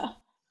 Yeah.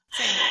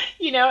 Same.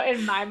 You know,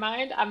 in my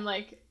mind, I'm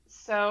like,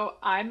 so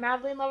I'm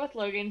madly in love with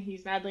Logan.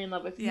 He's madly in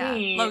love with Yeah.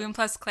 me. Logan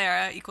plus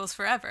Clara equals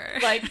forever.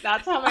 Like,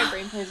 that's how my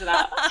brain plays it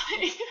out.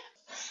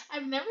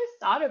 I've never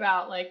thought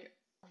about, like,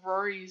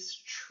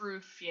 Rory's true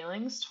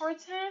feelings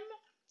towards him.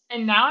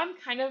 And now I'm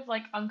kind of,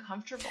 like,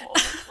 uncomfortable.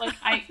 Like,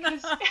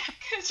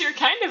 because you're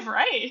kind of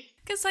right.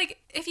 Because, like,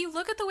 if you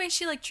look at the way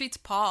she, like, treats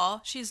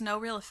Paul, she has no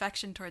real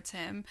affection towards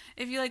him.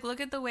 If you, like, look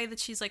at the way that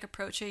she's, like,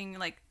 approaching,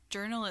 like,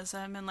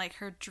 journalism and, like,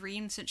 her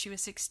dream since she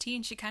was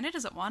 16, she kind of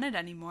doesn't want it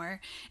anymore.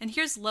 And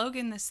here's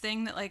Logan, this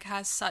thing that, like,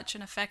 has such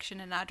an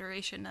affection and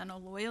adoration and a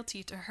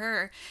loyalty to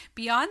her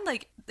beyond,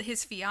 like,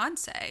 his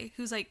fiance,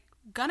 who's, like,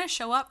 gonna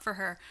show up for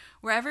her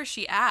wherever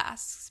she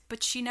asks,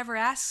 but she never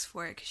asks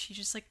for it because she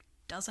just, like,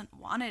 doesn't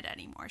want it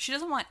anymore. She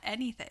doesn't want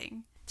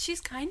anything. She's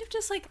kind of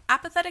just, like,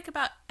 apathetic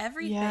about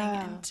everything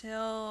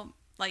until,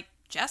 like,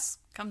 Jess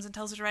comes and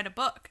tells her to write a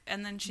book,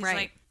 and then she's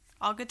like,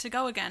 all good to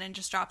go again, and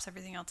just drops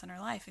everything else in her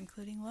life,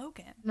 including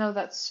Logan. No,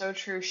 that's so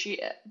true.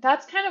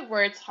 That's kind of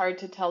where it's hard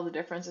to tell the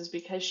difference is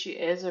because she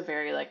is a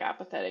very, like,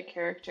 apathetic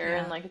character,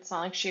 and, like, it's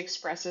not like she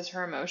expresses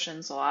her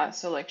emotions a lot,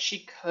 so, like,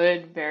 she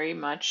could very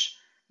much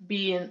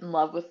be in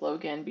love with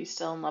Logan, be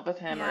still in love with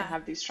him, or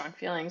have these strong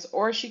feelings,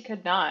 or she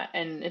could not,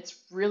 and it's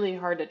really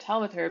hard to tell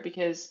with her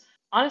because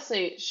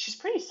honestly, she's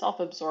pretty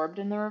self-absorbed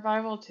in the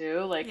revival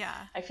too. Like,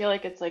 I feel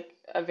like it's like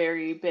a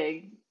very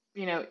big,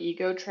 you know,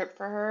 ego trip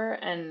for her,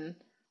 and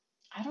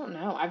I don't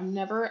know.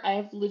 I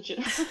have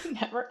legitimately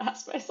never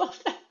asked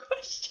myself that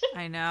question.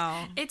 I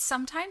know. It's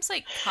sometimes,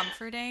 like,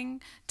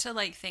 comforting to,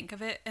 like, think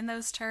of it in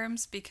those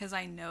terms because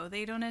I know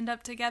they don't end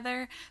up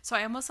together. So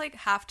I almost, like,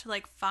 have to,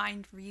 like,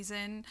 find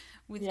reason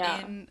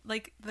within,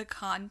 like, the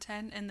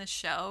content in the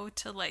show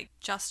to, like,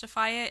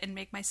 justify it and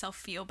make myself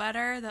feel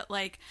better that,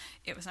 like,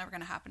 it was never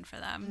going to happen for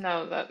them.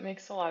 No, that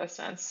makes a lot of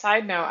sense.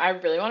 Side note, I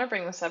really want to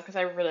bring this up because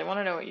I really want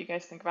to know what you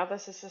guys think about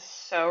this. This is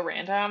so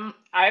random.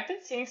 I've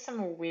been seeing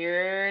some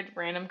weird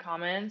random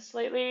comments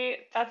lately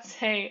that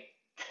say,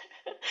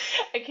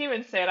 I can't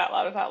even say it out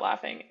loud without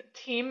laughing,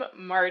 Team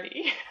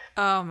Marty.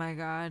 Oh my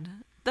God.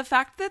 The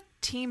fact that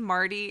Team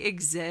Marty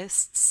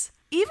exists,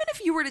 even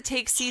if you were to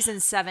take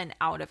season 7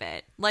 out of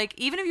it, like,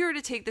 even if you were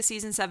to take the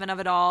season 7 of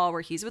it all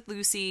where he's with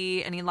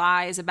Lucy and he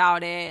lies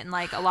about it, and,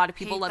 like, a lot of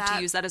people love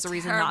to use that as a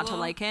reason not to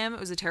like him. It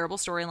was a terrible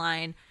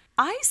storyline.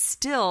 I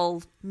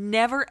still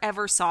never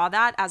ever saw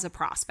that as a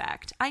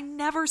prospect. I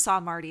never saw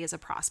Marty as a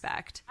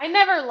prospect. I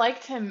never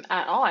liked him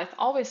at all. I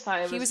always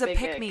thought he was a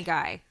pick-me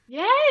guy.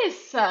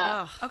 Yes.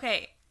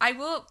 Okay, I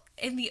will,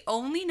 in the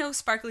only no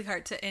sparkly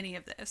heart to any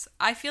of this,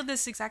 I feel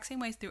this exact same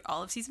way through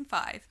all of season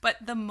 5, but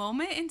the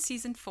moment in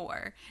season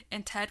 4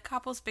 in Ted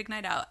Koppel's big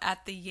night out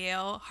at the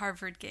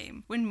Yale-Harvard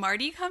game, when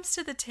Marty comes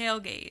to the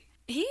tailgate,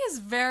 he is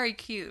very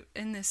cute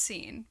in this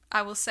scene,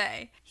 I will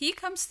say. He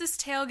comes to this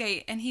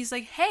tailgate and he's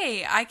like,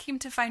 hey, I came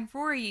to find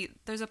Rory.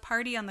 There's a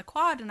party on the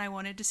quad and I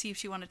wanted to see if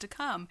she wanted to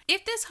come.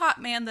 If this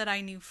hot man that I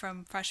knew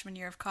from freshman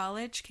year of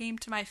college came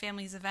to my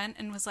family's event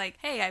and was like,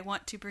 hey, I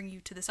want to bring you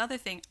to this other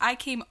thing, I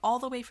came all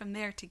the way from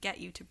there to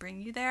get you, to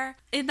bring you there.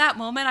 In that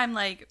moment, I'm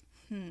like,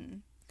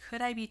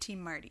 could I be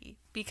Team Marty?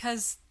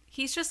 Because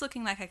he's just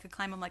looking like I could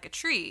climb him like a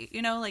tree,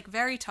 you know, like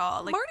very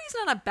tall. Like, Marty's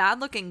not a bad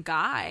looking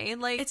guy.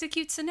 Like, it's a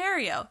cute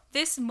scenario.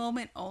 This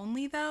moment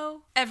only,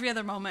 though, every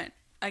other moment,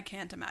 I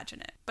can't imagine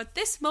it. But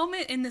this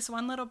moment in this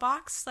one little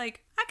box,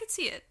 like, I could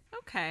see it.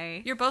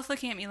 Okay. You're both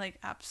looking at me like,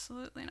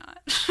 absolutely not.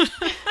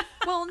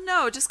 Well,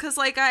 no, just because,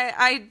 like,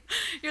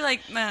 you're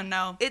like, man,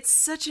 no. It's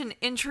such an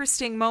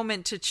interesting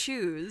moment to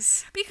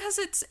choose. Because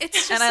it's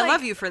just, and I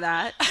love you for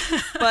that.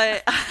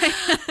 But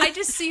I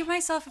just see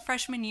myself a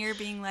freshman year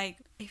being like,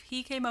 if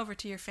he came over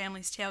to your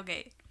family's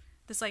tailgate,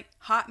 this, like,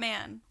 hot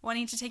man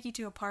wanting to take you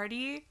to a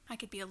party, I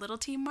could be a little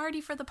Team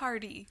Marty for the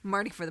party.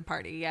 Marty for the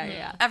party,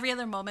 yeah. Every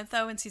other moment,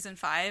 though, in season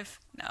 5,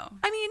 no.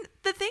 I mean,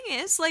 the thing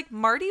is, like,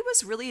 Marty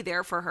was really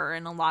there for her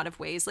in a lot of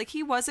ways. Like,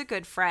 he was a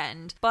good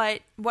friend.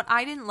 But what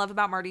I didn't love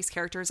about Marty's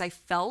character is I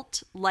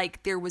felt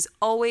like there was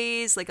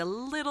always, like, a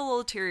little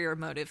ulterior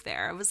motive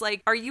there. I was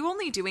like, are you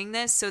only doing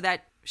this so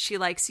that she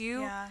likes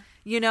you. Yeah.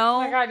 You know?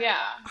 Oh my God, yeah.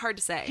 Hard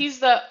to say. He's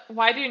the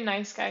why do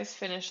nice guys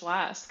finish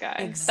last guy.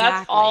 Exactly.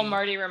 That's all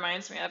Marty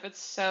reminds me of. It's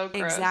so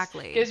gross.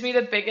 Exactly. Gives me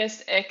the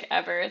biggest ick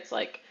ever. It's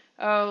like,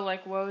 oh,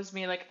 like woe's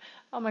me. Like,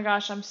 oh my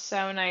gosh, I'm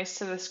so nice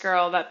to this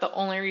girl that the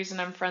only reason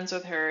I'm friends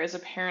with her is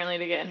apparently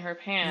to get in her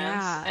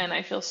pants. Yeah. And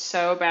I feel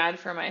so bad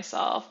for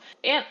myself.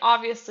 And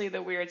obviously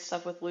the weird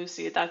stuff with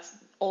Lucy, that's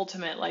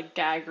ultimate like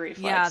gag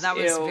reflex. Yeah, that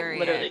was Ew, very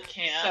literally ick.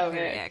 can't. So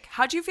very ick.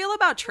 How'd you feel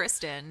about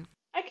Tristan?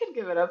 I could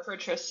give it up for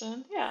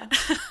Tristan. Yeah.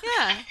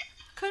 Yeah.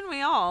 Couldn't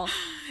we all?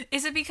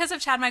 Is it because of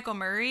Chad Michael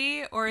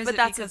Murray or is But it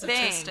that's because the of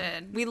thing.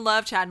 Tristan? We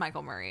love Chad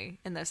Michael Murray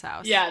in this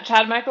house. Yeah,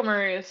 Chad Michael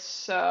Murray is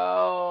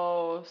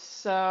so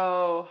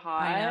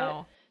hot I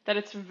know. that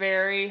it's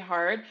very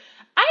hard.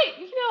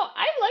 I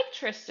like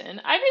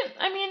Tristan. I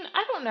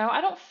don't know.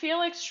 I don't feel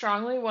like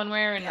strongly one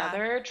way or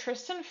another.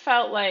 Tristan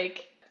felt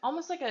like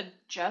almost like a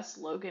Jess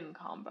Logan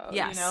combo.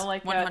 Yes, You know,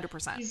 like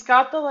 100%. He's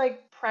got the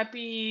like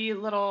preppy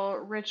little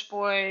rich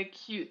boy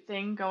cute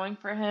thing going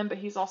for him, but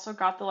he's also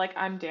got the like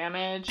I'm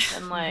damaged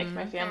and like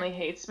my family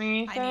hates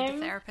me I thing. need a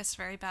therapist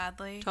very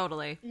badly.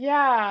 Totally.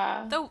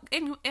 Yeah. Though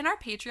in our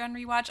Patreon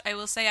rewatch, I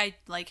will say I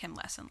like him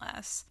less and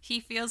less. He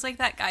feels like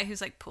that guy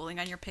who's like pulling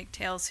on your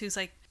pigtails, who's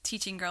like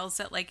teaching girls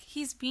that like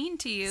he's mean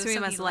to you, So he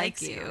must he like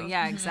likes you.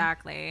 Yeah,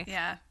 exactly.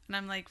 Yeah, and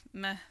I'm like,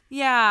 meh.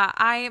 Yeah,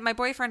 my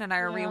boyfriend and I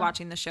are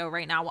rewatching the show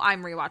right now. Well,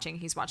 I'm rewatching.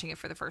 He's watching it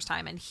for the first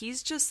time, and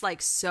he's just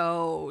like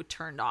so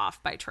turned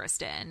off by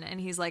Tristan. And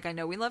he's like, I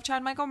know we love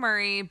Chad Michael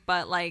Murray,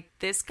 but like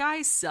this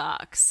guy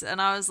sucks.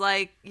 And I was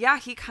like, yeah,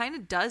 he kind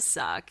of does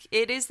suck.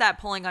 It is that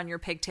pulling on your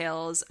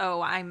pigtails.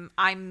 Oh, I'm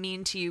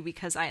mean to you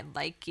because I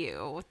like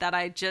you that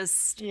I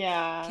just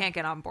can't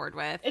get on board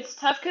with. It's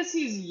tough because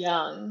he's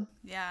young.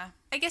 Yeah.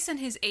 I guess in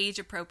his age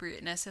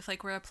appropriateness, if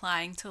like we're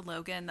applying to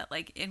Logan that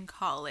like in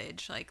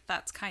college, like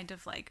that's kind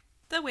of like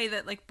the way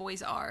that like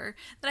boys are,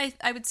 that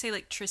I would say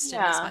like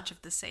Tristan is much of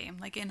the same,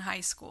 like in high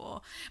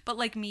school. But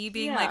like me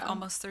being like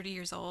almost 30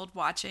 years old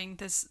watching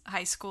this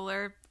high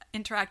schooler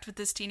interact with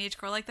this teenage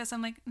girl like this,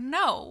 I'm like,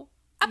 no,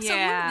 absolutely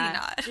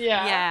not.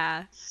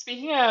 Yeah.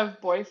 Speaking of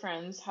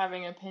boyfriends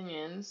having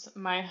opinions,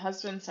 my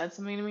husband said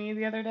something to me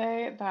the other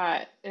day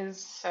that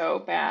is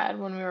so bad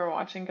when we were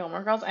watching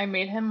Gilmore Girls. I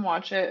made him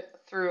watch it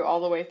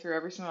all the way through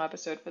every single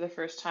episode for the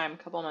first time a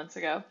couple months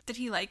ago. Did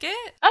he like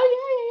it?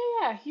 Oh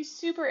yeah. He's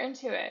super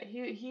into it.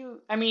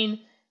 I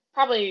mean,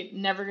 probably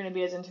never going to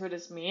be as into it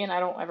as me, and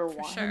I don't ever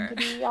want him to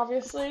be,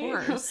 obviously.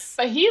 Of course.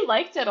 But he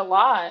liked it a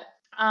lot.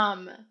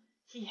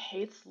 He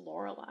hates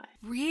Lorelai.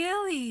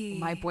 Really?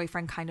 My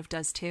boyfriend kind of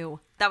does too.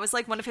 That was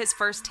like one of his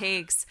first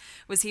takes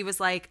was he was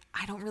like,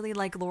 I don't really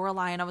like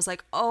Lorelai. And I was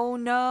like, oh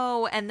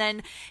no. And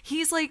then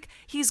he's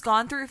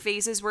gone through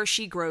phases where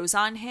she grows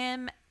on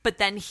him. But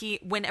then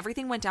when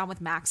everything went down with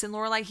Max and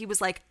Lorelai, he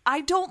was like,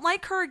 I don't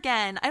like her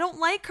again. I don't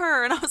like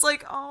her. And I was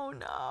like, oh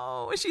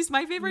no, she's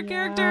my favorite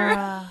character.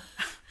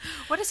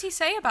 What does he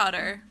say about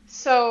her?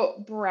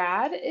 So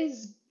Brad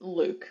is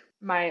Luke.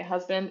 My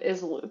husband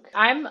is Luke.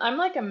 I'm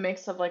like a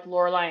mix of like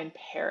Lorelai and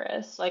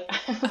Paris,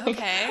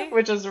 Okay.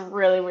 which is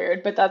really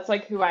weird, but that's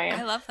like who I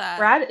am. I love that.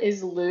 Brad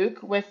is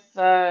Luke with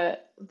the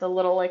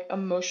little like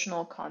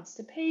emotional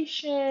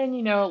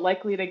constipation,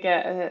 likely to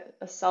get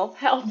a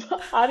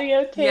self-help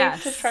audio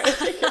tape to try to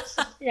figure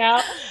something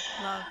out.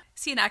 Love.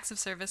 Is he an acts of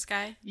service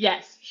guy?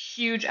 Yes,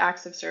 huge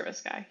acts of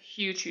service guy.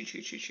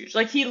 Huge.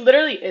 Like he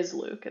literally is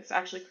Luke. It's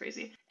actually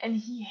crazy. And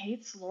he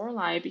hates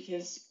Lorelai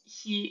because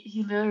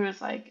he literally was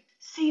like,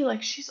 see,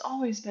 like, she's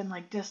always been,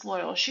 like,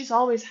 disloyal. She's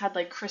always had,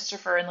 like,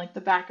 Christopher in, like,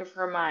 the back of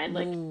her mind.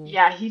 Like,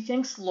 yeah, he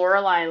thinks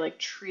Lorelai, like,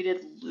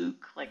 treated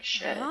Luke like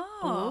shit.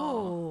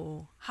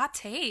 Oh, hot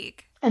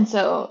take. And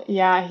so,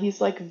 yeah, he's,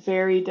 like,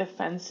 very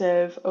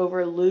defensive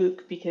over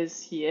Luke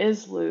because he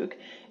is Luke.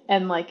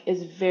 And, like,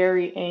 is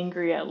very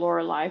angry at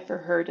Lorelai for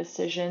her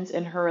decisions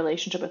in her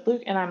relationship with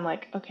Luke. And I'm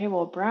like, okay,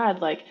 well, Brad,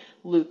 like,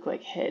 Luke,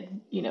 like,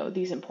 hid,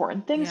 these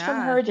important things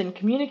from her, didn't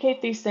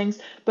communicate these things.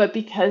 But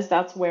because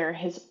that's where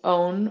his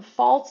own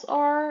faults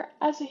are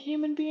as a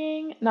human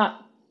being,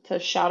 not to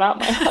shout out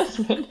my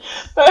husband,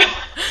 but...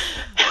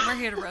 We're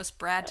here to roast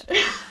Brad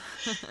today.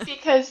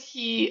 Because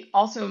he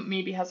also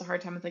maybe has a hard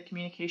time with like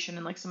communication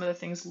and like some of the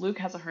things Luke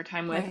has a hard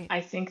time with. Right.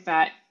 I think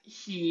that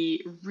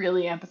he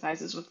really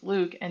empathizes with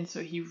Luke, and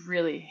so he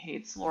really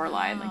hates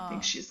Lorelai and like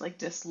thinks she's like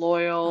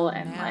disloyal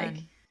and like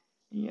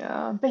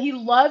but he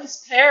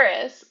loves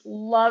Paris.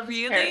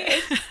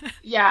 Paris.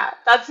 Yeah,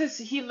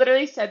 he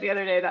literally said the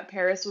other day that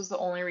Paris was the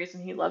only reason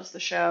he loves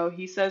the show.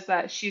 He says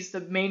that she's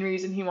the main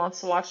reason he wants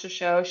to watch the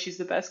show. She's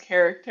the best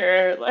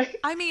character. Like,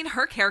 I mean,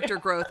 her character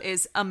growth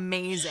is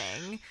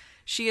amazing.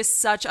 She is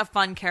such a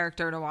fun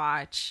character to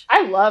watch.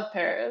 I love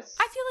Paris.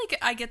 I feel like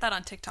I get that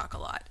on TikTok a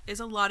lot.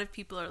 A lot of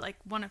people are like,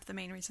 one of the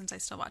main reasons I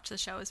still watch the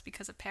show is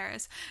because of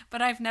Paris.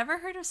 But I've never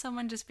heard of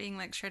someone just being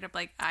like straight up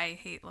like, I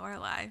hate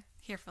Lorelai.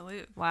 Here for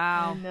Luke.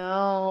 Wow. I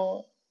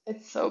know.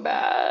 It's so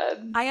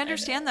bad. I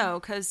understand though,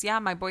 because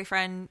my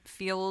boyfriend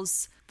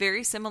feels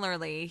very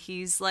similarly.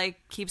 He's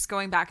like keeps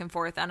going back and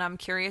forth, and I'm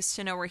curious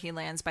to know where he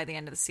lands by the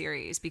end of the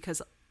series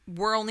because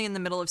we're only in the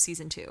middle of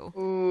season 2.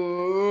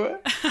 Ooh.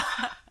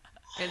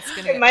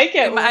 It might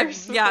get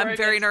worse. I'm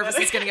very nervous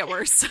it's going to get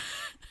worse.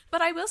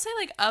 But I will say,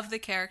 like, of the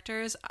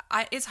characters,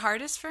 it's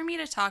hardest for me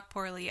to talk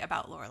poorly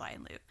about Lorelai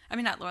and Luke. I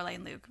mean, not Lorelai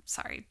and Luke.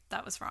 Sorry,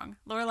 that was wrong.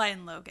 Lorelai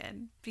and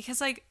Logan.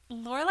 Because, like,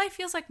 Lorelai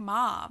feels like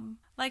mom.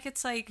 Like,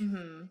 it's like,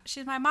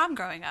 she's my mom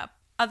growing up.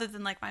 Other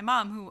than, like, my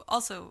mom, who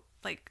also,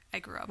 like, I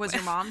grew up Was with.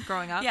 your mom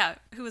growing up? Yeah,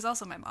 who was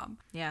also my mom.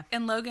 Yeah.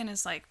 And Logan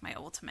is, like, my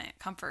ultimate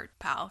comfort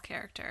pal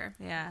character.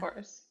 Yeah. Of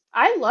course.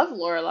 I love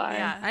Lorelai.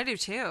 Yeah. I do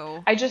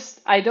too.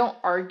 I don't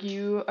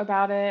argue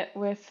about it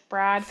with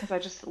Brad because I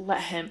just let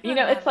him. You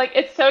know, it's like,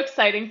 it's so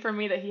exciting for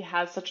me that he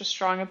has such a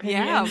strong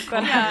opinion. Yeah, of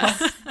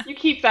but you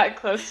keep that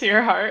close to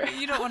your heart.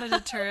 You don't want to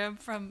deter him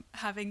from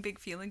having big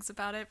feelings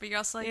about it, but you're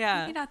also like,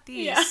 maybe not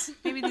these. Yeah.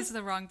 Maybe these are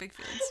the wrong big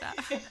feelings to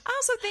have. I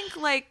also think,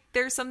 like,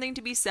 there's something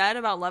to be said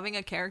about loving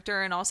a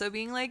character and also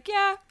being like,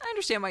 yeah, I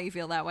understand why you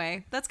feel that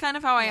way. That's kind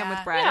of how I am with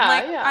Brad. Yeah, I'm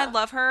like, yeah. I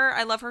love her.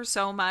 I love her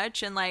so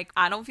much. And, like,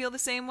 I don't feel the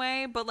same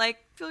way, but, like,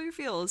 feel your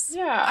feels.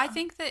 Yeah. I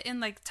think that in,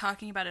 like,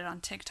 talking about it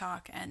on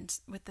TikTok and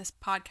with this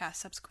podcast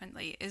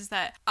subsequently is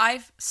that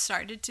I've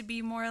started to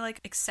be more, like,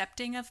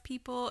 accepting of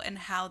people and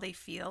how they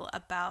feel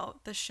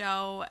about the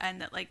show, and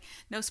that, like,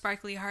 no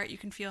sparkly heart, you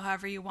can feel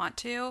however you want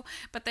to,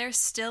 but there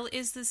still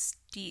is this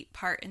deep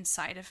part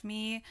inside of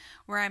me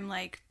where I'm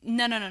like,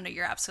 no,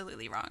 you're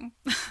absolutely wrong.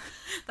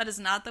 That is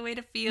not the way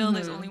to feel.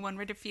 There's only one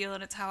way to feel,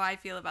 and it's how I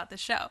feel about the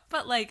show.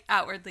 But, like,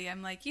 outwardly,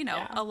 I'm like, you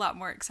know, a lot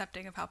more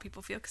accepting of how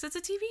people feel because it's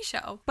a TV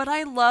show. But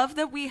I love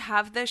that we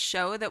have this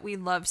show that we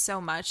love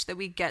so much that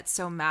we get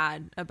so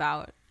mad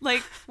about.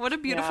 Like, what a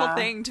beautiful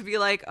thing to be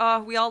like,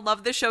 oh, we all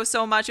love this show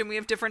so much and we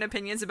have different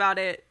opinions about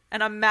it.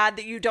 And I'm mad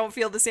that you don't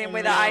feel the same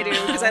way that I do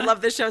because I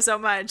love this show so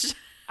much.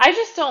 I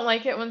just don't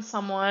like it when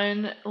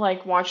someone,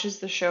 like, watches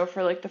the show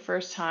for, like, the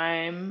first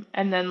time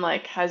and then,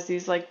 like, has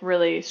these, like,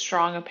 really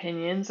strong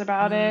opinions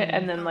about it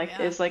and then, like,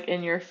 is, like,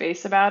 in your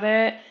face about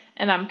it.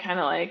 And I'm kind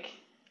of like,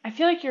 I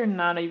feel like you're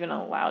not even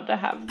allowed to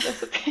have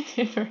this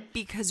opinion.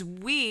 Because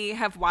we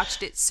have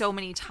watched it so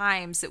many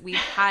times that we've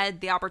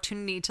had the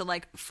opportunity to,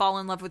 like, fall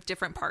in love with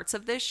different parts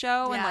of this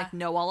show and, like,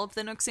 know all of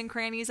the nooks and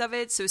crannies of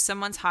it. So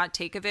someone's hot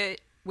take of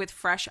it with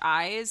fresh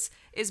eyes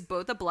is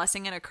both a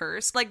blessing and a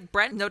curse. Like,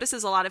 Brent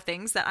notices a lot of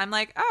things that I'm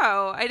like,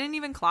 oh, I didn't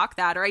even clock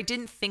that, or I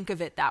didn't think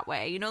of it that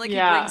way. You know, like, he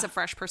brings a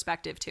fresh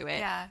perspective to it.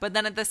 Yeah. But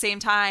then at the same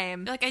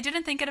time, Like, I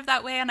didn't think of it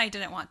that way and I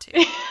didn't want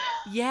to.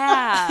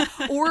 yeah.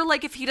 Or,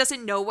 like, if he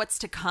doesn't know what's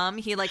to come,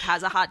 he, like,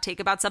 has a hot take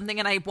about something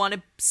and I want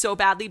to so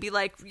badly be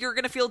like, you're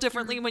going to feel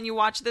differently when you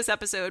watch this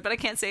episode, but I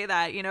can't say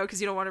that, you know, because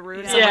you don't want to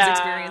ruin someone's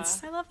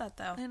experience. I love that,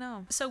 though. I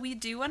know. So we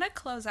do want to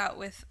close out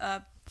with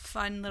a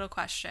fun little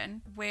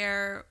question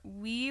where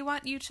we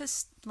want you to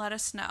let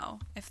us know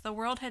if the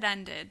world had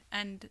ended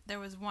and there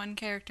was one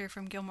character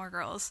from Gilmore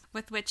Girls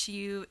with which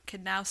you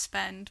could now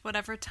spend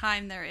whatever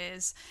time there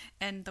is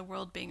and the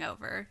world being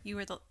over. You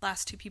were the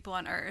last 2 people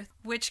on Earth.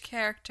 Which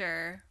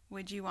character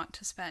would you want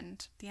to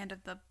spend the end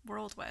of the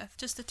world with?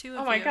 Just the 2 of you.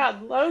 Oh my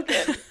God,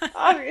 Logan,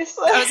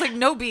 obviously. I was like,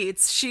 no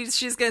beats. She's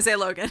going to say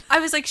Logan. I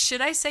was like, should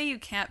I say you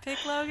can't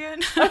pick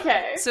Logan?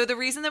 Okay. So the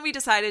reason that we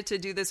decided to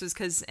do this was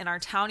because in our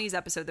Townies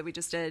episode that we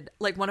just did,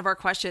 like, one of our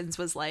questions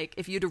was like,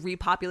 if you had to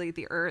repopulate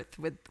the Earth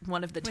with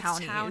one of the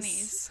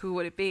Townies, who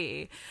would it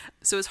be?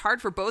 So it was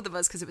hard for both of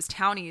us because it was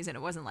Townies and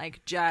it wasn't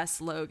like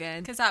Jess,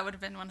 Logan. Because that would have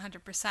been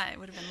 100%. It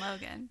would have been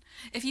Logan.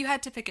 If you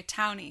had to pick a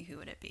Townie, who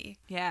would it be?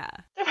 Yeah.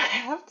 Do I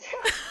have to?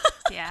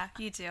 Yeah,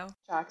 you do.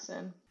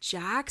 Jackson.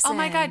 Jackson. Oh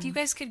my God, you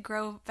guys could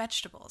grow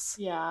vegetables.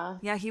 Yeah.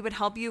 Yeah, he would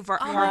help you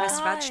harvest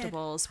God.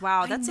 vegetables.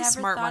 Wow, that's a never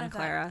smart thought one, of that.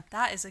 Clara.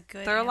 That is a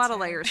good There are a lot of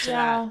answer. layers to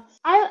Yeah.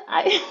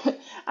 that.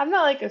 I'm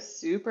not like a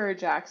super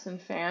Jackson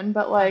fan,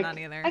 but like not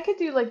either. I could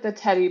do like the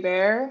teddy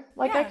bear.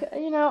 Like Yeah.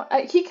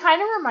 I could, he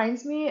kind of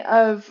reminds me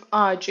of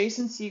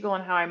Jason Segel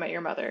in How I Met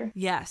Your Mother.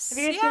 Yes. Have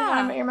you guys seen How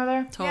I Met Your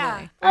Mother? Totally.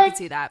 Yeah. I could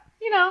see that.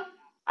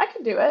 I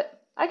could do it.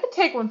 I could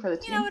take one for the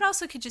team. You know, it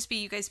also could just be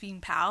you guys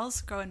being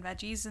pals, growing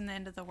veggies in the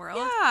end of the world.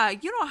 Yeah,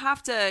 you don't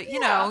have to, you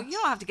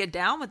don't have to get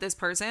down with this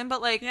person,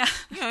 but like, you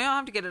don't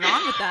have to get it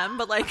on with them,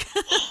 but like...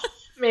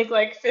 Make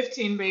like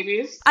 15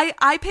 babies.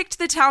 I picked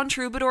the town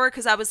troubadour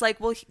because I was like,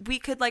 well, we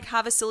could like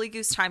have a silly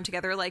goose time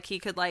together. Like he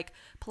could like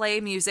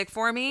play music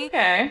for me.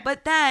 Okay.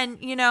 But then,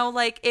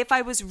 like if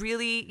I was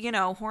really,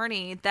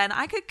 horny, then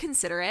I could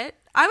consider it.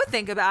 I would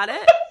think about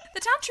it.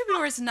 The town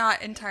troubadour is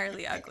not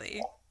entirely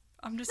ugly.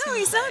 I'm just No, gonna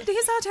he's say.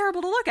 not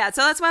terrible to look at.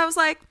 So that's why I was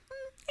like,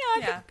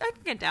 I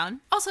could get down.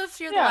 Also, if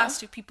you're the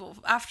last 2 people,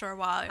 after a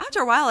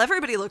while,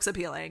 Everybody looks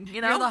appealing,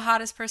 you're the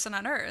hottest person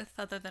on Earth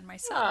other than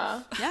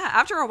myself. Yeah,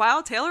 after a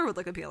while, Taylor would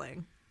look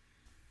appealing.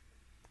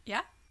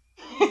 Yeah?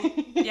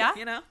 Yeah?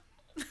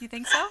 You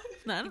think so?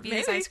 No, You'd be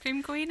his ice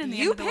cream queen in the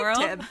You end of the picked world?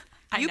 him. You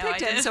I know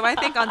picked I him, did. so I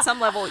think on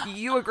some level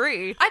you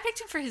agree. I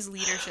picked him for his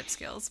leadership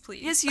skills,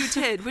 please. Yes, you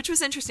did, which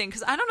was interesting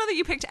because I don't know that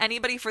you picked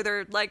anybody for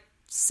their like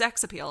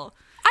sex appeal.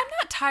 I'm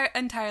not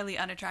entirely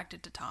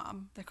unattracted to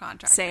Tom, the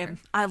contractor. Same.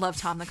 I love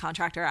Tom the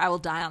contractor. I will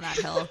die on that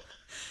hill.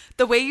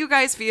 The way you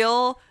guys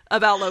feel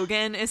about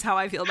Logan is how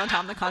I feel about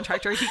Tom the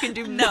contractor. He can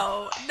do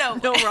no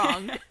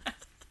wrong.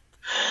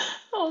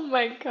 Oh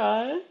my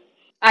God.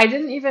 I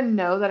didn't even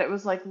know that it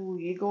was like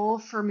legal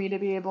for me to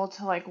be able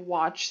to like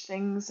watch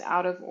things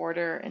out of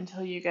order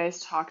until you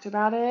guys talked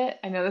about it.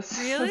 I know this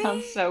Really?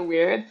 sounds so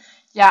weird.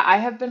 Yeah, I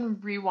have been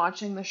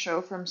rewatching the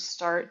show from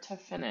start to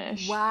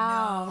finish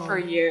Wow. for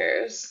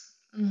years.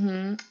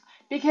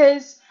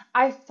 Because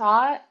I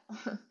thought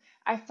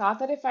I thought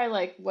that if I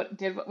like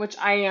which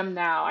I am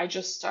now, I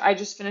just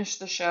finished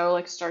the show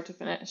like start to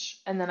finish,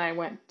 and then I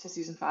went to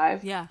season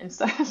 5 Yeah.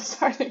 instead of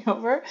starting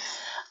over.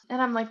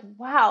 And I'm like,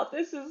 wow,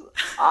 this is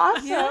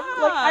awesome. Yeah.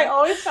 Like I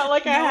always felt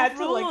like I No had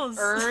rules.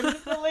 to like earn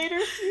the later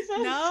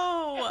seasons.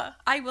 No.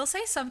 I will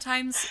say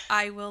sometimes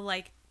I will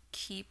like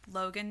keep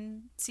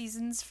Logan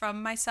seasons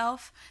from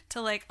myself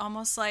to like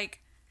almost like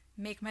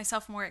make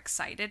myself more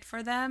excited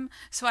for them.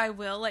 So I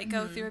will like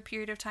go through a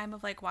period of time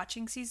of like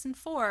watching season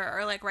 4,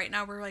 or like right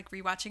now we're like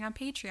rewatching on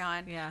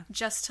Patreon. Yeah.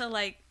 Just to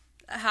like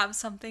have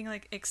something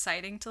like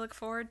exciting to look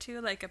forward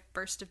to, like a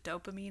burst of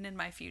dopamine in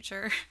my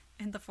future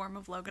in the form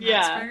of Logan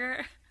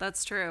Huntsberger.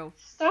 That's true.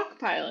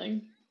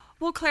 Stockpiling.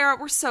 Well, Clara,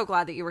 we're so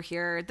glad that you were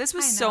here. This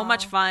was so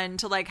much fun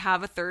to like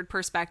have a third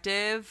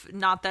perspective.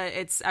 Not that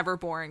it's ever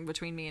boring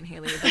between me and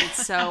Haley, but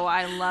it's so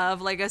I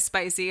love like a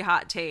spicy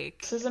hot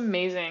take. This is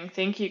amazing.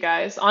 Thank you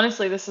guys.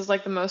 Honestly, this is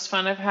like the most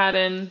fun I've had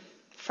in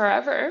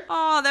forever.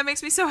 Oh, that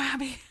makes me so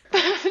happy.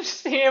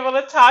 Just being able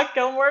to talk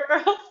Gilmore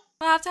Girls.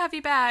 We'll have to have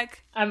you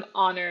back. I'm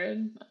honored.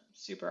 I'm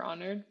super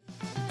honored.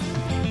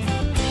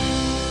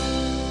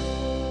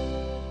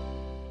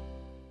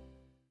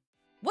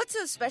 What's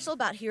so special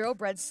about Hero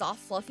Bread's soft,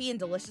 fluffy, and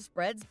delicious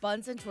breads,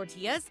 buns, and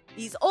tortillas?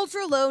 These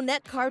ultra-low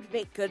net-carb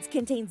baked goods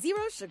contain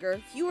zero sugar,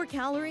 fewer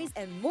calories,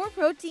 and more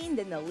protein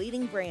than the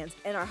leading brands,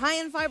 and are high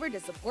in fiber to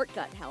support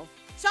gut health.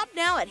 Shop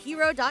now at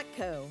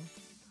Hero.co.